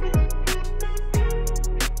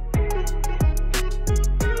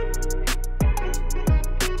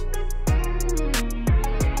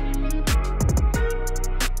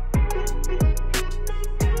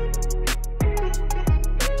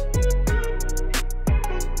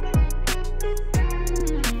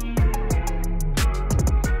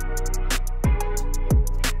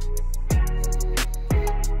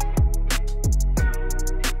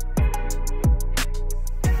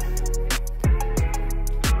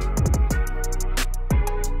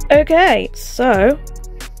 Okay, so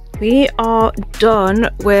we are done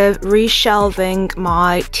with reshelving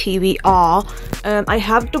my TBR. I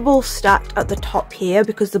have double stacked at the top here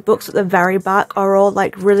because the books at the very back are all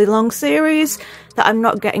like really long series that I'm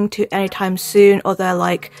not getting to anytime soon, or they're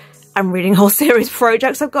like I'm reading whole series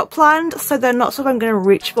projects I've got planned, so they're not something I'm going to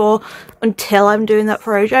reach for until I'm doing that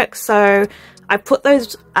project. So I put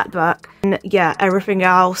those at the back, and yeah, everything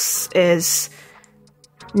else is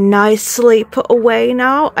nicely put away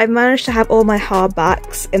now. I've managed to have all my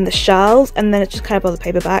hardbacks in the shelves, and then it's just kind of all the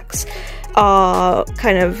paperbacks are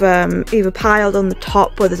kind of either piled on the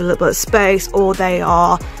top where there's a little bit of space, or they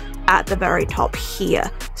are at the very top here.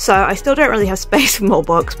 So I still don't really have space for more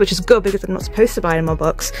books, which is good because I'm not supposed to buy any more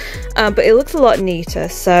books, but it looks a lot neater.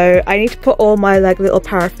 So I need to put all my like little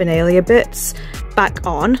paraphernalia bits back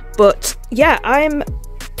on. But yeah, I'm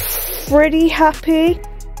pretty happy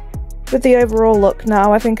with the overall look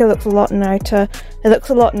now. I think it looks a lot nicer. It looks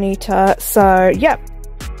a lot neater, so yeah.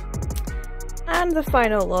 And the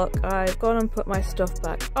final look, I've gone and put my stuff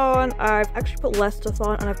back on. I've actually put less stuff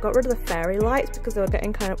on, and I've got rid of the fairy lights because they were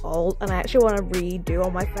getting kind of old, and I actually want to redo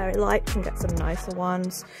all my fairy lights and get some nicer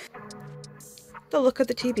ones. The look of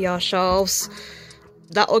the TBR shelves,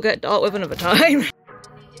 that will get dealt with another time.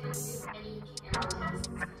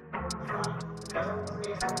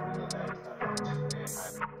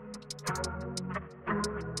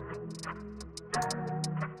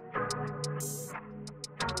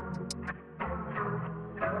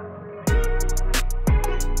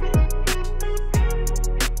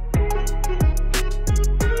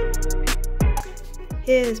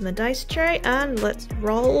 Here's my dice tray, and let's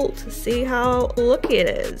roll to see how lucky it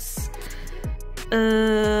is.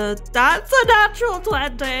 That's a natural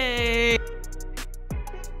 20!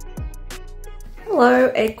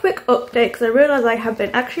 Hello, a quick update because I realised I have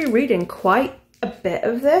been actually reading quite a bit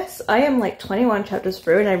of this. I am like 21 chapters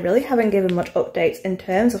through, and I really haven't given much updates in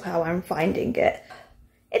terms of how I'm finding it.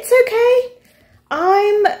 It's okay.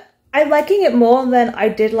 I'm liking it more than I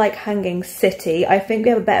did like Hanging City. I think we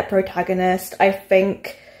have a better protagonist. I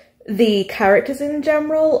think the characters in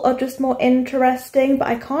general are just more interesting, but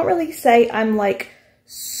I can't really say I'm like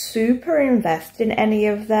super invested in any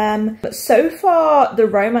of them. But so far, the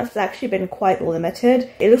romance has actually been quite limited.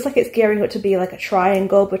 It looks like it's gearing up to be like a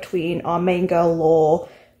triangle between our main girl Law,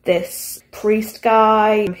 this priest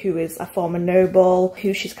guy who is a former noble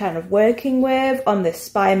who she's kind of working with on this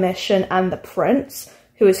spy mission, and the prince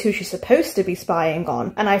who is who she's supposed to be spying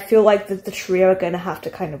on. And I feel like the trio are going to have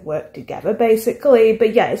to kind of work together, basically.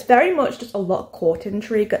 But yeah, it's very much just a lot of court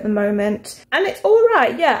intrigue at the moment. And it's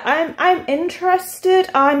alright, yeah, I'm interested.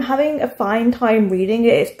 I'm having a fine time reading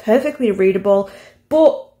it. It's perfectly readable,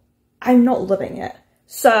 but I'm not loving it.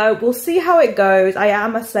 So we'll see how it goes. I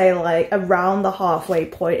am, I say, like around the halfway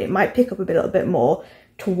point. It might pick up a little bit more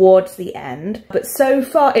towards the end. But so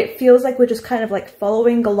far, it feels like we're just kind of like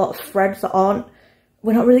following a lot of threads that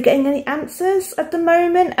we're not really getting any answers at the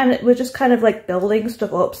moment, and we're just kind of like building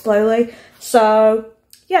stuff up slowly. So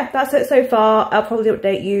yeah, that's it so far. I'll probably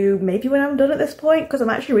update you maybe when I'm done at this point, because I'm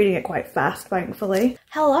actually reading it quite fast, thankfully.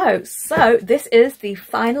 Hello, so this is the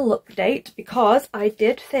final update because I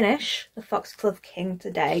did finish The Foxglove King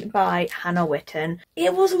today by Hannah Witten.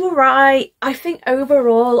 It was alright. I think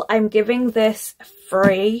overall I'm giving this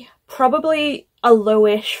 3, probably a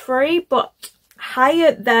lowish 3, but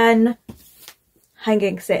higher than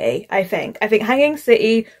Hanging City, I think. I think Hanging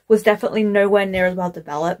City was definitely nowhere near as well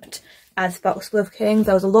developed as Foxglove King.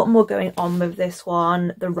 There was a lot more going on with this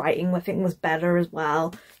one. The writing, I think, was better as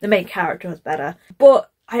well. The main character was better.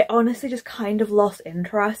 But I honestly just kind of lost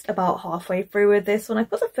interest about halfway through with this one. I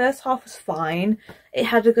thought the first half was fine. It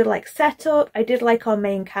had a good, like, setup. I did like our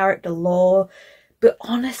main character lore. But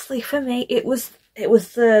honestly, for me, it was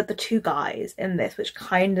the two guys in this which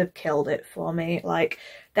kind of killed it for me. Like,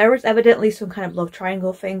 there was evidently some kind of love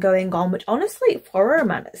triangle thing going on, which honestly, for a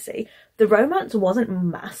romantasy, the romance wasn't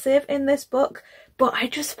massive in this book, but I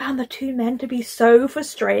just found the two men to be so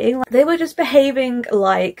frustrating. Like, they were just behaving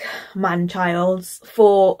like man-childs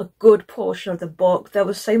for a good portion of the book. There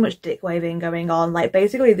was so much dick-waving going on. Like,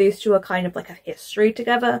 basically, these two are kind of like a history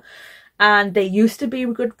together. And they used to be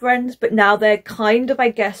good friends, but now they're kind of,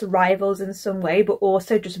 I guess, rivals in some way, but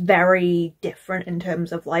also just very different in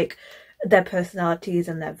terms of, like, their personalities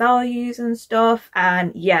and their values and stuff.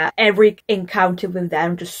 And yeah, every encounter with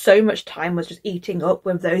them, just so much time was just eating up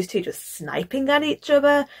with those two just sniping at each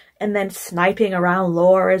other and then sniping around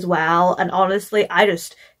Laura as well. And honestly, I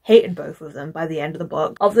just hated both of them by the end of the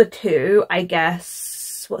book. Of the two, I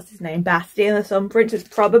guess, what's his name? Bastian the Sun Prince is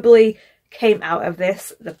probably came out of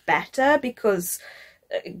this the better, because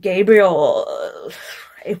Gabriel,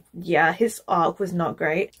 yeah, his arc was not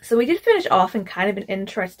great. So we did finish off in kind of an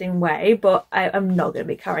interesting way, but I'm not going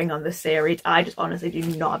to be carrying on the series. I just honestly do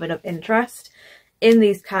not have enough interest in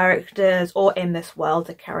these characters or in this world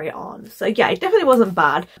to carry on. So yeah, it definitely wasn't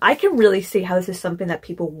bad. I can really see how this is something that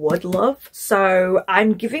people would love. So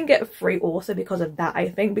I'm giving it a 3 also because of that, I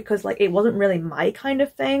think, because like it wasn't really my kind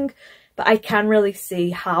of thing, but I can really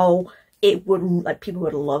see how it would, like, people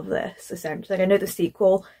would love this, essentially. Like, I know the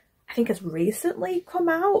sequel, I think, has recently come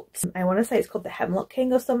out. I want to say it's called The Hemlock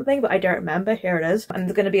King or something, but I don't remember. Here it is. And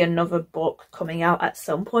there's going to be another book coming out at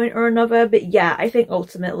some point or another. But yeah, I think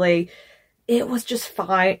ultimately it was just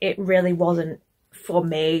fine. It really wasn't for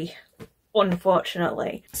me,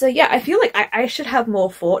 unfortunately. So yeah, I feel like I should have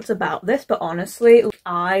more thoughts about this, but honestly,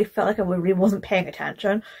 I felt like I really wasn't paying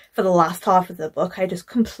attention for the last half of the book. I just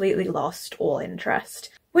completely lost all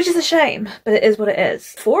interest. Which is a shame, but it is what it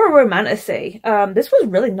is. For a romantasy, this was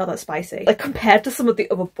really not that spicy. Like, compared to some of the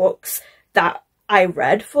other books that I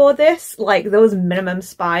read for this, like, there was minimum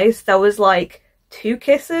spice. There was, like, 2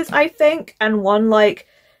 kisses, I think, and 1, like,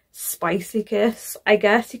 spicy kiss, I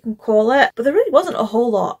guess you can call it. But there really wasn't a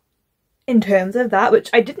whole lot in terms of that, which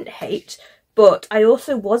I didn't hate. But I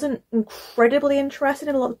also wasn't incredibly interested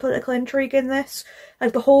in a lot of political intrigue in this.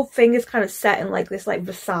 Like, the whole thing is kind of set in, like, this, like,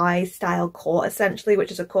 Versailles-style court, essentially,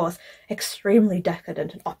 which is, of course, extremely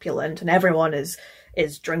decadent and opulent, and everyone is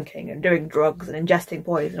drinking and doing drugs and ingesting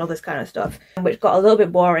poison and all this kind of stuff, which got a little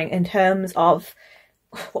bit boring in terms of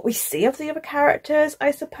what we see of the other characters,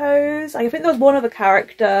 I suppose. I think there was one other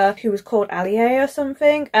character who was called Allier or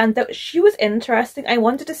something, and that she was interesting. I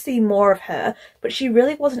wanted to see more of her, but she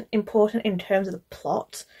really wasn't important in terms of the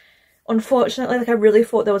plot. Unfortunately, like, I really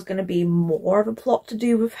thought there was going to be more of a plot to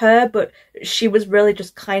do with her, but she was really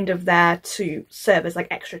just kind of there to serve as, like,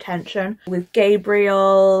 extra tension with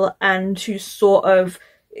Gabriel and to sort of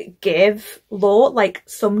give Laura, like,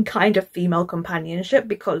 some kind of female companionship,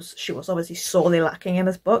 because she was obviously sorely lacking in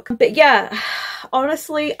this book. But yeah,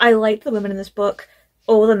 honestly, I liked the women in this book.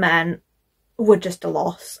 All the men were just a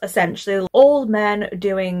loss, essentially. All men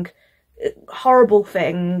doing horrible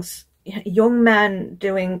things, young men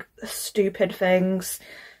doing stupid things.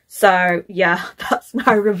 So yeah, that's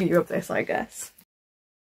my review of this, I guess.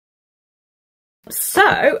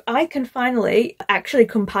 So I can finally actually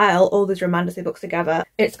compile all these Romantasy books together.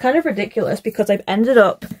 It's kind of ridiculous because I've ended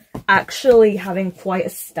up actually having quite a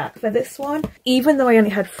stack for this one, even though I only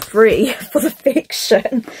had 3 for the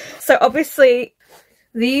fiction. So obviously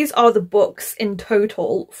these are the books in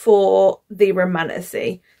total for the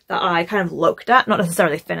Romantasy that I kind of looked at, not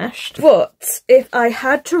necessarily finished. But if I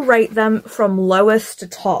had to rate them from lowest to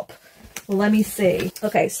top, let me see.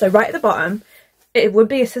 Okay, so right at the bottom, it would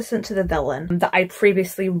be Assistant to the Villain that I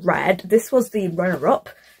previously read. This was the runner-up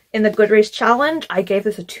in the Goodreads challenge. I gave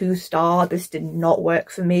this a 2-star. This did not work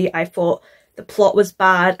for me. I thought the plot was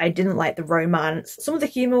bad. I didn't like the romance. Some of the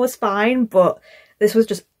humour was fine, but this was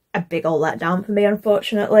just a big old letdown for me,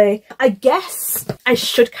 unfortunately. I guess I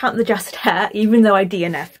should count the Jassed Hair, even though I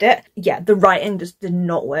DNF'd it. Yeah, the writing just did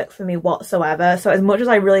not work for me whatsoever. So as much as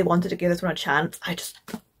I really wanted to give this one a chance, I just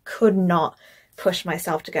could not push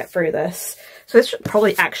myself to get through this. So this should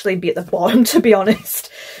probably actually be at the bottom, to be honest,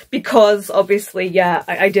 because obviously, yeah,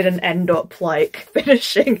 I didn't end up like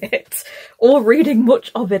finishing it or reading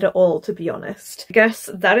much of it at all, to be honest. I guess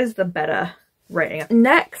that is the better rating.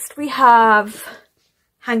 Next we have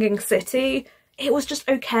Hanging City. It was just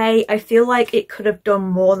okay. I feel like it could have done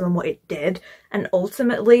more than what it did, and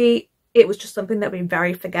ultimately it was just something that would be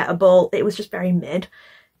very forgettable. It was just very mid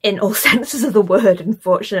in all senses of the word,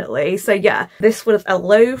 unfortunately. So yeah, this was a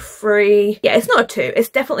low 3. Yeah, it's not a 2. It's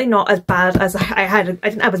definitely not as bad as I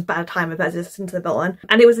didn't have as bad a time with as Assistant to the Villain.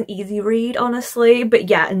 And it was an easy read, honestly. But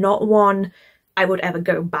yeah, not one I would ever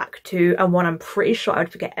go back to, and one I'm pretty sure I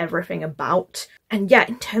would forget everything about. And yeah,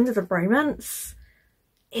 in terms of the romance,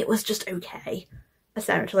 it was just okay,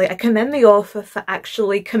 essentially. I commend the author for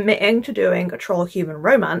actually committing to doing a troll-human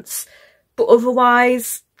romance, but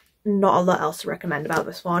otherwise, not a lot else to recommend about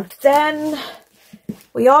this one. Then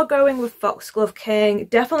we are going with Foxglove King.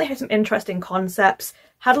 Definitely had some interesting concepts,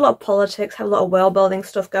 had a lot of politics, had a lot of world building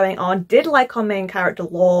stuff going on, did like our main character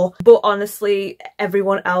Law, but honestly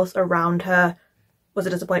everyone else around her was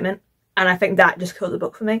a disappointment, and I think that just killed the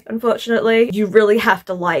book for me, unfortunately. You really have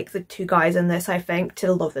to like the 2 guys in this, I think,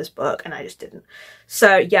 to love this book, and I just didn't.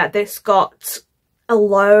 So yeah, this got a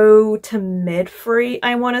low to mid 3,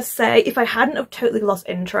 I want to say. If I hadn't have totally lost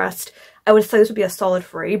interest, I would say this would be a solid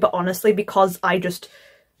 3, but honestly, because I just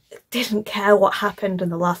didn't care what happened in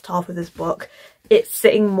the last half of this book, it's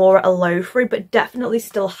sitting more at a low 3, but definitely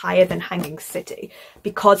still higher than Hanging City,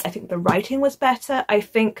 because I think the writing was better. I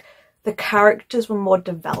think the characters were more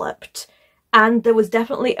developed, and there was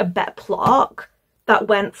definitely a better plot arc that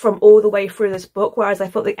went from all the way through this book, whereas I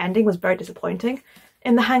thought the ending was very disappointing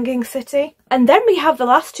in the Hanging City. And then we have the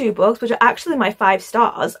last 2 books, which are actually my 5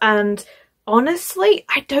 stars, and honestly,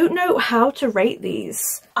 I don't know how to rate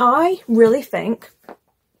these. I really think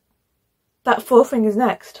that Four Fingers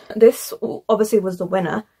Next. This obviously was the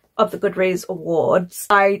winner of the Goodreads Awards.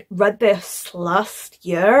 I read this last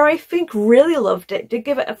year, I think, really loved it, did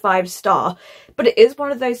give it a 5-star, but it is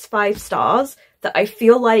one of those 5 stars that I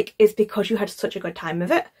feel like is because you had such a good time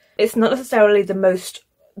with it. It's not necessarily the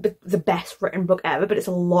best written book ever, but it's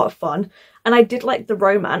a lot of fun, and I did like the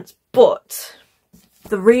romance. But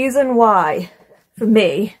the reason why, for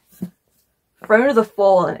me, Throne of the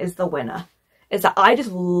Fallen is the winner is that I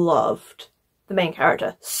just loved the main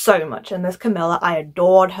character so much in this. Camilla, I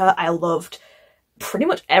adored her. I loved pretty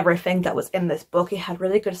much everything that was in this book. It had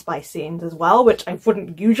really good spy scenes as well, which I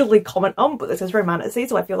wouldn't usually comment on, but this is Romantasy,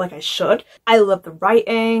 so I feel like I should. I love the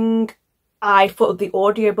writing. I thought the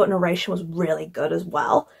audiobook narration was really good as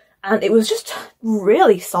well, and it was just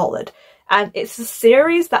really solid. And it's a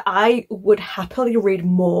series that I would happily read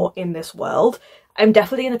more in this world. I'm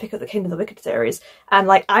definitely going to pick up the Kingdom of the Wicked series, and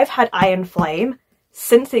like, I've had Iron Flame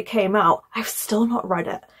since it came out. I've still not read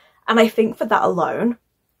it, and I think for that alone,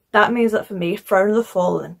 that means that for me, Throne of the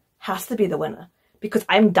Fallen has to be the winner, because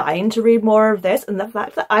I'm dying to read more of this, and the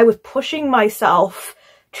fact that I was pushing myself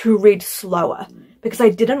to read slower because I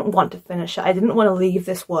didn't want to finish it, I didn't want to leave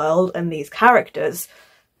this world and these characters,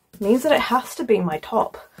 means that it has to be my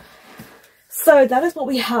top. So that is what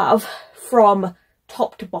we have from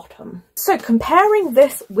top to bottom. So comparing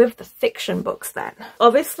this with the fiction books then.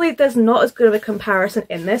 Obviously there's not as good of a comparison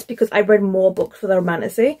in this because I read more books for the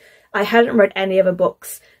Romantasy. I hadn't read any other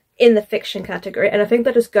books in the fiction category, and I think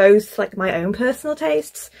that just goes to like my own personal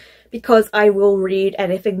tastes, because I will read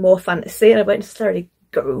anything more fantasy and I won't necessarily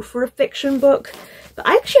go for a fiction book. But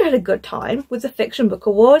I actually had a good time with the fiction book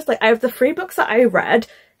awards. Like, out of the 3 books that I read,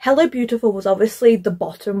 Hello Beautiful was obviously the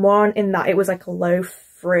bottom one in that it was like a low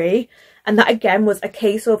 3, and that again was a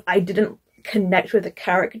case of I didn't connect with the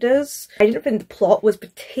characters. I didn't think the plot was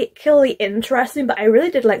particularly interesting, but I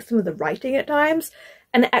really did like some of the writing at times,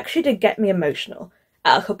 and it actually did get me emotional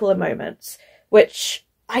at a couple of moments. which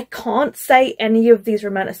I can't say any of these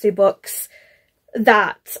Romantasy books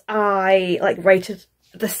that I like rated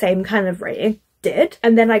the same kind of rating did.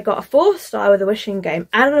 And then I got a 4-star with The Wishing Game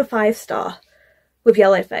and a 5-star with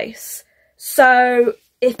Yellowface. So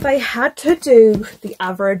if I had to do the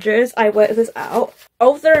averages, I worked this out.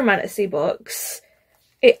 Of the Romantasy books,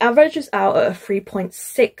 it averages out at a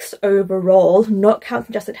 3.6 overall, not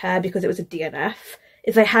counting Just Hair because it was a DNF.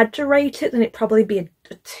 If I had to rate it, then it'd probably be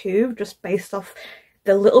a 2, just based off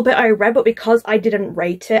the little bit I read, but because I didn't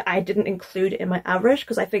rate it, I didn't include it in my average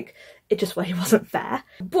because I think it just really wasn't fair.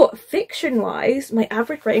 But fiction-wise, my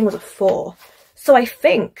average rating was a 4. So I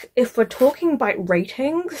think if we're talking about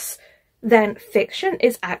ratings, then fiction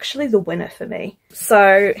is actually the winner for me.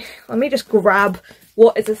 So let me just grab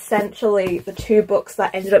what is essentially the 2 books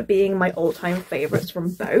that ended up being my all-time favourites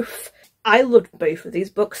from both. I loved both of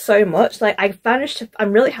these books so much. Like,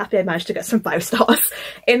 I'm really happy I managed to get some 5 stars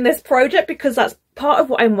in this project because that's part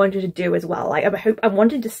of what I wanted to do as well. Like, I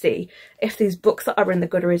wanted to see if these books that are in the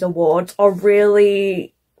Goodreads Awards are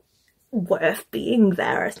really worth being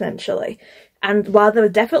there, essentially. And while there were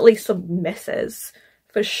definitely some misses,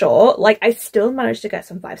 for sure, like, I still managed to get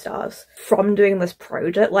some 5 stars from doing this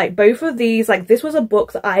project. Like, both of these, like, this was a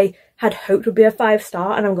book that I had hoped would be a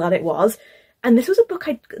 5-star, and I'm glad it was. And this was a book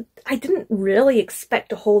I didn't really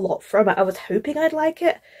expect a whole lot from it. I was hoping I'd like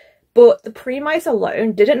it, but the premise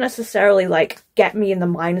alone didn't necessarily, like, get me in the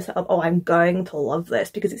mindset of, oh, I'm going to love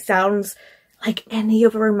this, because it sounds like any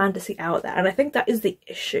other Romantasy out there. And I think that is the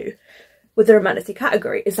issue with the Romantasy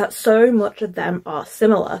category, is that so much of them are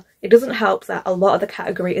similar. It doesn't help that a lot of the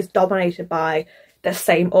category is dominated by the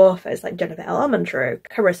same authors, like Jennifer L. Armentrout,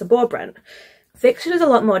 Carissa Borbrent. Fiction is a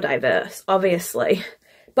lot more diverse, obviously.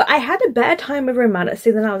 But I had a better time with Romantasy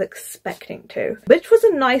than I was expecting to, which was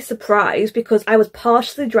a nice surprise because I was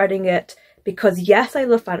partially dreading it because, yes, I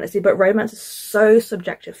love fantasy, but romance is so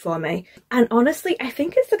subjective for me. And honestly, I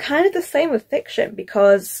think it's kind of the same with fiction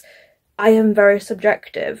because I am very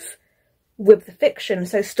subjective with the fiction.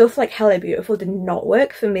 So stuff like Hello Beautiful did not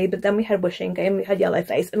work for me, but then we had Wishing Game, we had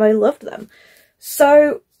Yellowface, and I loved them.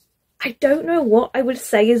 So I don't know what I would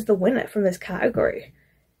say is the winner from this category.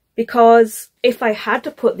 Because if I had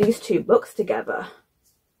to put these 2 books together,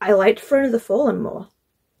 I liked Throne of the Fallen more,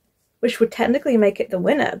 which would technically make it the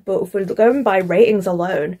winner, but if we're going by ratings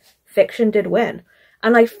alone, fiction did win.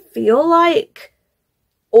 And I feel like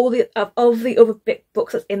of the other big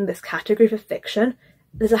books that's in this category for fiction,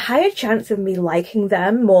 there's a higher chance of me liking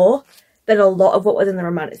them more than a lot of what was in the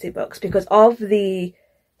Romantasy books, because of the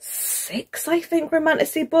 6, I think,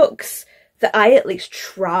 Romantasy books that I at least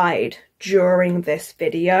tried during this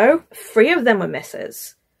video, 3 of them were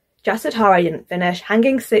misses. Jasad Har I didn't finish,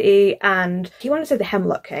 Hanging City, and I want to say the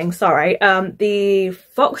Hemlock King, sorry, the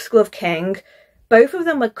Foxglove King, both of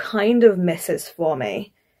them were kind of misses for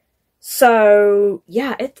me. So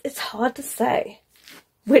yeah, it's hard to say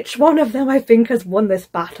which one of them I think has won this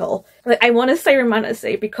battle. Like, I want to say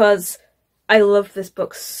Romantasy because I love this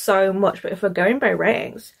book so much, but if we're going by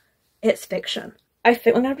ratings, it's fiction. I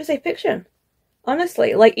think I'm going to have to say fiction.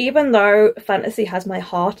 Honestly, like, even though fantasy has my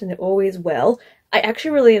heart and it always will, I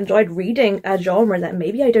actually really enjoyed reading a genre that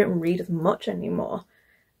maybe I don't read as much anymore.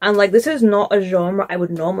 And, like, this is not a genre I would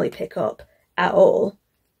normally pick up at all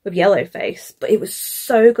with Yellowface, but it was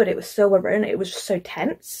so good, it was so well written, it was just so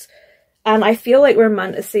tense. And I feel like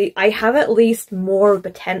Romantasy, I have at least more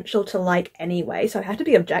potential to like anyway, so I have to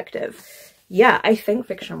be objective. Yeah, I think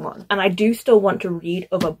fiction won. And I do still want to read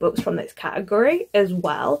other books from this category as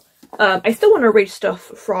well. I still want to read stuff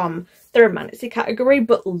from the Romantasy category,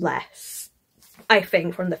 but less, I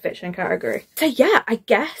think, from the fiction category. So yeah, I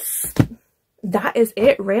guess that is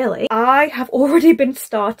it, really. I have already been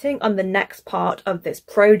starting on the next part of this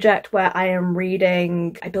project where I am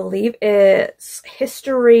reading, I believe it's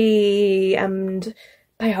history and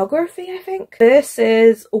biography, I think. This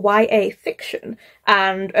is YA fiction,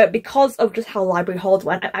 and because of just how Library Holds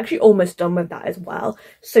went, I'm actually almost done with that as well.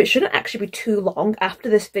 So it shouldn't actually be too long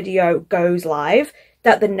after this video goes live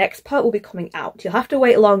that the next part will be coming out. You'll have to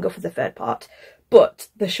wait longer for the 3rd part, but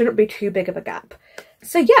there shouldn't be too big of a gap.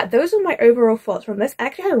 So yeah, those are my overall thoughts from this. I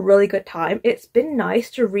actually had a really good time. It's been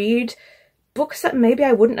nice to read books that maybe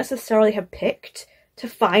I wouldn't necessarily have picked, to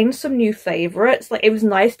find some new favourites. Like, it was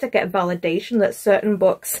nice to get validation that certain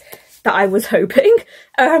books that I was hoping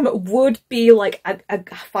would be like a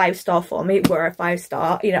 5-star for me were a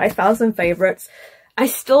 5-star. You know, I found some favourites. I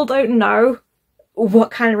still don't know what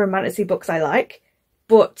kind of Romantasy books I like,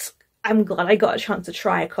 but I'm glad I got a chance to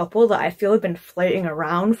try a couple that I feel have been floating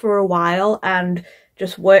around for a while and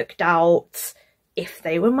just worked out if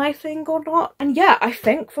they were my thing or not. And yeah, I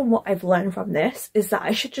think from what I've learned from this is that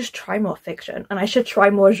I should just try more fiction, and I should try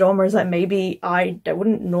more genres that maybe I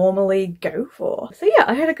wouldn't normally go for. So yeah,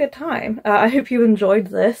 I had a good time. I hope you enjoyed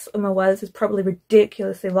this. I'm aware this is probably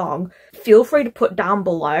ridiculously long. Feel free to put down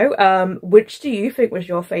below which do you think was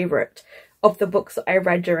your favourite of the books that I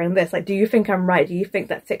read during this. Like, do you think I'm right? Do you think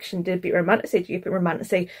that fiction did beat Romantasy? Do you think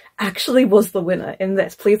Romantasy actually was the winner in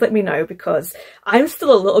this? Please let me know, because I'm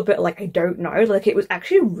still a little bit like, I don't know. Like, it was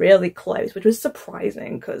actually really close, which was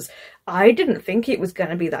surprising because I didn't think it was going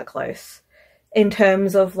to be that close in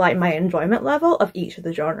terms of like my enjoyment level of each of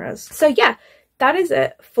the genres. So yeah, that is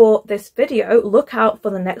it for this video. Look out for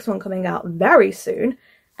the next one coming out very soon.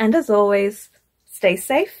 And as always, stay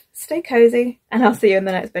safe, stay cozy, and I'll see you in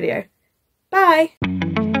the next video. Bye!